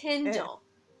 Austin Tyndall,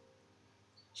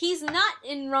 he's not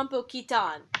in Rampo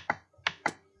Kitan,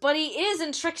 but he is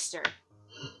in Trickster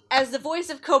as the voice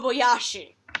of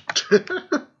Kobayashi.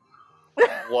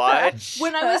 What?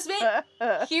 When I was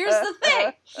Here's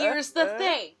the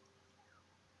thing.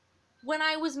 When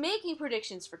I was making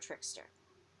predictions for Trickster,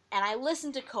 and I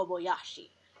listened to Kobayashi,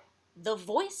 the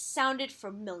voice sounded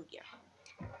familiar.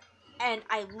 And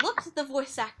I looked at the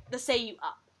seiyuu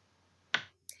up.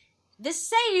 The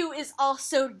seiyuu is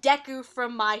also Deku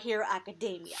from My Hero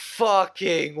Academia.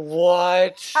 Fucking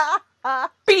what?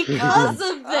 Because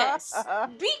of this,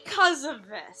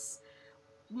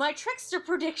 my Trickster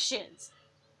predictions,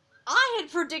 I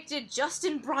had predicted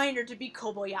Justin Briner to be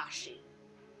Kobayashi.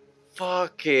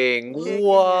 Fucking Kicking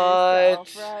what?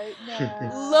 yourself right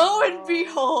now. Lo and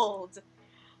behold,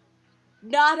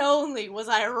 not only was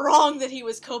I wrong that he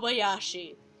was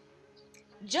Kobayashi,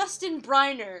 Justin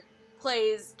Briner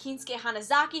plays Kinsuke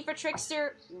Hanazaki for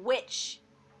Trickster, which,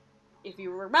 if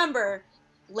you remember,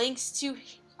 links to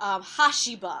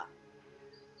Hashiba.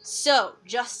 So,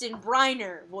 Justin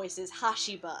Briner voices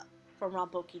Hashiba from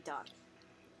Rampo Kitan.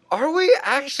 Are we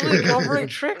actually covering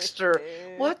Trickster?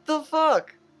 What the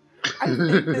fuck? I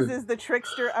think this is the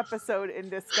Trickster episode in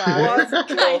disguise. What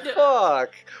Kind the of.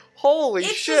 fuck? Holy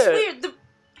It's shit. just weird.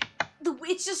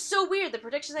 it's just so weird. The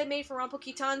predictions I made for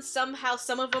Rampo-Kitan, somehow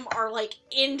some of them are, like,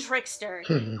 in Trickster.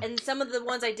 And some of the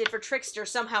ones I did for Trickster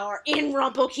somehow are in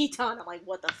Rampo-Kitan. I'm like,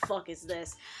 what the fuck is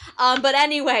this? But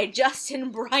anyway,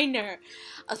 Justin Briner.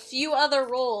 A few other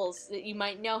roles that you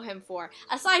might know him for,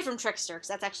 aside from Trickster, because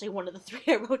that's actually one of the 3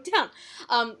 I wrote down.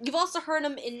 You've also heard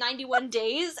him in 91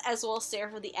 Days, as well as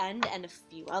Sarah for the End, and a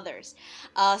few others.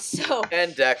 And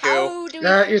Deku. How do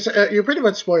we... You pretty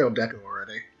much spoiled Deku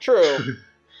already. True.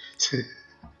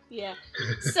 Yeah.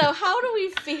 So how do we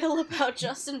feel about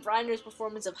Justin Briner's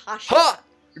performance of Hashira? Ha!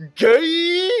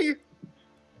 Gay!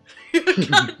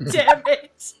 God damn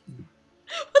it!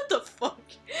 What the fuck?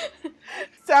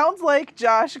 Sounds like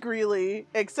Josh Greeley,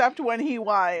 except when he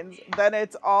whines. Then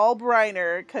it's all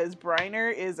Briner, because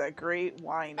Briner is a great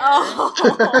whiner.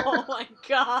 Oh my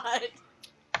god.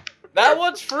 That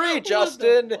one's free,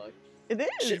 Justin. It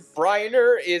is.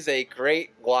 Briner is a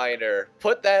great whiner.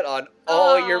 Put that on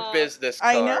all your business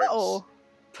cards. I know.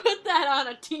 Put that on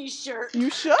a t-shirt. You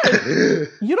should.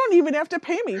 You don't even have to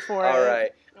pay me for it. All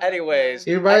right. Anyways,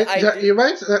 you might say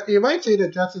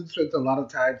that Justin spends a lot of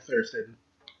time thirsting.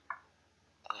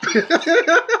 God damn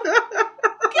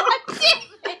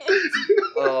it!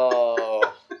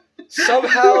 Oh.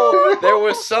 Somehow there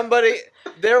was somebody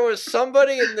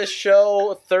in the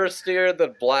show thirstier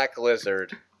than Black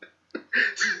Lizard.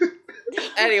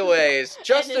 Anyways,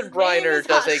 Justin Briner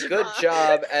does a good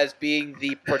job as being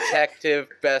the protective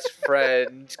best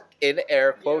friend in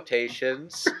air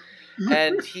quotations.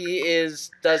 And he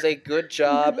does a good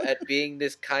job at being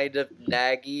this kind of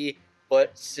naggy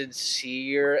but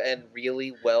sincere and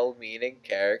really well-meaning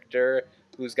character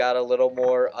who's got a little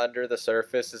more under the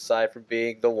surface aside from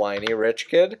being the whiny rich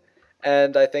kid.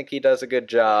 And I think he does a good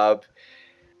job.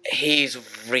 He's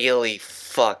really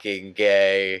fucking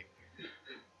gay.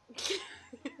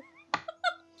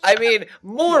 I mean,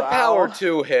 more power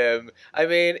to him. I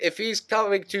mean, if he's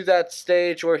coming to that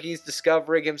stage where he's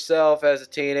discovering himself as a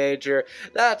teenager,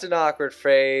 that's an awkward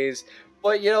phase.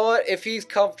 But you know what? If he's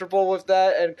comfortable with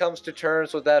that and comes to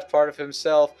terms with that part of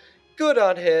himself, good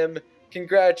on him.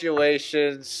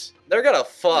 Congratulations. They're gonna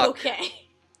fuck. Okay.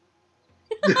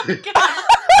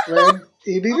 Man,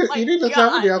 you need to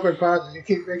stop the awkward pauses. You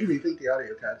keep making me think the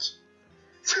audio cuts.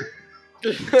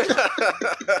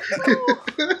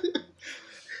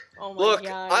 Oh my Look,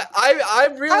 god.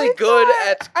 I'm really good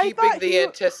at keeping the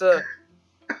antissa.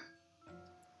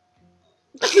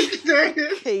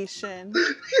 Patient.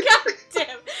 God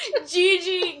damn.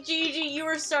 Gigi, you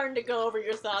were starting to go over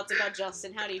your thoughts about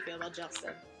Justin. How do you feel about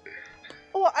Justin?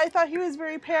 Well, I thought he was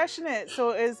very passionate.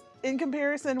 So as in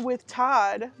comparison with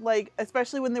Todd, like,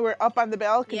 especially when they were up on the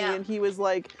balcony and he was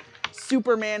like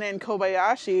Superman and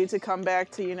Kobayashi to come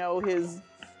back to, you know, his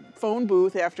phone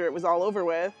booth after it was all over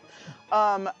with.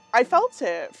 I felt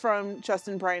it from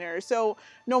Justin Briner. So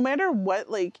no matter what,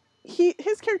 like,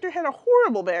 his character had a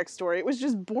horrible backstory. It was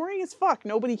just boring as fuck.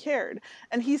 Nobody cared.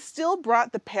 And he still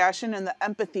brought the passion and the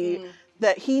empathy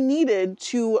that he needed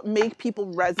to make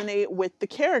people resonate with the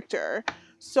character.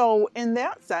 So in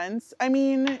that sense, I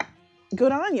mean,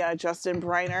 good on ya, Justin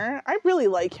Briner. I really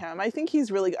like him. I think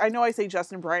he's really... I know I say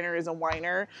Justin Briner is a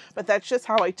whiner, but that's just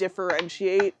how I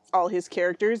differentiate all his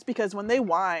characters, because when they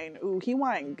whine, ooh, he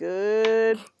whine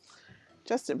good.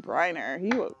 Justin Briner, he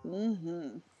was...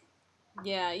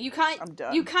 Yeah, you kind of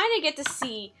get to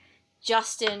see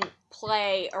Justin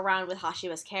play around with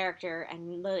Hashiba's character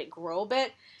and let it grow a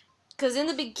bit. Because in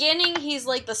the beginning, he's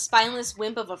like the spineless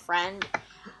wimp of a friend.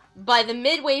 By the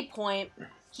midway point,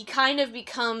 he kind of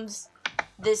becomes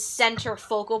this center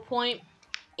focal point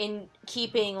in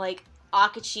keeping, like,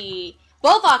 both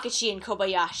Akachi and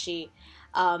Kobayashi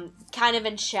kind of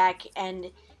in check and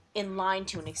in line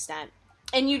to an extent.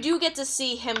 And you do get to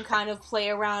see him kind of play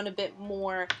around a bit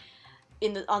more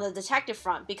on the detective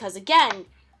front, because again,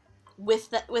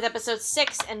 with episode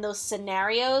 6 and those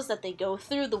scenarios that they go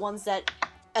through, the ones that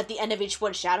at the end of each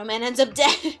one Shadow Man ends up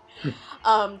dead,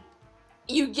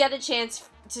 you get a chance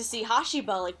to see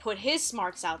Hashiba, like, put his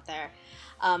smarts out there,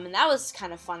 and that was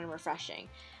kind of fun and refreshing.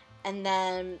 And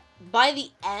then by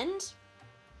the end,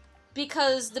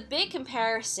 because the big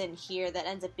comparison here that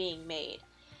ends up being made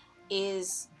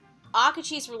is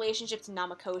Akachi's relationship to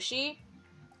Namakoshi.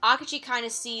 Akachi kind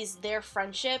of sees their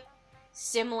friendship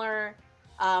similar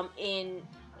in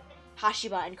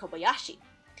Hashiba and Kobayashi.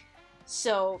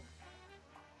 So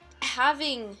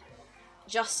having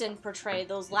Justin portray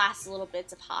those last little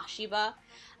bits of Hashiba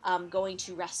going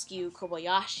to rescue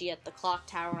Kobayashi at the clock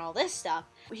tower and all this stuff,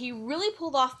 he really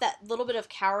pulled off that little bit of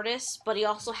cowardice, but he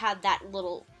also had that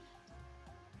little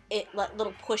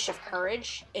push of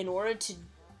courage in order to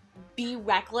be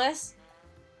reckless.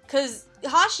 Because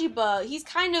Hashiba, he's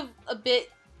kind of a bit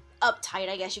uptight,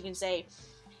 I guess you can say.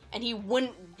 And he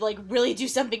wouldn't, like, really do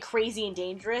something crazy and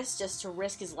dangerous just to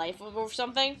risk his life over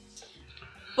something.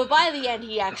 But by the end,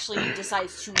 he actually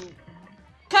decides to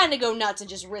kind of go nuts and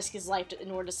just risk his life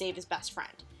in order to save his best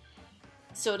friend.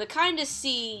 So to kind of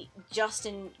see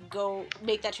Justin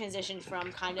make that transition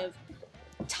from kind of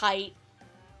kind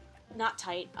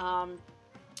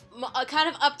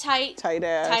of uptight, Tight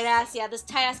ass. yeah, this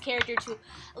tight ass character to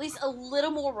at least a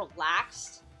little more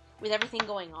relaxed with everything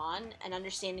going on and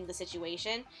understanding the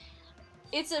situation.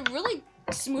 It's a really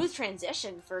smooth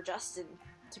transition for Justin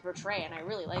to portray, and I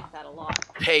really like that a lot.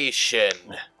 Patient.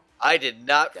 I did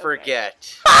not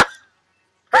forget.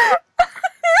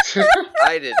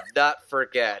 I did not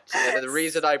forget. And the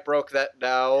reason I broke that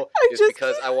now is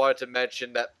because I wanted to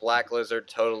mention that Black Lizard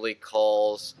totally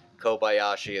calls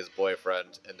Kobayashi his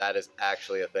boyfriend, and that is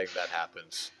actually a thing that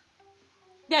happens.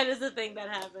 That is the thing that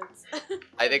happens.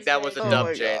 I think that was a dumb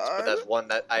change, but that's one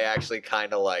that I actually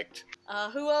kind of liked.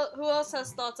 Who else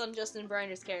has thoughts on Justin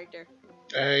Briner's character?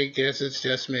 I guess it's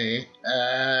just me.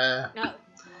 No.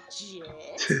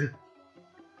 Shit.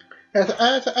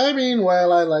 I mean,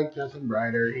 well, I like Justin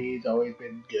Briner. He's always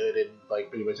been good in like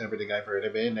pretty much everything I've heard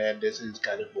of him, and this is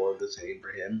kind of more of the same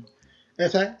for him.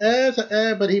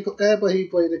 But he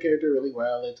played the character really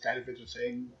well. It's kind of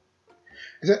interesting.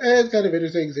 It's kind of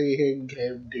interesting seeing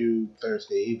him do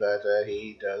Thirsty, but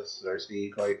he does Thirsty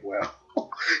quite well.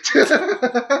 God damn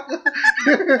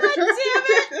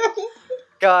it!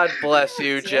 God bless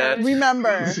you, Jen.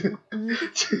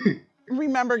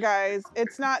 Remember, guys,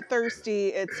 it's not thirsty,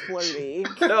 it's flirty.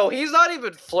 No, he's not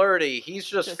even flirty. He's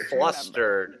just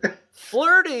flustered.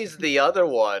 Flirty's the other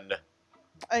one.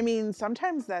 I mean,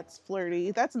 sometimes that's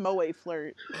flirty. That's moe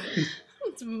flirt.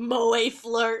 It's moe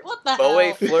flirt. What the hell?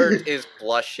 Moe flirt is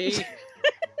blushy.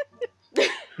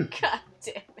 God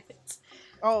damn it.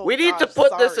 Oh, we need to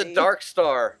put this in Dark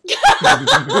Star. Shit!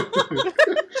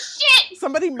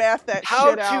 Somebody math that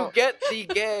How shit out. to get the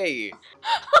gay.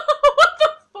 What the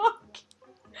fuck?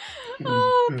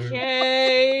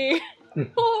 Okay.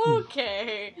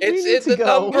 Okay. It's need in to the go.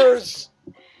 numbers.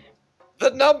 The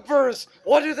numbers.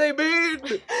 What do they mean?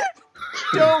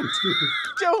 Don't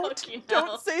Fucking hell.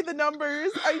 don't say the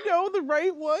numbers. I know the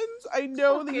right ones. I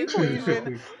know the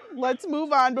equation. Let's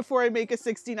move on before I make a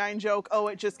 69 joke. Oh,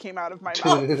 it just came out of my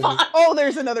mouth. Fuck. Oh,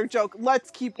 there's another joke. Let's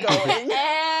keep going.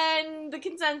 And the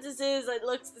consensus is, it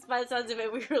looks, by the sounds of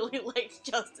it, we really liked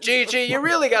Justin. Gigi, you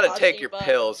really gotta take your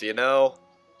pills, you know?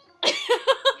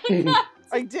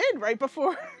 I did right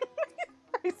before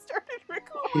I started Oh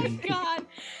recording. my god.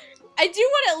 I do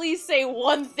want to at least say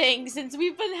one thing, since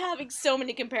we've been having so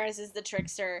many comparisons to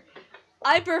Trickster.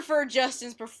 I prefer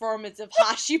Justin's performance of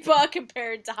Hashiba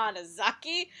compared to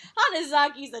Hanazaki.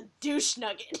 Hanazaki's a douche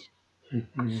nugget. He's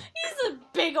a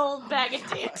big old bag of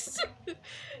dicks. So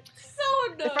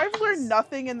annoying. If I've learned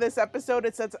nothing in this episode,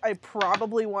 it says I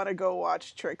probably want to go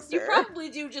watch Trickster. You probably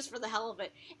do just for the hell of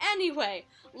it. Anyway,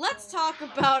 let's talk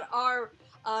about our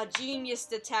genius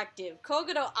detective,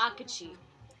 Kogoro Akachi.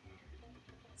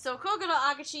 So Kogoro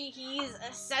Akachi, he is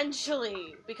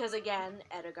essentially, because again,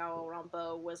 Edogawa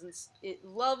Rampo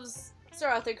loves Sir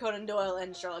Arthur Conan Doyle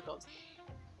and Sherlock Holmes.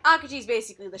 Akachi's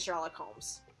basically the Sherlock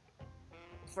Holmes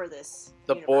for this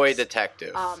The universe. boy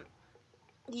detective.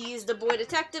 He's the boy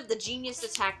detective, the genius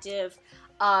detective,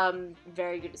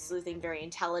 very good at sleuthing, very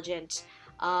intelligent,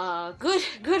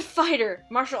 good fighter,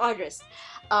 martial artist.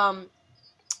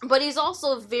 But he's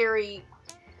also very,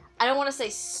 I don't want to say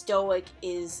stoic,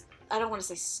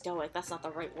 that's not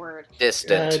the right word.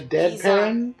 Distant.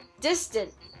 Deadpan?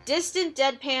 Distant,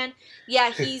 deadpan.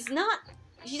 Yeah, he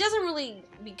doesn't really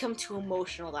become too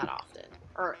emotional that often,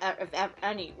 or if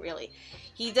any, really.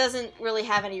 He doesn't really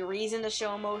have any reason to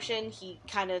show emotion. He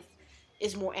kind of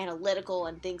is more analytical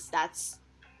and thinks that's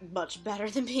much better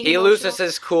than being He emotional. loses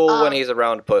his cool when he's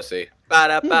around pussy.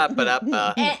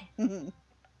 Ba-da-ba-ba-da-ba.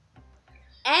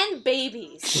 And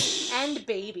babies. And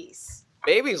babies.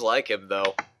 Babies like him,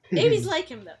 though. Babies like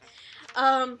him,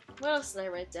 though. What else did I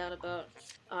write down about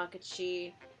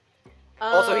Akachi?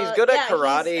 Also, he's good at yeah,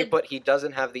 karate, but he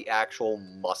doesn't have the actual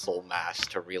muscle mass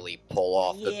to really pull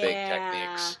off the big Yeah.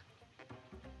 techniques.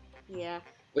 Yeah.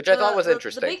 Which I thought was The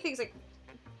interesting. big things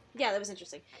yeah, that was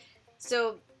interesting.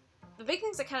 So, the big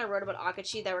things I kind of wrote about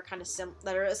Akachi that were kind of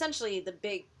that are essentially the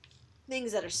big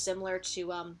things that are similar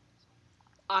to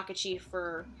Akachi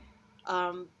for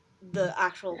the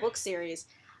actual book series.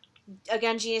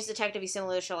 Again, Genius Detective, he's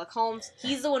similar to Sherlock Holmes.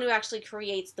 He's the one who actually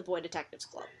creates the Boy Detectives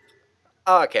Club.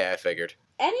 Okay, I figured.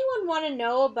 Anyone want to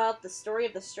know about the story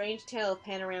of the strange tale of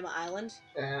Panorama Island?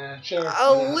 Sure.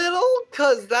 A little,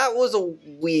 because that was a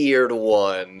weird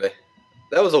one.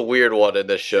 That was a weird one in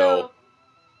this show.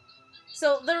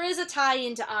 So there is a tie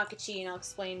into Akachi, and I'll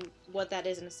explain what that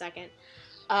is in a second.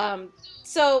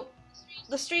 So,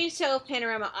 the strange tale of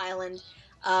Panorama Island,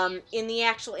 in the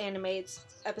actual anime, it's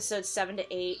episodes 7 to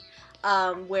 8,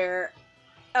 where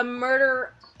a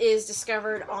murder is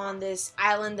discovered on this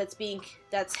island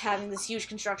that's having this huge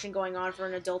construction going on for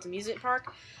an adult amusement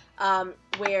park,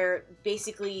 where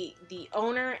basically the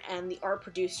owner and the art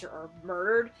producer are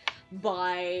murdered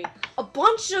by a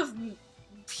bunch of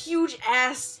huge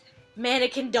ass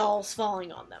mannequin dolls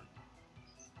falling on them.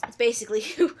 It's basically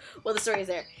what the story is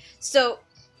there. So,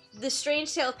 the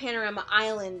strange tale of Panorama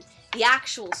Island, the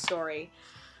actual story,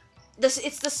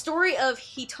 it's the story of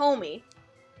Hitomi,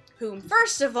 whom,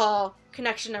 first of all,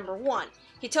 connection number 1.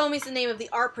 Hitomi's the name of the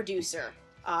art producer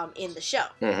in the show.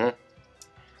 Mm-hmm.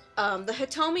 The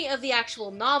Hitomi of the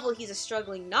actual novel, he's a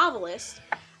struggling novelist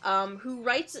who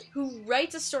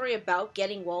writes a story about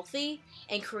getting wealthy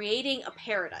and creating a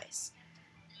paradise.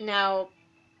 Now,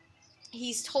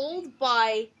 he's told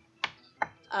that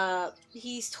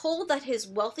his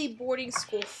wealthy boarding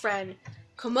school friend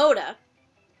Komoda,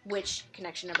 which,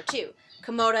 connection number 2,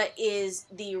 Komoda is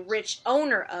the rich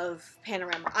owner of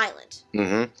Panorama Island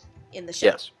in the show.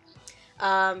 Yes.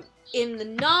 In the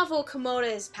novel,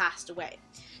 Komoda has passed away.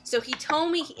 So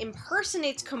Hitomi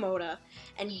impersonates Komoda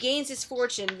and gains his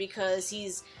fortune because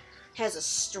he's a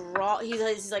strong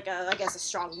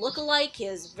look-alike. He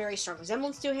has very strong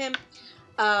resemblance to him.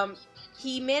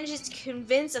 He manages to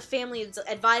convince a family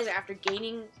advisor after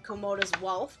gaining Komoda's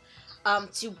wealth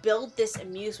to build this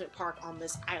amusement park on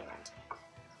this island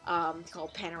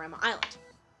called Panorama Island.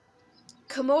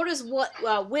 Komoda's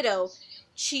widow,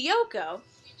 Chiyoko,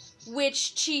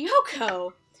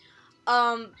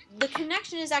 the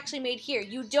connection is actually made here.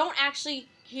 You don't actually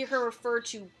hear her referred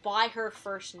to by her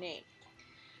first name.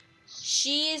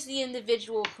 She is the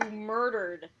individual who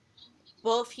murdered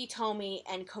both Hitomi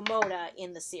and Komoda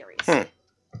in the series.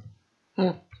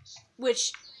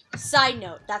 Which, side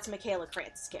note, that's Michaela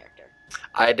Crance's character.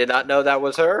 I did not know that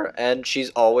was her, and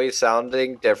she's always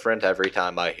sounding different every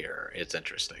time I hear her. It's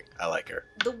interesting. I like her.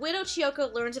 The widow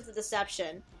Chiyoko learns of the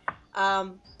deception,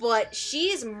 but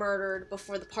she is murdered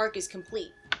before the park is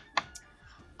complete.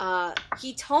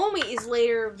 Hitomi is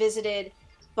later visited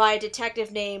by a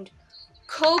detective named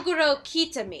Kogoro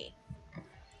Kitami.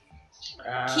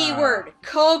 Keyword,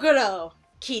 Kogoro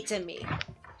Kitami.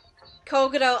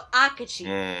 Kogoro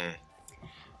Akachi.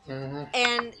 Mm-hmm.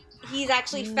 And he's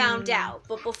actually found out,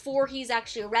 but before he's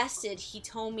actually arrested,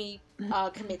 Hitomi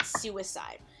commits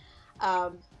suicide.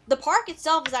 The park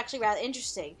itself is actually rather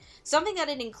interesting. Something that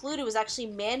it included was actually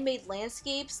man-made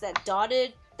landscapes that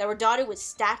were dotted with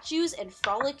statues and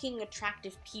frolicking,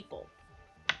 attractive people,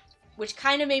 which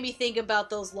kind of made me think about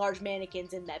those large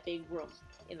mannequins in that big room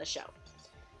in the show.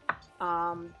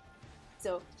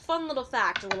 So, fun little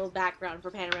fact, a little background for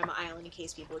Panorama Island in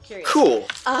case people are curious. Cool.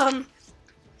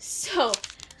 So,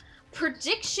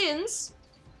 predictions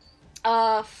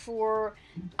for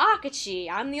Akachi.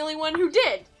 I'm the only one who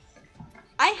did.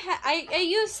 I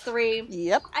used 3.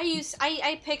 Yep.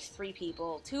 I picked 3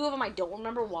 people. 2 of them I don't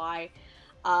remember why.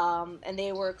 And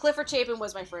they were Clifford Chapin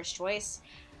was my first choice.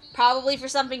 Probably for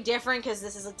something different, because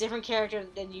this is a different character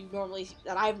than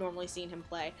I've normally seen him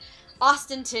play.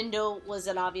 Austin Tyndall was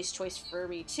an obvious choice for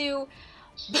me too.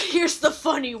 But here's the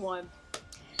funny one.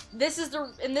 This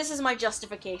is my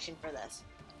justification for this.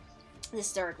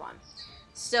 This third one.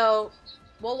 So,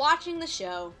 while watching the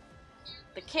show,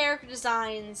 the character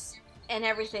designs and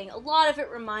everything, a lot of it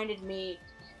reminded me,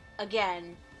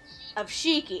 again, of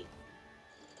Shiki.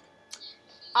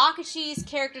 Akachi's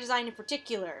character design in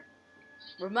particular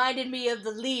reminded me of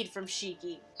the lead from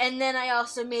Shiki. And then I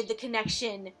also made the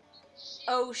connection,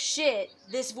 oh shit,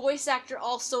 this voice actor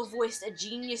also voiced a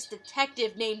genius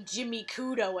detective named Jimmy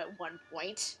Kudo at one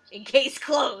point, in Case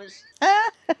Closed.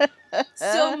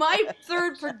 So my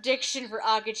third prediction for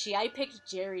Akachi, I picked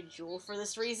Jerry Jewell for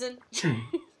this reason.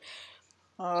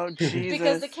 Oh, Jesus.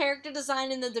 Because the character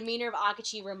design and the demeanor of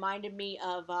Akachi reminded me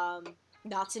of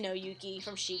Natsuno Yuki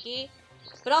from Shiki.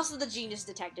 But also the genius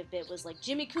detective bit was like,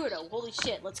 Jimmy Kudo, holy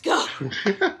shit, let's go!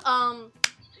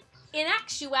 In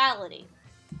actuality,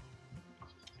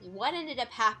 what ended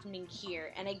up happening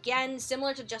here, and again,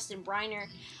 similar to Justin Briner,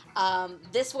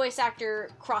 this voice actor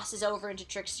crosses over into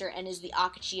Trickster and is the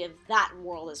Akachi of that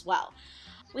world as well.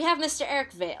 We have Mr.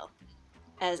 Eric Vale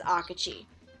as Akachi.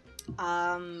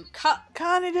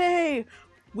 Kanade!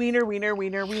 Wiener, wiener,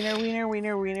 wiener, wiener, wiener,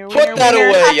 wiener, wiener, Put that wiener.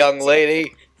 away, young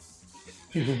lady.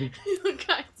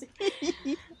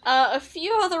 A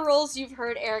few other roles you've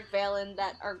heard Eric Vale in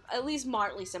that are at least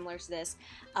moderately similar to this.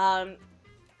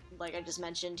 Like I just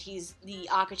mentioned, he's the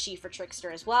Akachi for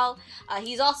Trickster as well.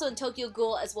 He's also in Tokyo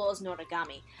Ghoul as well as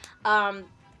Noragami.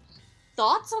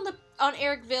 Thoughts on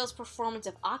Eric Vale's performance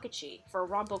of Akachi for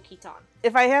Rambo Kitan?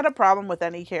 If I had a problem with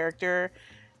any character,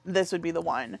 this would be the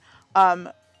one.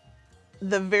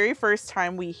 The very first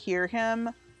time we hear him,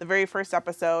 the very first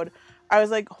episode, I was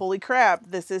like, holy crap,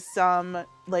 this is some,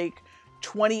 like,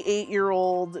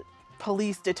 28-year-old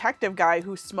police detective guy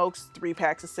who smokes 3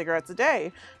 packs of cigarettes a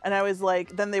day. And I was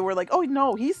like, then they were like, oh,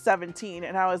 no, he's 17.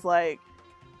 And I was like,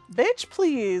 bitch,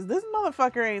 please, this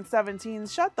motherfucker ain't 17.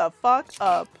 Shut the fuck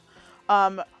up.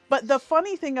 But the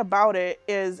funny thing about it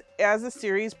is, as the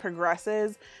series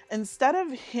progresses, instead of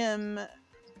him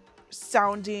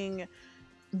sounding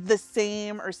the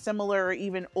same or similar or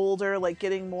even older, like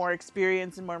getting more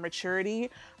experience and more maturity,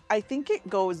 I think it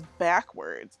goes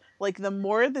backwards. Like, the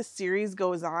more the series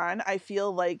goes on, I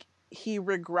feel like he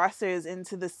regresses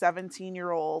into the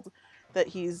 17-year-old that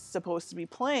he's supposed to be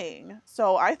playing.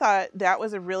 So I thought that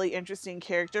was a really interesting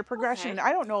character progression. Okay.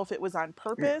 I don't know if it was on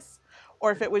purpose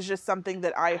or if it was just something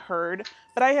that I heard,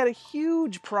 but I had a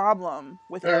huge problem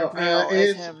with Eric Vale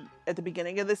as him at the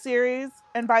beginning of the series,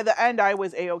 and by the end I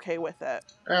was A-okay with it.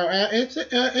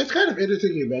 It's kind of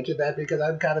interesting you mentioned that, because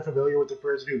I'm kind of familiar with the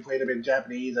person who played him in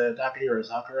Japanese, Takahiro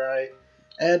Sakurai.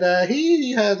 And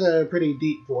he has a pretty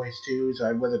deep voice too, so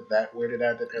I wasn't that weirded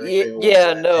out that Eric Vale was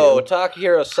that too.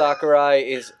 Takahiro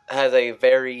Sakurai has a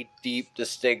very deep,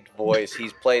 distinct voice.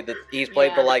 He's played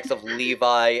the likes of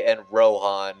Levi and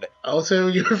Rohan. Also,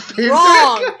 your favorite.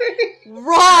 Wrong!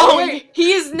 Oh, wait.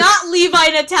 He is not Levi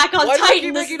in Attack on Why do I Titan.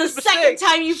 keep This is making the this second mistake?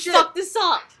 time you Shit. fucked this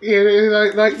up.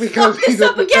 Yeah, like because Fuck this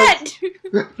up again!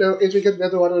 No, it's because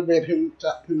that's the one who made who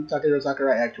Takahiro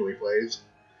Sakurai actually plays.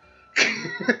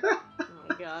 Oh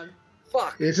my god.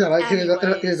 Fuck. It's not like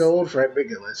Anyways. his old friend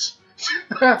Miguelis.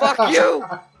 Fuck you!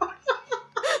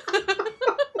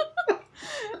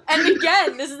 And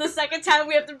again, this is the second time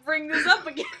we have to bring this up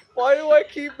again. Why do I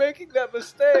keep making that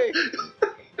mistake?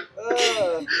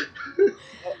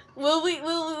 Will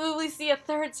we see a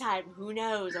third time? Who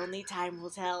knows? Only time will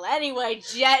tell. Anyway,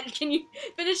 Jet, can you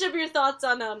finish up your thoughts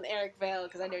on Eric Vale?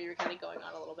 Because I know you were kind of going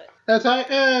on a little bit. That's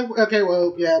okay,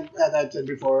 well, yeah, as I said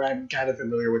before, I'm kind of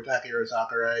familiar with Takahiro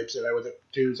Sakurai, so I wasn't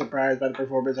too surprised by the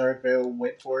performance Eric Vale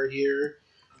went for here.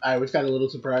 I was kind of a little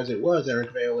surprised it was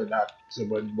Eric Vale and not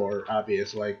someone more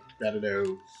obvious, like, I don't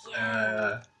know,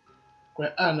 I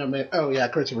don't know, man. Oh, yeah,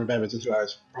 Christopher Bevins is who I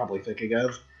was probably thinking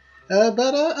of. But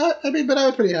I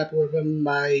was pretty happy with him.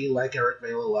 I like Eric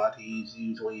Vale a lot. He's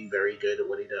usually very good at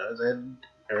what he does, and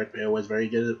Eric Vale was very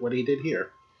good at what he did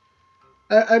here.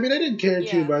 I didn't care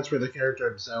too much for the character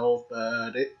himself,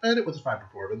 but it was a fine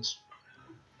performance.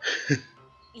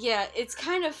 Yeah, it's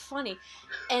kind of funny.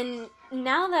 And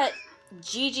now that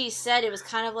Gigi said it was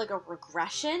kind of like a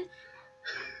regression,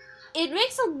 it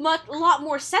makes a lot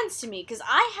more sense to me, because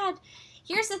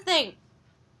here's the thing.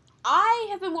 I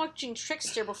have been watching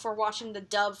Trickster before watching the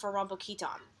dub for Rambo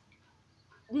Kitan.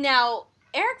 Now,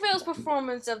 Eric Vale's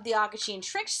performance of the Akachi in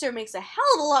Trickster makes a hell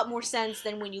of a lot more sense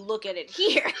than when you look at it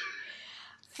here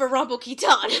for Rambo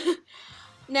Kitan.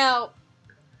 Now,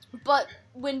 but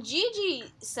when Gigi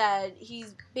said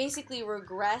he's basically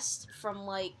regressed from,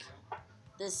 like,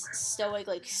 this stoic,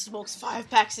 like, smokes 5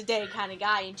 packs a day kind of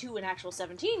guy into an actual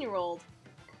 17-year-old,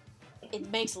 it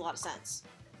makes a lot of sense,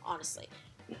 honestly.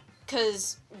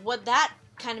 Because what that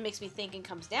kind of makes me think and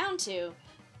comes down to,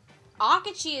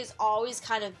 Akachi has always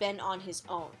kind of been on his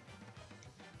own.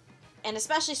 And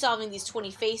especially solving these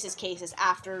 20 Faces cases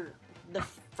after the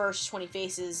first 20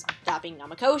 Faces, that being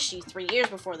Namakoshi, 3 years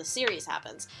before the series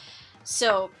happens.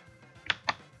 So,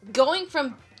 going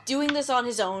from doing this on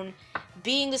his own,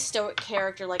 being the stoic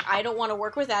character, like, I don't want to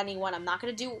work with anyone, I'm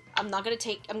gonna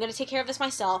take care of this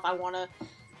myself, I want to,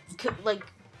 like,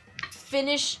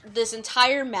 finish this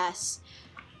entire mess,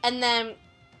 and then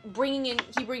he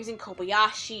brings in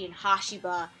Kobayashi and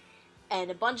Hashiba,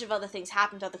 and a bunch of other things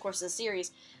happen throughout the course of the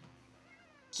series.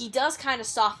 He does kind of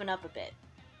soften up a bit,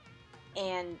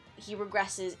 and he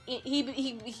regresses.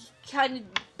 He kind of,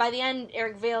 by the end,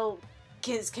 Eric Vale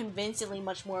is convincingly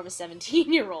much more of a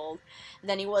 17-year-old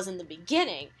than he was in the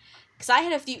beginning. Because I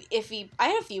had a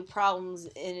few problems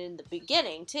in the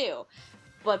beginning too,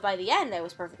 but by the end, I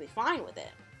was perfectly fine with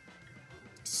it.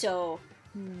 So,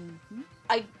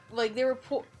 there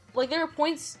were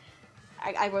points,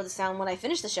 I wrote this down when I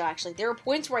finished the show, actually. There were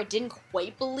points where I didn't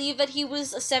quite believe that he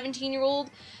was a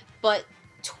 17-year-old, but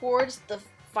towards the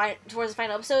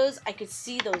final episodes, I could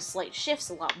see those slight shifts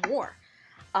a lot more.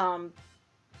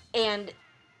 And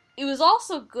it was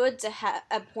also good to have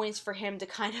at points for him to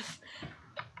kind of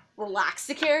relax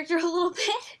the character a little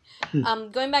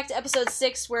bit. Going back to episode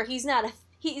 6, where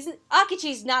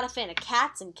Akechi's not a fan of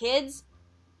cats and kids,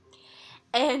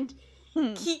 and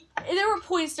there were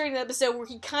points during the episode where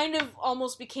he kind of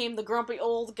almost became the grumpy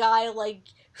old guy, like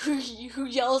who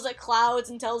yells at clouds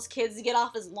and tells kids to get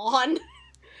off his lawn,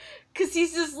 because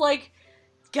he's just like,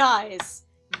 guys,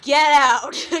 get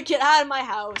out, get out of my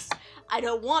house. I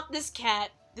don't want this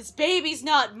cat. This baby's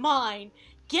not mine.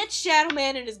 Get Shadow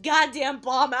Man and his goddamn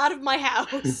bomb out of my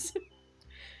house.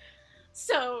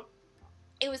 So,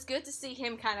 it was good to see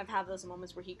him kind of have those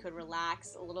moments where he could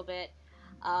relax a little bit.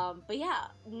 But yeah,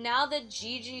 now that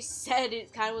Gigi said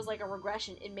it kind of was like a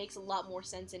regression, it makes a lot more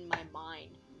sense in my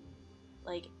mind.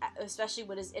 Like, especially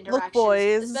with his interactions. Look,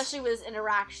 boys. Especially with his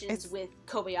interactions with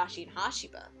Kobayashi and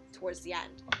Hashiba towards the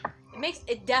end.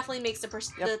 It definitely makes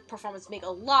the performance make a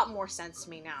lot more sense to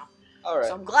me now. All right.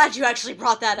 So I'm glad you actually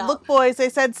brought that up. Look, boys, I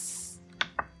said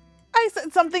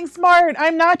something smart.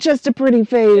 I'm not just a pretty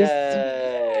face.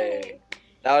 Yay.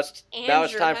 Now it's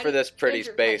time for this pretty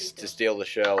face to steal the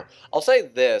show. I'll say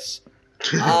this.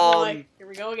 Boy, here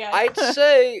we go again. I'd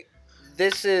say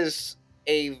this is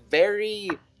a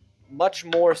very much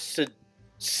more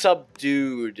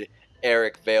subdued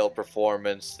Eric Vale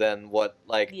performance than what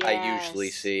I usually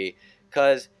see.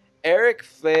 Because Eric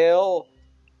Vale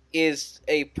is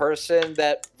a person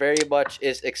that very much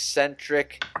is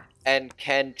eccentric and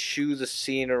can chew the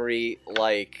scenery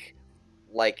like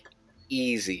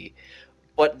easy.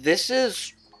 But this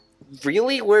is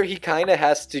really where he kind of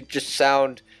has to just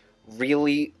sound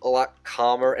really a lot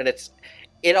calmer, and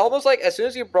it almost like as soon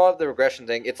as you brought up the regression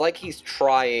thing, it's like he's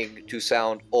trying to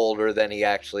sound older than he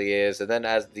actually is, and then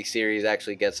as the series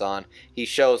actually gets on, he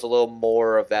shows a little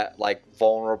more of that like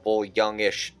vulnerable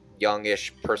youngish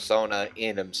persona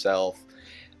in himself.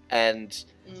 And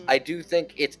I do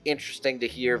think it's interesting to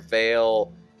hear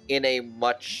Vale in a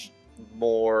much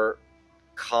more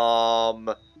calm...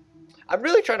 I'm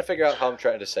really trying to figure out how I'm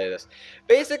trying to say this.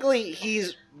 Basically,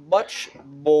 he's much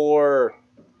more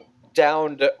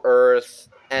down to earth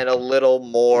and a little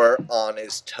more on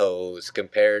his toes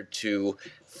compared to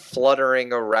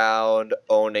fluttering around,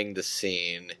 owning the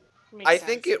scene. I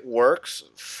think it works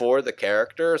for the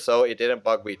character, so it didn't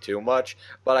bug me too much,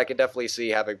 but I could definitely see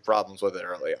having problems with it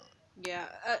early on. Yeah,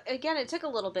 again, it took a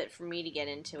little bit for me to get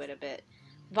into it a bit.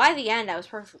 By the end, I was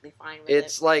perfectly fine with it.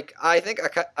 It's like, I think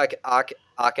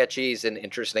Akechi's an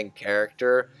interesting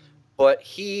character, but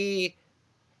he,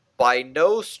 by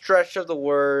no stretch of the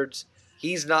words,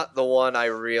 he's not the one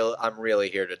I'm really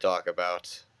here to talk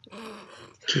about.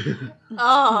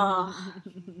 Oh.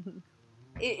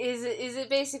 Is it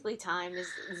basically time? Is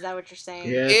that what you're saying?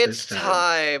 Yes, it's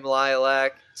time,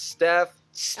 Lilac. Steph.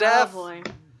 Oh boy.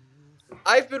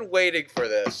 I've been waiting for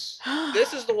this.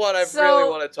 This is the one I really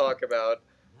want to talk about.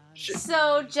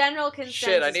 So, general consensus.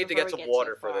 Shit, I need to get some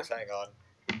water for this. Hang on.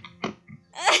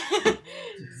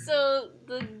 So,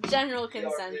 the general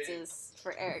consensus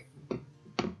for Eric.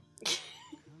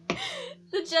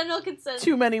 The general consensus.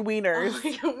 Too many wieners. Oh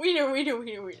my God,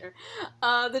 wiener.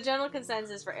 The general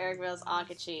consensus for Eric Vale's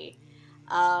Akechi.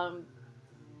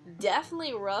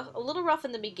 Definitely rough. A little rough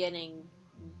in the beginning,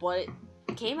 but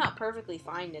it came out perfectly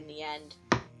fine in the end.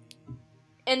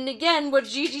 And again, what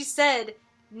Gigi said.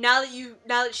 Now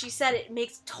that she said it,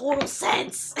 makes total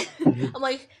sense. I'm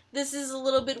like, this is a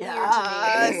little bit weird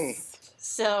to me.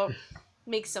 So,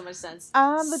 makes so much sense.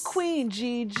 I'm the queen,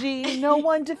 Gigi. No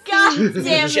one defeats God me.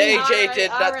 damn it. JJ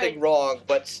did nothing Alright. wrong,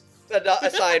 but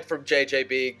aside from JJ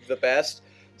being the best,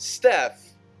 Steph,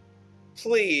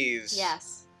 please.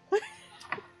 Yes.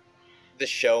 The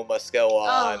show must go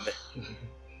on. Oh.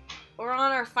 We're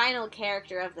on our final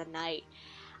character of the night.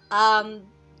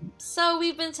 So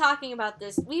we've been talking about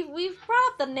this. We've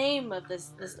brought up the name of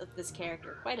this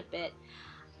character quite a bit.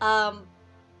 But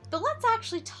let's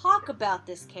actually talk about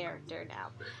this character now.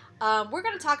 We're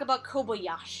going to talk about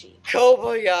Kobayashi.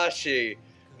 Kobayashi.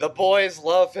 The boys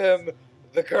love him,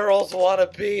 the girls want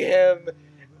to be him,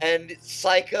 and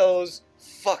psychos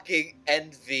fucking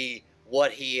envy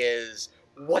what he is.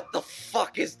 What the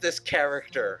fuck is this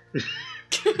character?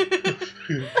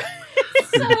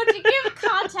 So to give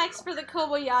context for the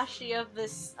Kobayashi of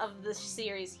this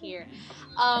series here,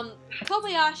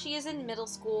 Kobayashi is in middle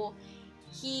school.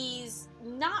 He's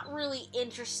not really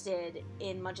interested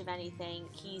in much of anything.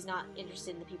 He's not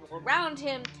interested in the people around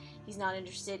him. He's not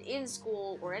interested in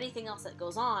school or anything else that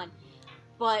goes on.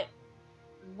 But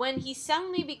when he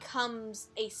suddenly becomes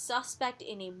a suspect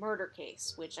in a murder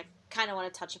case, which I kind of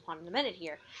want to touch upon in a minute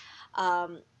here, all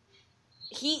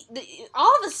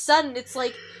of a sudden it's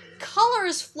like color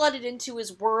is flooded into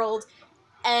his world.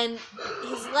 And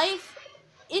his life,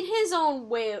 in his own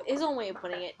way of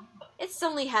putting it, it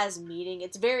suddenly has meaning.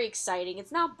 It's very exciting.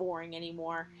 It's not boring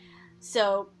anymore.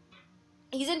 So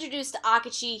he's introduced to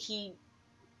Akachi. He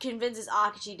convinces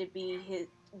Akachi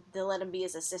to let him be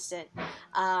his assistant,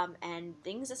 and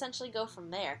things essentially go from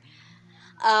there.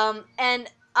 And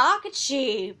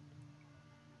Akachi,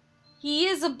 he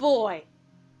is a boy.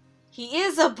 He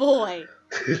is a boy.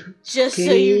 Just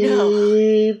so you know.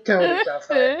 Keep telling yourself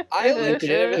that. I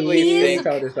legitimately He is think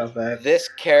Tell yourself that. this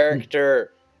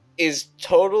character is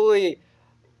totally.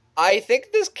 I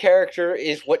think this character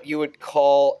is what you would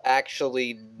call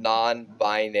actually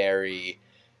non-binary,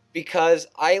 because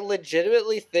I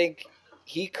legitimately think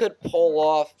he could pull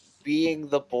off being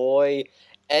the boy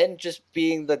and just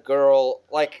being the girl,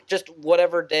 like just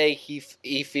whatever day he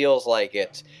feels like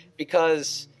it,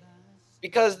 because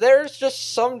there's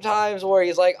just sometimes where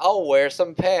he's like, I'll wear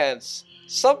some pants,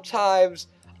 sometimes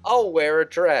I'll wear a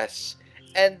dress,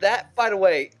 and that, by the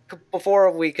way,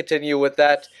 before we continue with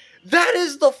that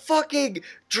is the fucking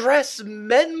dress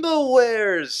Menba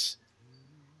wears.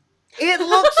 It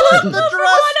looks like the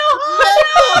dress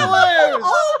Menba wears.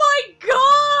 Oh my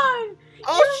god!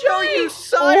 I'll show you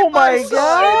side Oh by my side.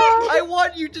 God. I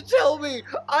want you to tell me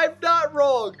I'm not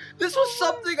wrong. This was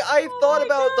something I thought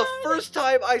about the first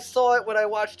time I saw it when I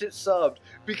watched it subbed.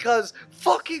 Because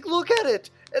fucking look at it.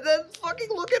 And then fucking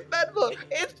look at Menba.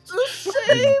 It's the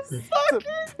same fucking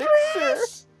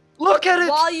dress. Look at it.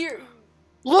 While you're...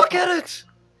 Look at it.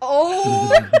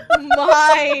 Oh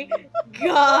my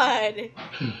god!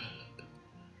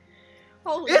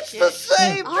 Holy It's shit. the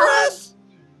same dress.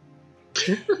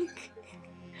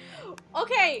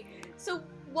 Okay, so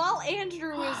while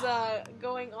Andrew is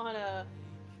going on a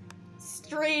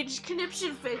strange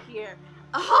conniption fit here,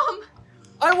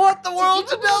 I want the world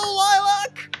to know,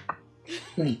 Lilac.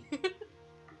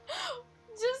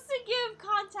 just to give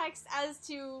context as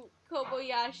to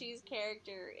Kobayashi's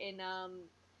character in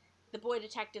the Boy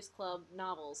Detectives Club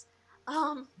novels.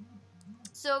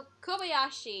 So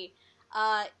Kobayashi,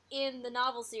 in the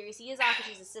novel series, he is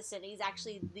Akachi's assistant. He's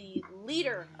actually the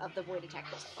leader of the Boy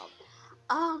Detectives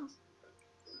Club.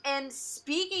 And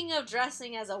speaking of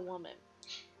dressing as a woman,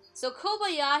 so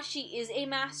Kobayashi is a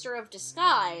master of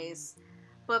disguise,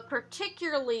 but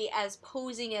particularly as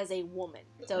posing as a woman.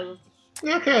 So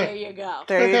there Okay. you go.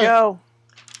 There you Okay. go.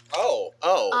 Oh.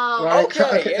 Right.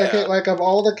 Okay, yeah. Like, of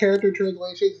all the character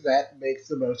translations, that makes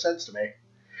the most sense to me.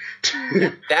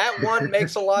 That one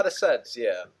makes a lot of sense,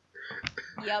 yeah.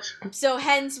 Yep. So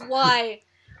hence why,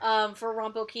 for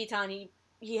Rampo Kitan,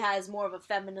 he has more of a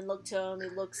feminine look to him. He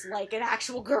looks like an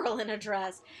actual girl in a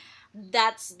dress.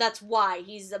 That's why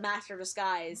he's a master of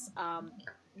disguise.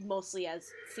 Mostly as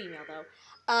female though.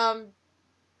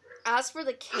 As for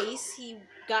the case he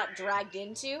got dragged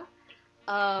into,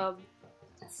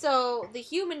 so the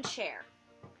human chair.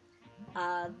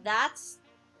 That's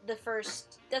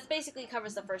basically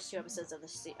covers the first 2 episodes of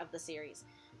the series.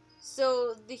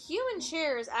 So the human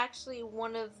chair is actually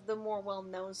one of the more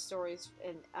well-known stories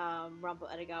in Rampo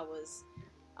Edogawa's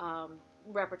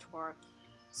repertoire.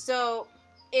 So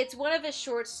it's one of his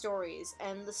short stories,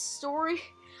 and the story,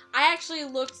 I actually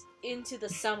looked into the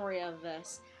summary of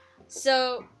this.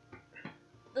 So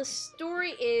the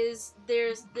story is,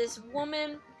 there's this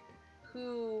woman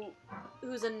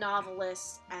who's a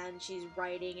novelist, and she's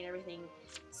writing and everything,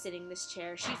 sitting in this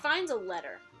chair. She finds a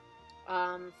letter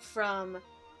from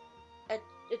a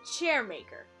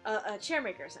chairmaker, a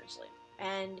chairmaker essentially,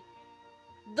 and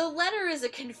the letter is a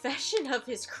confession of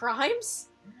his crimes,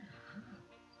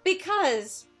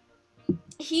 because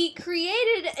he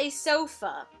created a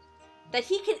sofa that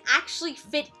he can actually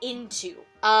fit into.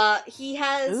 He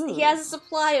has a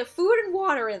supply of food and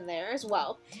water in there as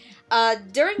well.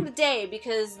 During the day,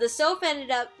 because the sofa ended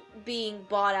up being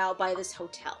bought out by this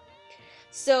hotel.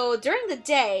 So during the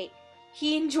day,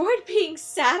 he enjoyed being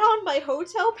sat on by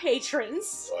hotel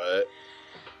patrons. What?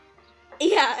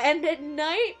 Yeah, and at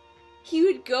night, he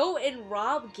would go and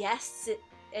rob guests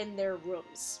in their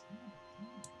rooms.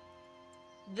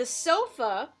 The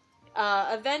sofa,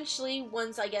 eventually,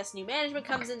 once, I guess, new management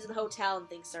comes into the hotel and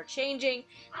things start changing,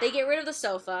 they get rid of the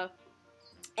sofa,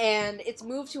 and it's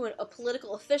moved to a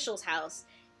political official's house,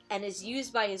 and is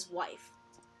used by his wife.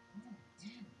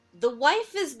 The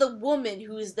wife is the woman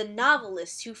who is the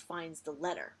novelist who finds the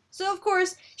letter. So, of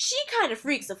course, she kind of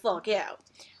freaks the fuck out.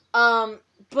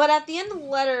 But at the end of the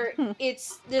letter,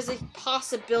 there's a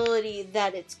possibility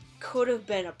that it could have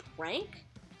been a prank.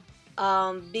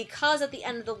 Because at the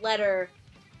end of the letter,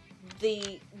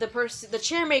 the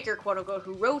chairmaker, quote unquote,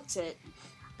 who wrote it,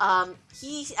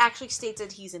 he actually states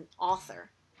that he's an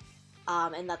author,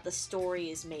 and that the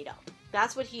story is made up.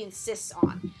 That's what he insists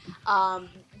on.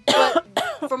 But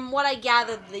from what I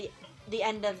gathered, the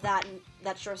end of that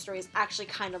short story is actually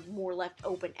kind of more left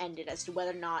open-ended as to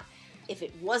whether or not if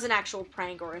it was an actual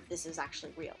prank or if this is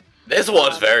actually real. This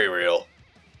one's very real.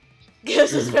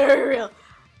 This is very real.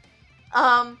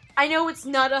 I know it's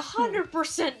not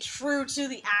 100% true to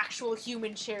the actual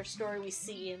human chair story we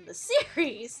see in the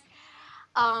series.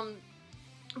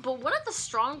 But one of the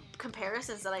strong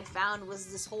comparisons that I found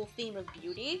was this whole theme of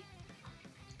beauty.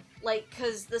 Like,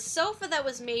 because the sofa that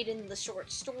was made in the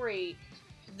short story,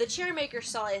 the chairmaker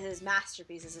saw it as his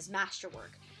masterpiece, as his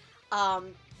masterwork.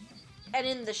 And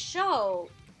in the show,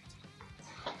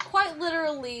 quite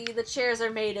literally, the chairs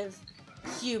are made of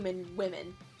human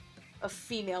women. Of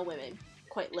female women,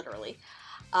 quite literally.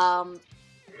 And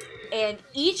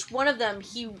each one of them,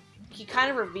 he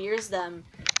kind of reveres them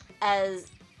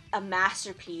as a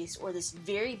masterpiece or this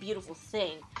very beautiful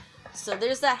thing. So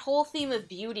there's that whole theme of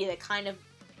beauty that kind of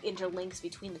interlinks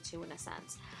between the two in a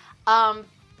sense.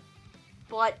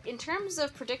 But in terms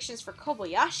of predictions for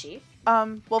Kobayashi...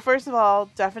 well, first of all,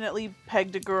 definitely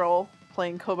pegged a girl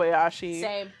playing Kobayashi.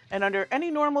 Same. And under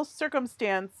any normal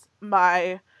circumstance,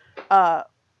 my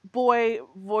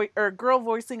girl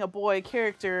voicing a boy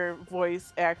character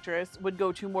voice actress would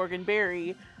go to Morgan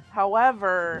Berry.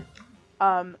 However,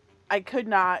 I could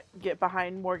not get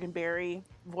behind Morgan Berry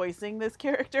voicing this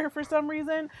character for some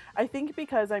reason. I think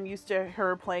because I'm used to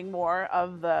her playing more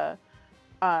of the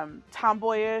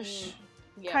tomboyish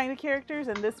kind of characters,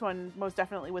 and this one most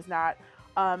definitely was not.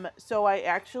 So I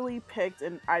actually picked,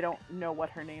 and I don't know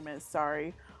what her name is,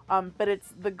 sorry. But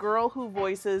it's the girl who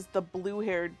voices the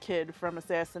blue-haired kid from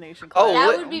Assassination Classroom.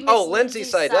 That would be Miss Lindsay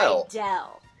Seidel.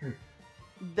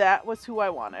 That was who I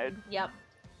wanted. Yep.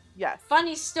 Yes.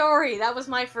 Funny story, that was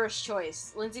my first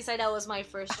choice. Lindsay Seidel was my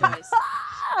first choice.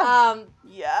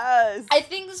 Yes. I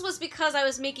think this was because I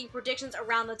was making predictions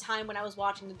around the time when I was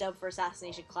watching the dub for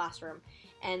Assassination Classroom,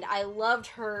 and I loved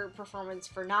her performance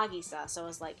for Nagisa, so I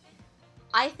was like,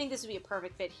 I think this would be a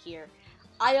perfect fit here.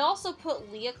 I also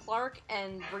put Leah Clark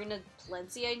and Brina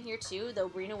Palencia in here too, though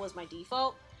Brina was my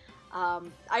default.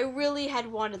 I really had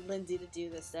wanted Lindsay to do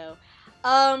this though.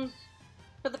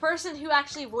 But the person who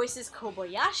actually voices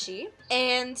Kobayashi,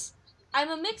 and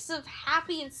I'm a mix of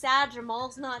happy and sad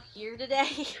Jamal's not here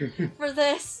today for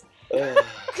this.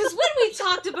 Because when we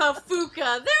talked about Fuka,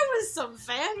 there was some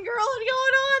fangirling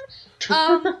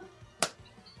going on.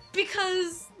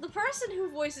 Because the person who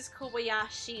voices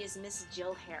Kobayashi is Miss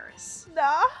Jill Harris.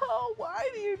 No, why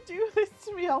do you do this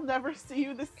to me? I'll never see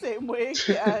you the same way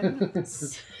again.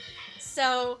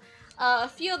 So, a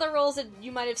few other roles that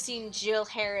you might have seen Jill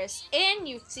Harris in.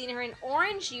 You've seen her in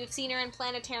Orange, you've seen her in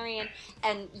Planetarian,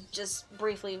 and just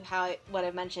briefly what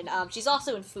I mentioned, she's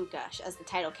also in Fuka as the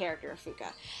title character of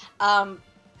Fuka.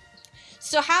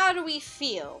 So how do we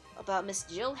feel about Miss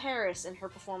Jill Harris and her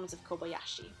performance of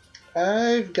Kobayashi?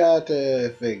 I've got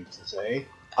things to say.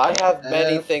 I have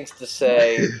many things to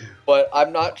say, but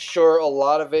I'm not sure a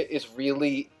lot of it is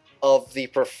really of the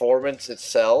performance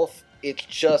itself. It's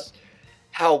just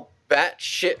how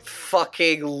batshit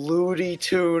fucking Looney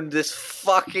Tune this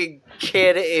fucking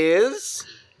kid is.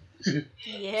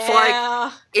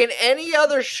 Yeah. Like, in any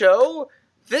other show,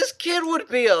 this kid would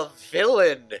be a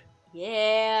villain.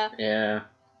 Yeah. Yeah.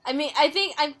 I mean, I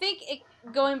think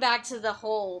going back to the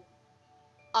whole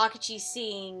Akachi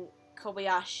seeing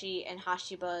Kobayashi and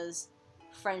Hashiba's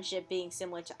friendship being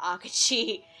similar to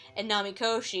Akachi and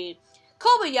Namikoshi,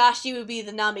 Kobayashi would be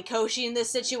the Namikoshi in this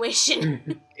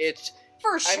situation. It's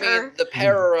for sure. I mean, the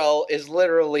parallel is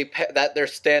literally that they're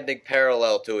standing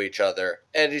parallel to each other.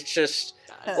 And it's just,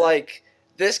 like,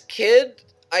 this kid,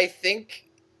 I think,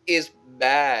 is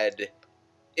mad.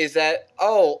 Is that,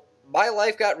 my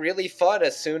life got really fun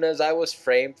as soon as I was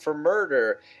framed for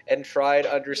murder and tried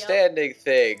understanding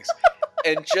things.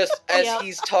 And just as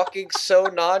he's talking so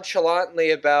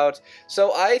nonchalantly about,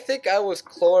 so I think I was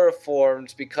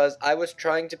chloroformed because I was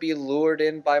trying to be lured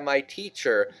in by my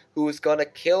teacher who was going to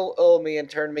kill Omi and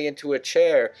turn me into a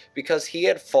chair because he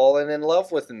had fallen in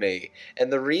love with me.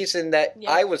 And the reason that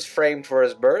I was framed for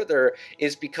his murder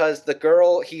is because the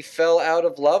girl he fell out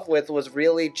of love with was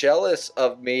really jealous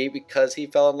of me because he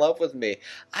fell in love with me.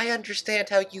 I understand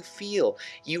how you feel.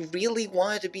 You really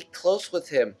wanted to be close with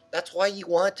him. That's why you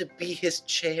wanted to be his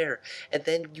chair. And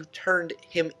then you turned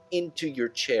him into your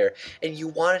chair. And you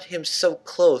wanted him so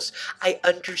close. I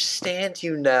understand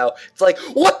you now. It's like,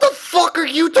 what the fuck are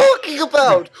you talking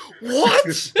about?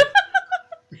 What?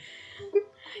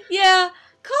 Yeah,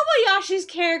 Kobayashi's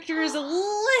character is a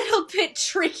little bit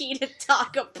tricky to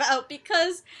talk about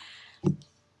because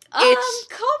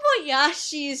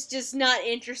Kobayashi is just not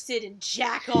interested in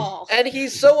jack all. And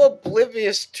he's so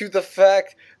oblivious to the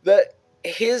fact that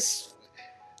he's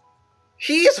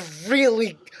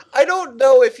really... I don't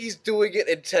know if he's doing it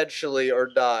intentionally or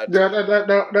not.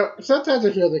 No. Sometimes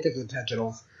I feel like it's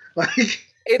intentional. Like...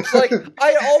 It's like,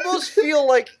 I almost feel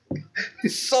like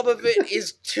some of it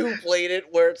is too blatant,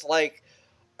 where it's like,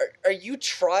 are you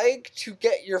trying to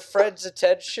get your friend's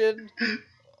attention?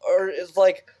 Or is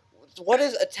like, what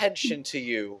is attention to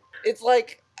you? It's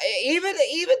like, even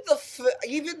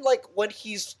like when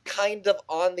he's kind of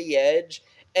on the edge,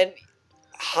 and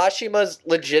Hashima's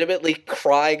legitimately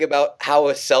crying about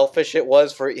how selfish it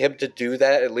was for him to do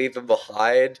that and leave him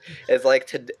behind. It's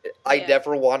like, I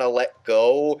never want to let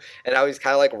go. And now he's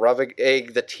kind of like rubbing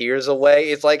the tears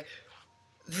away. It's like,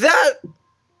 that's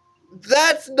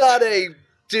not a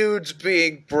dudes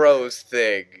being bros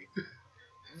thing.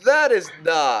 That is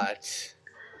not.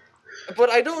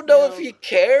 But I don't know if he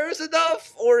cares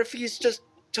enough or if he's just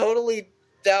totally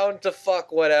down to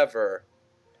fuck whatever.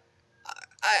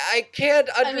 I can't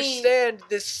understand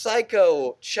this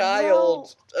psycho,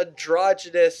 child,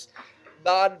 androgynous,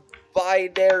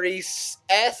 non-binary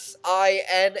SINN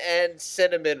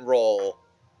cinnamon roll.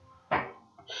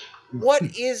 What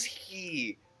is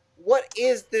he? What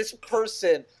is this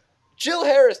person? Jill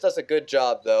Harris does a good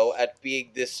job, though, at being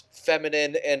this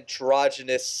feminine,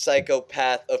 androgynous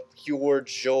psychopath of pure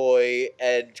joy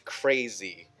and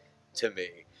crazy to me.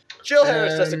 Jill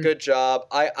Harris does a good job.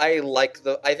 I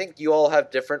think you all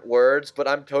have different words, but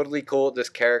I'm totally cool with this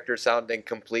character sounding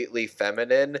completely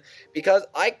feminine, because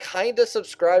I kind of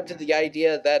subscribe to the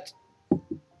idea that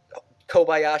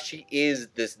Kobayashi is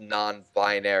this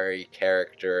non-binary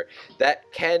character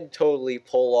that can totally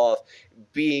pull off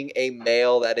being a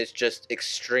male that is just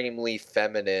extremely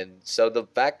feminine. So the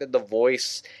fact that the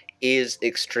voice is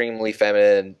extremely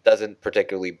feminine doesn't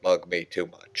particularly bug me too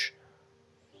much.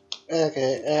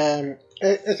 Okay,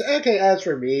 it's okay. As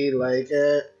for me, like,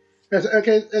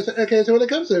 okay. So when it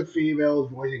comes to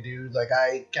females voicing dudes, like,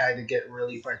 I kind of get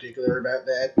really particular about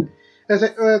that. It's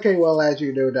like, okay, well, as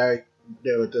you know, I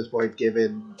know at this point,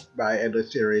 given my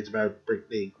endless series about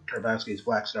Brittany Karbowski's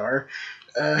Black Star,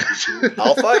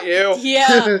 I'll fight you.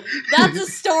 Yeah, that's a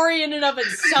story in and of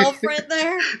itself, right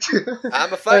there.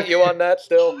 I'ma fight you on that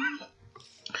still.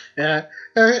 Yeah.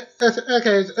 Okay.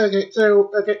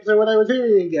 So when I was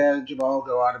hearing Jamal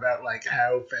go on about like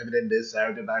how feminine this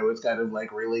sounded, I was kind of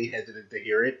like really hesitant to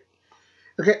hear it.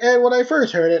 Okay, and when I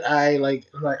first heard it, I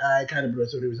kind of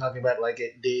understood what he was talking about. Like,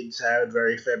 it did sound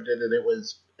very feminine,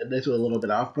 and this was a little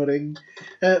bit off-putting.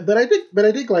 But I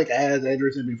think like as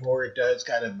Andrew said before, it does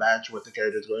kind of match what the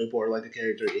character's going for. Like, the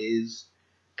character is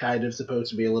kind of supposed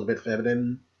to be a little bit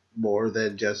feminine, more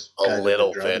than just kind a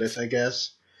little of androgynous, bit. I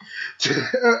guess.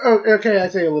 Okay, I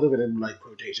say a little bit in like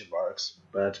quotation marks,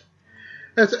 but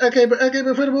that's okay. But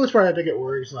for the most part, I think it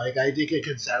works. Like, I think it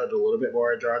could sound a little bit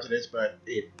more androgynous, but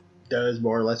it does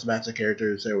more or less match the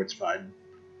character, so it's fine.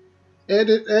 And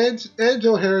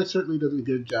Jill Harris certainly does a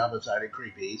good job of sounding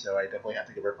creepy, so I definitely have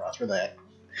to give her props for that.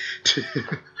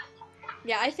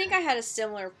 Yeah, I think I had a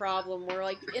similar problem where,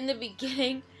 like, in the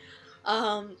beginning,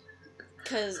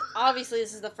 because obviously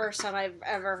this is the first time I've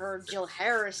ever heard Jill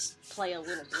Harris play a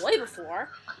little boy before.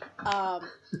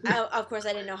 Of course,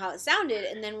 I didn't know how it sounded,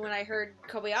 and then when I heard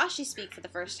Kobayashi speak for the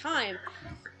first time,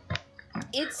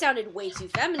 it sounded way too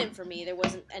feminine for me. There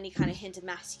wasn't any kind of hint of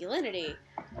masculinity.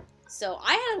 So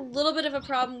I had a little bit of a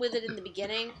problem with it in the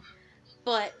beginning,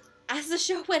 but as the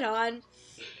show went on,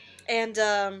 and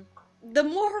the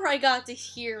more I got to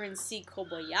hear and see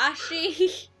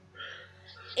Kobayashi,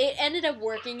 it ended up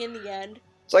working in the end.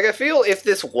 It's like, I feel if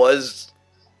this was,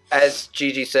 as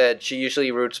Gigi said, she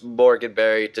usually roots Morgan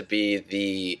Berry to be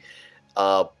the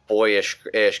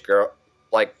boyish-ish girl,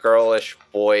 like girlish,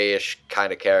 boyish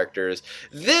kind of characters.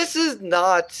 This is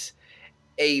not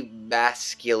a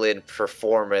masculine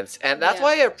performance, and that's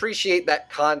why I appreciate that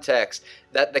context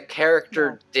that the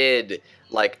character did,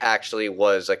 like, actually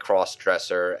was a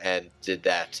cross-dresser and did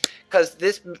that, because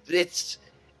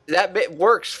that bit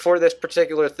works for this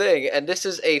particular thing, and this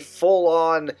is a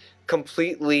full-on,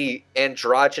 completely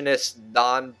androgynous,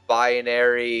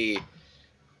 non-binary,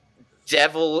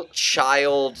 devil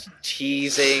child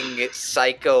teasing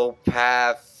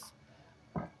psychopath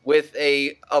with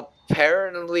a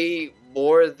apparently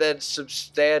more than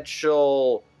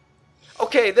substantial...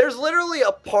 Okay, there's literally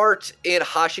a part in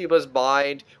Hashima's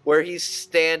mind where he's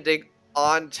standing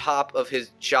on top of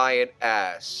his giant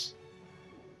ass.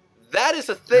 That is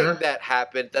a thing that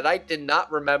happened that I did not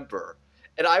remember.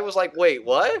 And I was like, wait,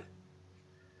 what?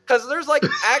 Because there's, like,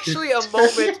 actually a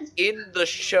moment in the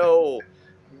show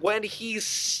when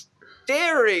he's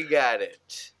staring at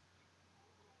it.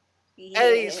 Yeah.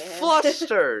 And he's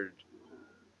flustered.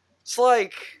 It's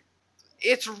like,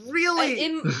 it's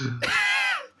really...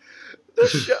 the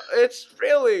show, it's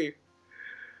really...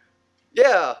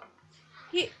 Yeah.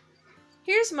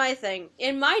 Here's my thing.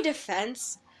 In my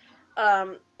defense,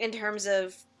 in terms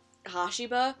of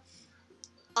Hashiba,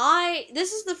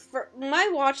 my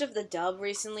watch of the dub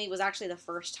recently was actually the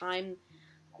first time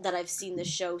that I've seen the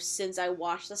show since I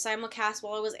watched the simulcast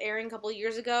while it was airing a couple of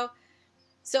years ago.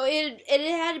 So it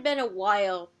had been a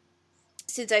while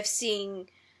since I've seen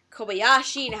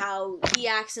Kobayashi and how he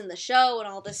acts in the show and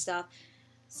all this stuff.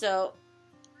 So,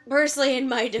 personally, in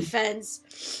my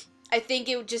defense, I think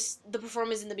the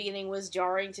performance in the beginning was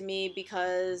jarring to me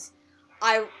because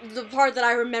the part that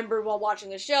I remembered while watching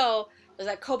the show was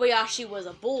that Kobayashi was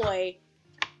a boy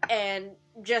and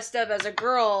dressed up as a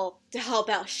girl to help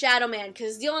out Shadow Man,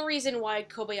 because the only reason why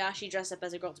Kobayashi dressed up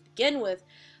as a girl to begin with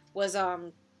was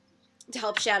to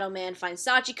help Shadow Man find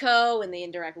Sachiko, and they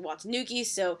interact with Watanuki,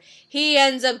 so he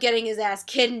ends up getting his ass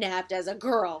kidnapped as a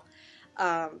girl.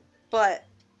 But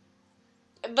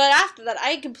after that, I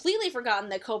had completely forgotten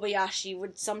that Kobayashi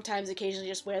would sometimes occasionally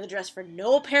just wear the dress for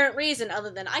no apparent reason other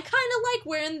than, I kind of like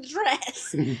wearing the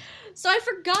dress. So I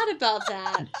forgot about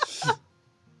that.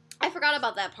 I forgot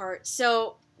about that part.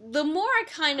 So the more I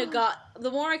kind of got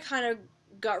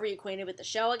reacquainted with the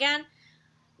show again,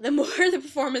 the more the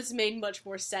performance made much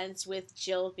more sense with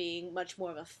Jill being much more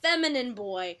of a feminine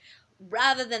boy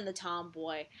rather than the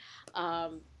tomboy.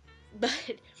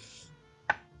 But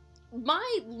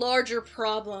my larger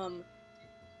problem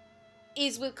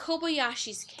is with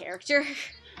Kobayashi's character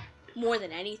more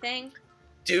than anything.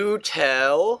 Do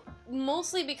tell.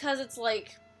 Mostly because it's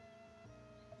like,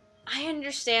 I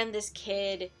understand this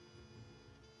kid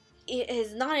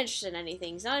is not interested in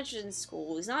anything. He's not interested in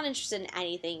school. He's not interested in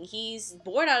anything. He's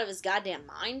bored out of his goddamn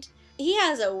mind. He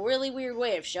has a really weird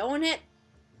way of showing it.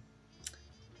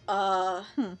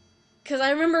 Because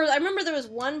I remember there was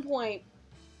one point,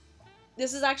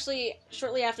 this is actually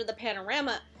shortly after the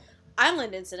Panorama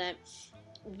Island incident,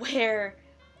 where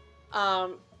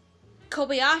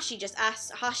Kobayashi just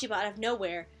asked Hashiba out of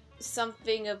nowhere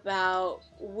something about,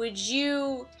 would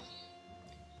you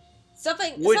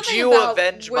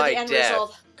avenge my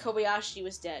death? Kobayashi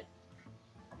was dead.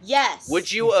 Yes.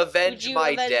 Would you avenge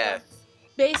my death?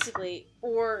 Basically.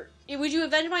 Or, would you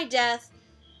avenge my death,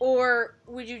 or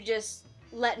would you just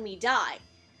let me die?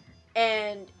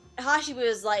 And Hashiba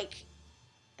was like,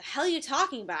 the hell are you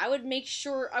talking about? I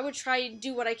would try to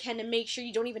do what I can to make sure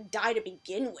you don't even die to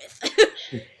begin with.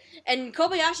 And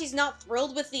Kobayashi's not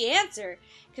thrilled with the answer,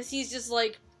 because he's just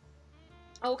like,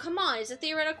 oh, come on, it's a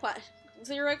theoretical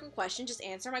question, just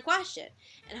answer my question.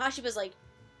 And Hashiba's like,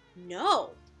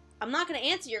 no, I'm not going to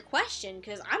answer your question,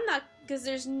 because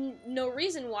there's no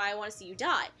reason why I want to see you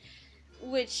die.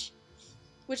 Which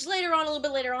later on, a little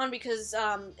bit later on, because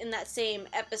in that same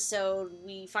episode,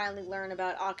 we finally learn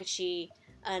about Akachi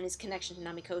and his connection to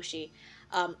Namikoshi.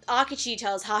 Akachi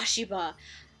tells Hashiba,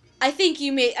 I think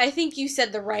you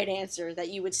said the right answer, that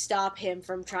you would stop him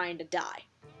from trying to die.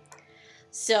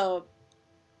 So,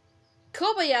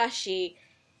 Kobayashi,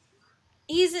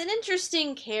 he's an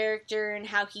interesting character in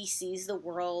how he sees the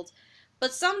world,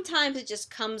 but sometimes it just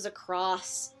comes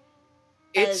across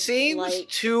It seems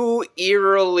too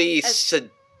eerily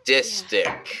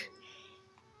sadistic.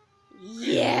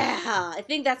 Yeah, I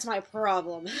think that's my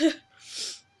problem.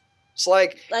 It's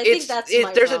like,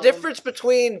 there's a difference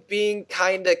between being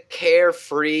kind of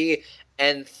carefree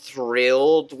and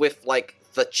thrilled with, like,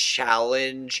 the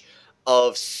challenge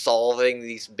of solving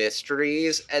these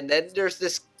mysteries, and then there's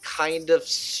this kind of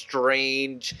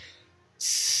strange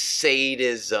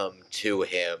sadism to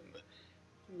him.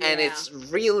 Yeah. And it's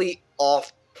really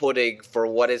off-putting for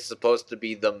what is supposed to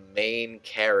be the main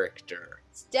character.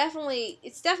 It's definitely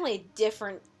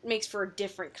different, makes for a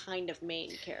different kind of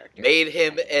main character. Made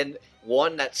him, and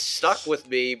one that stuck with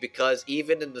me, because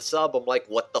even in the sub, I'm like,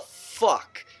 what the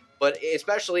fuck? But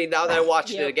especially now that I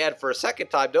watched it again for a second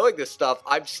time knowing this stuff,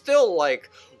 I'm still like,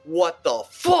 what the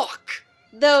fuck?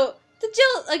 Though,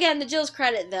 the Jill's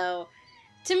credit, though,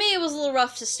 to me it was a little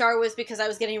rough to start with because I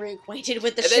was getting reacquainted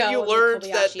with the show. And then you learned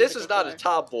that this is not a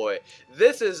tomboy.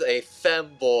 This is a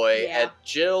femboy, and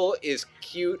Jill is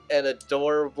cute and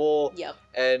adorable. Yep.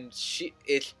 And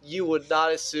you would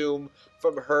not assume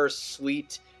from her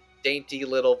sweet, dainty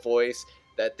little voice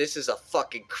that this is a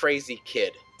fucking crazy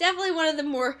kid. Definitely one of the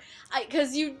more, I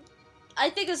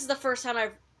think this is the first time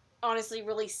I've honestly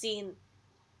really seen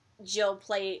Jill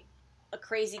play a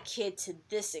crazy kid to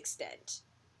this extent.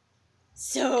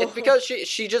 So it's because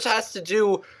she just has to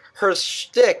do her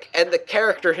shtick, and the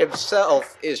character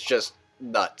himself is just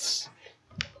nuts.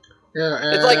 Yeah,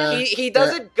 It's like he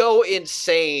doesn't go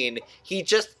insane. He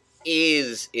just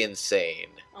is insane.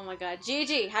 Oh my god.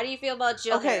 Gigi, how do you feel about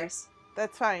Jill Okay. Harris?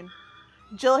 That's fine.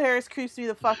 Jill Harris creeps me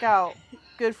the fuck out.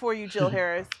 Good for you, Jill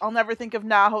Harris. I'll never think of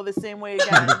Naho the same way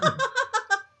again.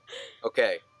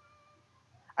 Okay.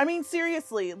 I mean,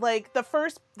 seriously, like the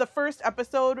first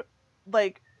episode,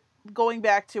 like going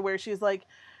back to where she's like,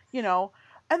 you know,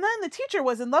 and then the teacher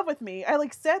was in love with me. I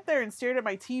like sat there and stared at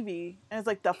my TV and was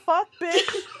like, the fuck, bitch?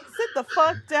 Sit the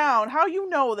fuck down. How you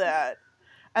know that?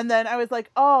 And then I was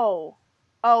like, oh,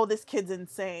 this kid's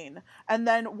insane. And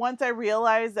then once I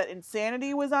realized that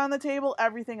insanity was on the table,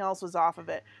 everything else was off of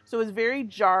it. So it was very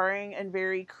jarring and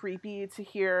very creepy to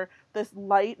hear this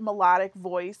light melodic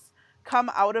voice come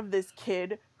out of this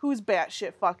kid who's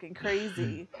batshit fucking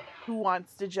crazy, who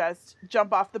wants to just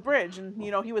jump off the bridge. And,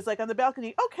 you know, he was like on the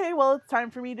balcony, okay, well, it's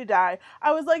time for me to die.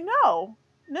 I was like, no.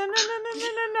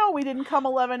 We didn't come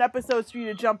 11 episodes for you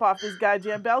to jump off this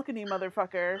goddamn balcony,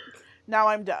 motherfucker. Now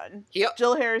I'm done. Yep.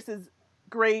 Jill Harris is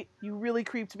great. You really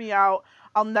creeped me out.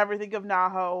 I'll never think of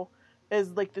Naho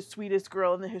as like the sweetest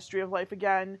girl in the history of life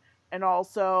again. And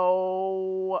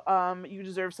also, you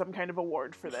deserve some kind of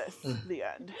award for this. The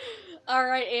end. All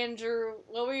right, Andrew,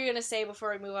 what were you going to say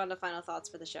before we move on to final thoughts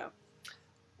for the show?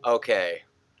 Okay.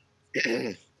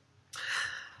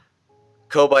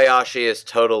 Kobayashi is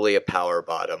totally a power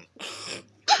bottom.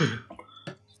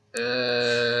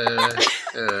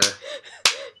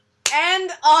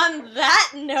 And on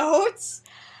that note,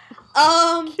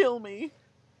 Kill me.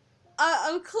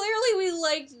 clearly we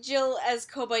liked Jill as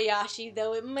Kobayashi,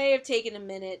 though it may have taken a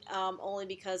minute, only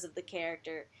because of the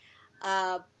character.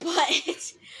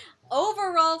 But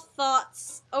overall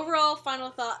final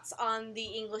thoughts on the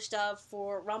English dub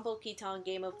for Rumble Kitan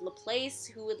Game of Laplace.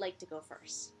 Who would like to go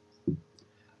first?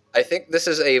 I think this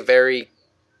is a very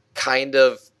kind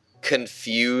of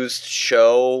confused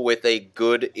show with a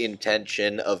good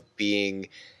intention of being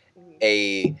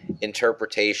a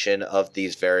interpretation of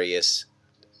these various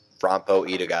Rampo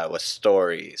Itagawa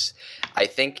stories. I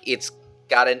think it's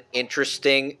got an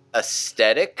interesting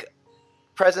aesthetic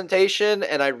presentation,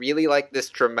 and I really like this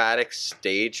dramatic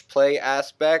stage play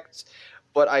aspect,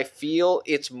 but I feel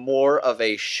it's more of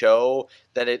a show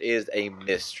than it is a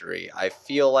mystery. I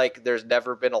feel like there's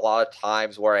never been a lot of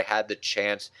times where I had the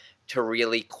chance to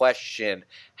really question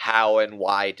how and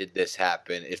why did this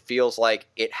happen. It feels like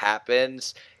it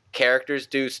happens, characters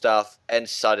do stuff, and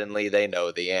suddenly they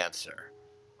know the answer.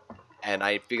 And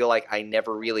I feel like I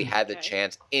never really had the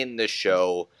chance in the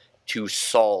show to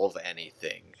solve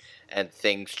anything. And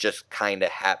things just kind of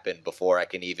happen before I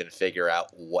can even figure out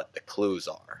what the clues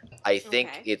are. I think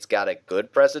it's got a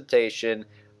good presentation,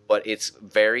 but it's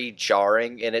very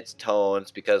jarring in its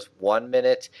tones because 1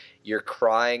 minute you're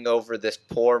crying over this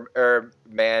poor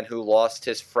man who lost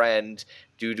his friend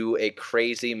due to a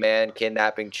crazy man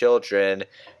kidnapping children,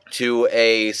 to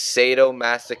a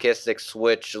sadomasochistic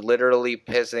switch literally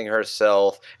pissing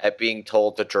herself at being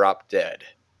told to drop dead.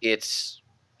 It's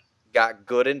got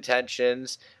good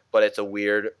intentions, but it's a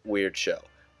weird show.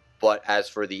 But as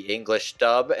for the English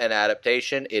dub and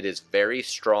adaptation, it is very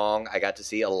strong. I got to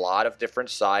see a lot of different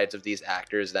sides of these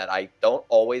actors that I don't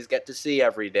always get to see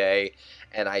every day,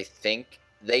 and I think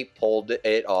they pulled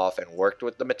it off and worked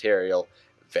with the material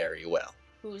very well.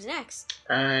 Who's next?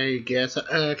 I guess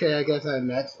I'm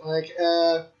next.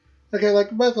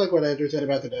 Much like what Andrew said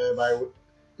about the dub, I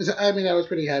was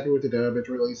pretty happy with the dub. It's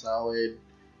really solid.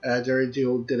 Jerry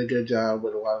Jewell did a good job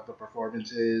with a lot of the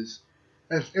performances.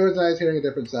 It was nice hearing a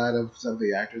different side of some of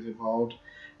the actors involved.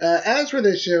 As for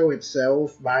the show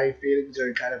itself, my feelings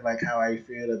are kind of like how I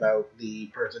feel about the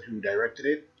person who directed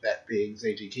it, that being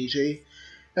Seiji Kishi.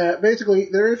 Basically,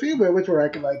 there are a few moments where I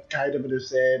can kind of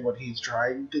understand what he's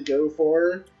trying to go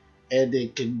for, and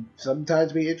it can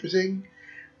sometimes be interesting.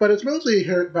 But it's mostly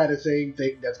hurt by the same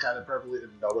thing that's kind of prevalent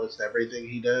in almost everything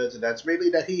he does, and that's mainly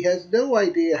that he has no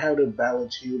idea how to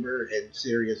balance humor and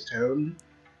serious tone.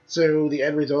 So the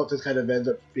end result just kind of ends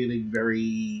up feeling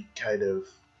very kind of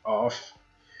off.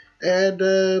 And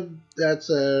that's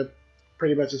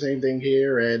pretty much the same thing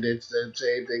here, and it's the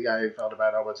same thing I felt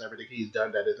about almost everything he's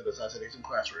done that is an Assassination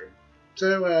Classroom.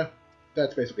 So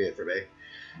that's basically it for me.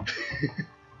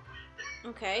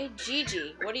 Okay,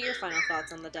 Gigi, what are your final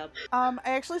thoughts on the dub? I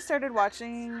actually started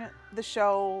watching the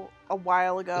show a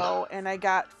while ago, and I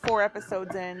got 4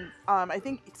 episodes in. I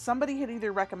think somebody had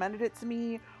either recommended it to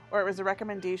me, or it was a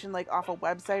recommendation off a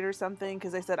website or something,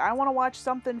 because I said, I want to watch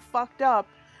something fucked up,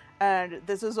 and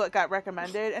this is what got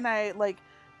recommended, and I,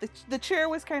 the chair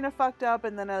was kind of fucked up,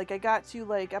 and then I got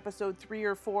to, episode 3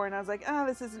 or 4, and I was like,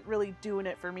 this isn't really doing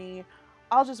it for me.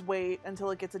 I'll just wait until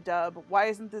it gets a dub. Why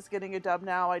isn't this getting a dub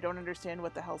now? I don't understand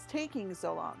what the hell's taking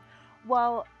so long.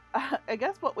 Well, I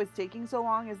guess what was taking so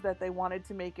long is that they wanted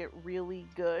to make it really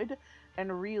good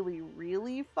and really,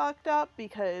 really fucked up,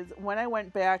 because when I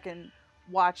went back and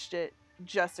watched it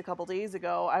just a couple days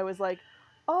ago, I was like,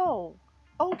 oh,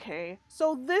 okay,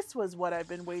 so this was what I've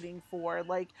been waiting for.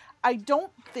 Like, I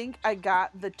don't think I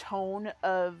got the tone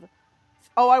of...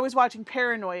 Oh, I was watching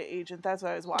Paranoia Agent, that's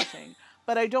what I was watching.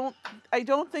 But I don't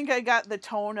think I got the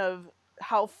tone of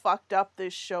how fucked up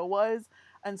this show was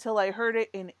until I heard it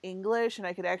in English and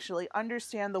I could actually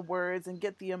understand the words and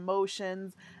get the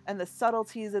emotions and the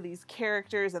subtleties of these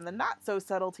characters and the not so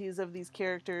subtleties of these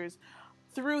characters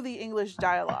through the English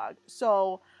dialogue.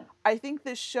 So I think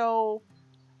this show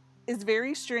is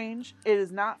very strange. It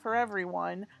is not for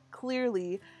everyone.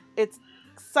 Clearly, it's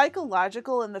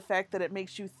psychological in the fact that it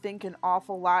makes you think an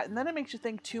awful lot, and then it makes you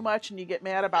think too much and you get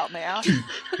mad about math.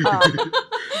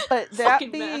 But that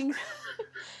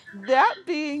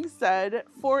being said,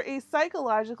 for a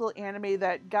psychological anime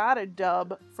that got a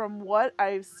dub, from what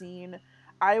I've seen,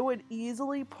 I would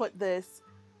easily put this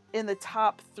in the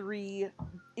top 3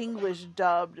 English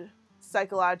dubbed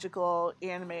psychological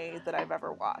anime that I've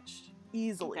ever watched.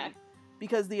 Easily. Okay.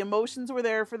 Because the emotions were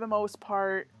there for the most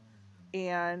part,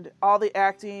 and all the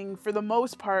acting for the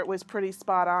most part was pretty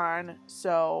spot on.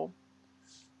 So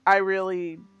I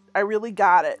really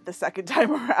got it the second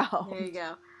time around. There you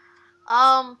go.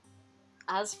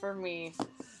 As for me,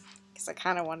 because I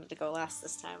kind of wanted to go last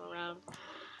this time around.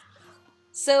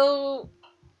 So,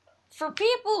 for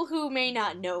people who may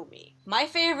not know me, my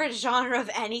favorite genre of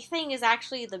anything is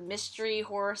actually the mystery,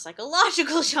 horror,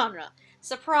 psychological genre.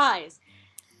 Surprise!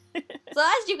 So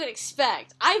as you could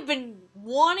expect, I've been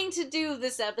wanting to do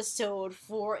this episode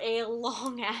for a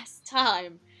long-ass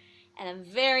time, and I'm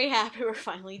very happy we're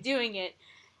finally doing it.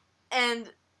 And,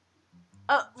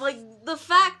 the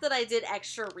fact that I did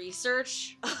extra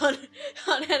research on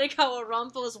Edogawa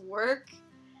Rampo's work,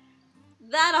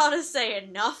 that ought to say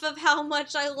enough of how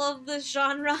much I love this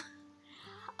genre.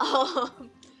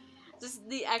 Just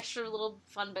the extra little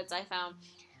fun bits I found.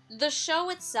 The show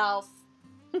itself,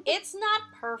 it's not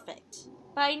perfect.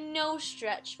 By no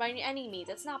stretch, by any means,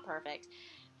 it's not perfect.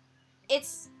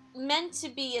 It's meant to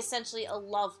be essentially a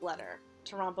love letter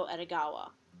to Rampo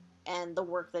Edogawa and the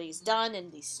work that he's done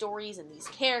and these stories and these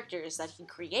characters that he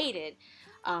created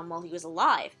while he was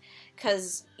alive.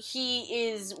 Because he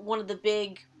is one of the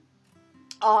big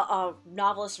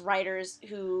novelist writers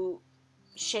who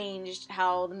changed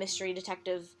how the mystery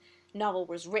detective novel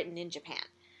was written in Japan.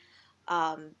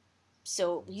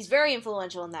 So he's very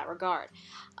influential in that regard.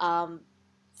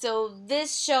 So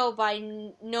this show by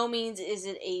no means is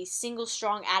it a single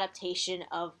strong adaptation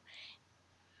of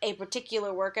a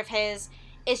particular work of his.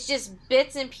 It's just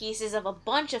bits and pieces of a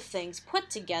bunch of things put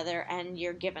together and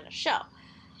you're given a show.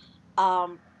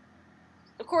 Of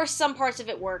course, some parts of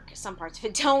it work, some parts of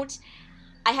it don't.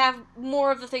 I have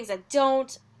more of the things that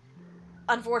don't,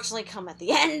 unfortunately, come at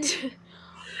the end.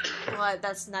 But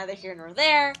that's neither here nor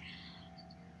there.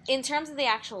 In terms of the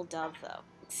actual dub, though,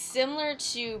 similar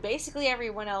to basically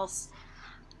everyone else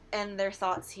and their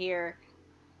thoughts here,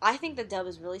 I think the dub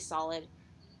is really solid.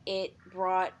 It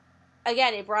brought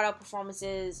out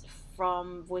performances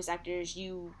from voice actors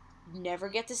you never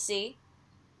get to see.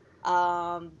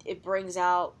 It brings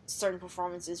out certain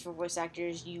performances from voice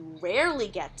actors you rarely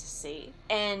get to see.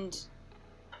 And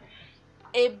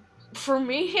for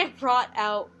me, it brought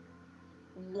out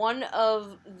one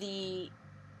of the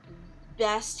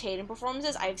best Hayden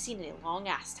performances I've seen in a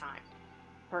long-ass time,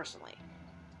 personally.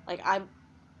 I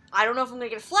don't know if I'm gonna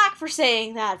get flack for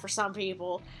saying that for some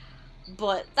people,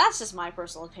 but that's just my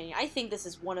personal opinion. I think this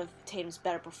is one of Tatum's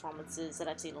better performances that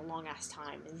I've seen in a long-ass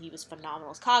time, and he was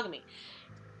phenomenal as Kagami.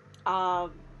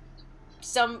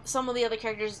 Some of the other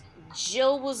characters,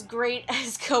 Jill was great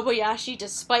as Kobayashi,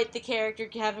 despite the character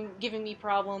giving me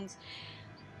problems.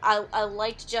 I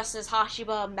liked Justin as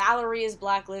Hashiba. Mallory as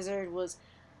Black Lizard was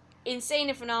insane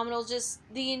and phenomenal. Just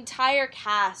the entire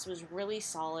cast was really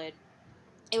solid.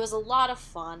 It was a lot of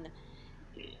fun.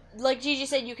 Like Gigi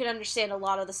said, you could understand a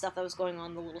lot of the stuff that was going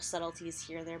on, the little subtleties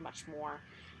here and there, much more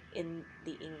in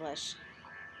the English.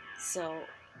 So,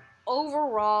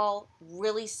 overall,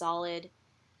 really solid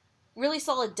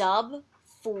dub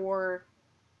for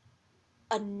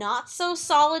a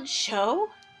not-so-solid show.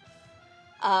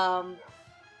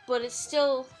 But it's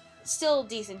still a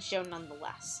decent show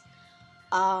nonetheless.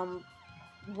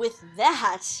 With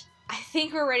that, I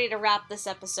think we're ready to wrap this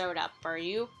episode up. Are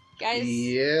you guys?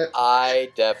 Yeah.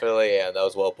 I definitely am. That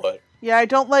was well put. Yeah, I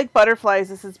don't like butterflies.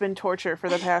 This has been torture for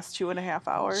the past 2.5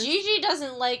 hours. Gigi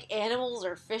doesn't like animals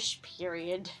or fish,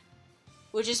 period.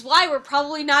 which is why we're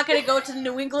probably not going to go to the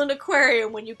New England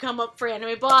Aquarium when you come up for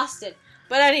Anime Boston.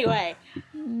 But anyway.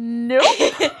 Nope.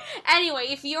 Anyway,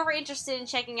 if you're interested in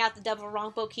checking out the dub of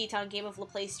Ranpo Kitan Game of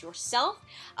Laplace yourself,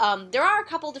 there are a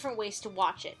couple different ways to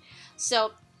watch it.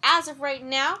 So, as of right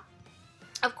now,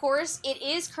 of course, it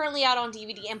is currently out on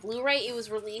DVD and Blu-ray. It was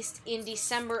released in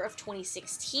December of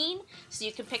 2016, so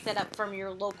you can pick that up from your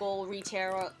local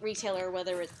retailer,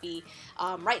 whether it be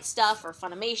Right Stuff or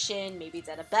Funimation. Maybe it's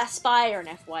at a Best Buy or an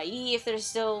FYE if there's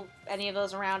still any of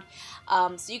those around.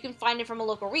 So you can find it from a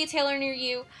local retailer near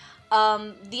you.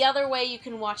 The other way you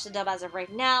can watch the dub as of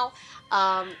right now,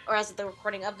 or as of the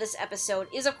recording of this episode,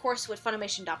 is of course with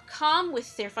Funimation.com,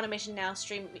 with their Funimation Now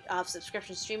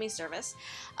subscription streaming service.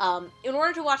 In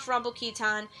order to watch Ranpo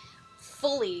Kitan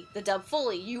fully, the dub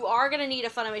fully, you are going to need a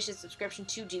Funimation subscription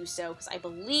to do so, because I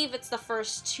believe it's the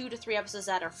first 2 to 3 episodes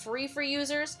that are free for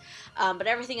users, but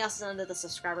everything else is under the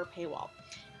subscriber paywall.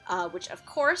 Which, of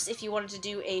course, if you wanted to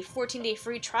do a 14-day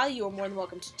free trial, you are more than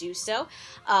welcome to do so.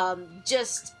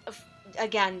 Just,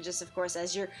 of course,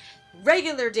 as your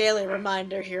regular daily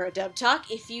reminder here at Dub Talk,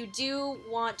 if you do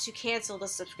want to cancel the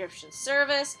subscription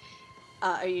service,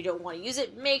 or you don't want to use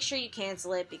it, make sure you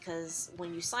cancel it, because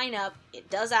when you sign up, it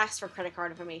does ask for credit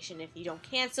card information. If you don't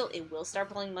cancel, it will start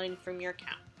pulling money from your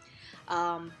account.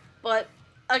 But,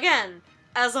 again,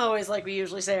 as always, like we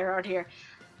usually say around here,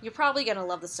 you're probably going to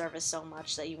love the service so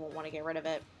much that you won't want to get rid of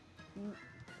it.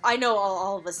 I know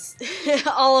all of us,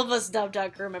 all of us Dub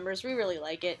Talk crew members, we really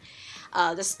like it.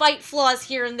 Despite flaws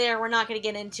here and there, we're not going to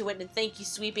get into it, and thank you,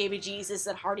 sweet baby Jesus,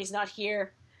 that Hardy's not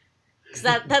here. Because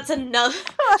that's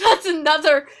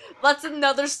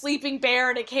another sleeping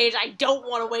bear in a cage I don't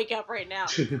want to wake up right now.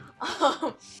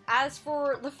 As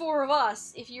for the 4 of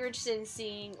us, if you're interested in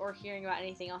seeing or hearing about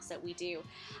anything else that we do,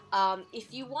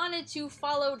 if you wanted to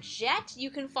follow Jet, you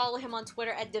can follow him on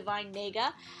Twitter at Divine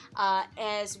Nega,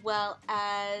 as well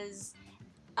as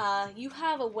you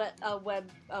have a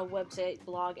website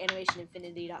blog,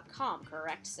 animationinfinity.com,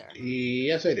 correct, sir?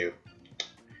 Yes, I do.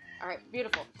 All right,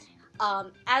 beautiful.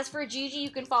 As for Gigi, you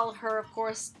can follow her, of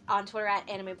course, on Twitter at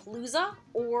AnimePalooza,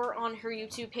 or on her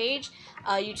YouTube page,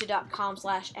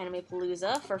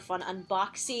 youtube.com/AnimePalooza, for fun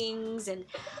unboxings and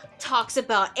talks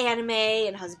about anime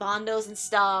and husbandos and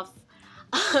stuff.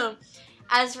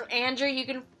 As for Andrew, you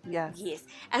can... Yes.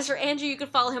 As for Andrew, you can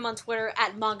follow him on Twitter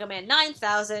at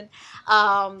MangaMan9000,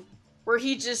 where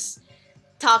he just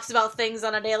talks about things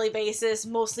on a daily basis,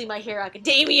 mostly My Hero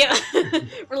Academia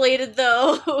related,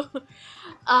 though.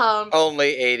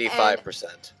 Only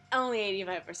 85%. Only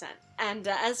 85%. And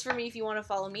as for me, if you want to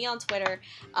follow me on Twitter,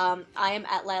 I am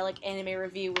at Lilac Anime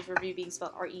Review, with review being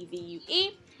spelled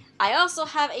REVUE. I also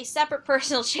have a separate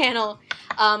personal channel,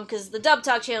 because the Dub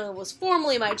Talk channel was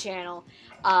formerly my channel,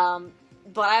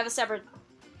 but I have a separate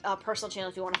personal channel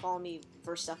if you want to follow me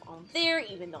for stuff on there,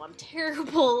 even though I'm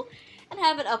terrible and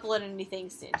haven't uploaded anything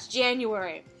since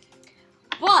January.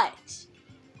 But,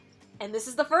 and this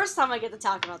is the first time I get to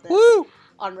talk about this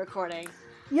on recording.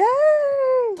 Yay!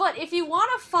 But if you want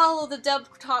to follow the Dub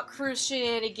Talk crew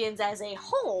shenanigans as a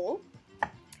whole,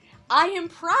 I am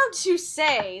proud to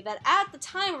say that at the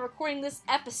time of recording this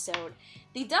episode,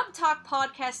 the Dub Talk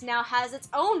podcast now has its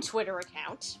own Twitter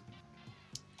account,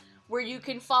 where you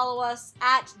can follow us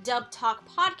at Dub Talk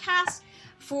Podcast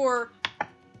for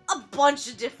a bunch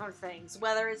of different things,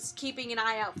 whether it's keeping an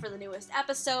eye out for the newest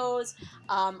episodes.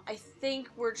 I think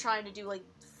we're trying to do like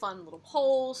fun little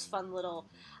polls, fun little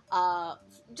I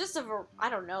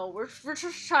don't know, we're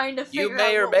just trying to figure out. You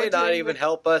may or may not even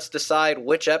help us decide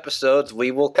which episodes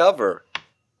we will cover.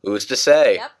 Who's to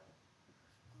say? Yep.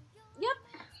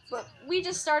 But we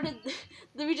just started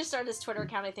this Twitter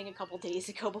account, I think, a couple days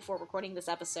ago before recording this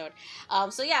episode.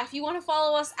 So yeah, if you want to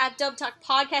follow us at Dub Talk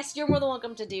Podcast, you're more than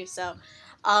welcome to do so.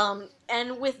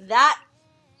 And with that,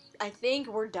 I think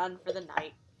we're done for the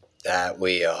night. That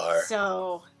we are.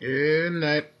 So, Good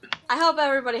night. I hope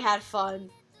everybody had fun.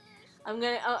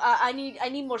 I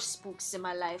need more spooks in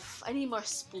my life. I need more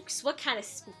spooks. What kind of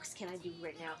spooks can I do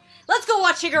right now? Let's go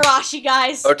watch Higurashi,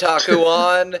 guys! Otaku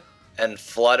on and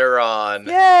flutter on.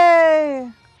 Yay!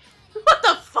 What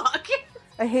the fuck?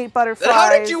 I hate butterflies. Then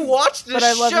how did you watch this But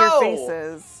I love show? your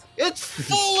faces. It's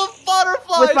full of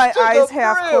butterflies. With my to eyes the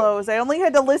half brim. closed. I only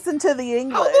had to listen to the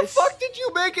English. How the fuck did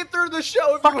you make it through the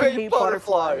show if Fucking you hate hate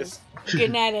butterflies?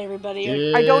 Good night, everybody.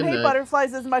 Good I don't hate night.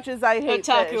 butterflies as much as I hate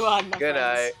Otaku fish. on, my Good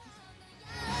friends. night.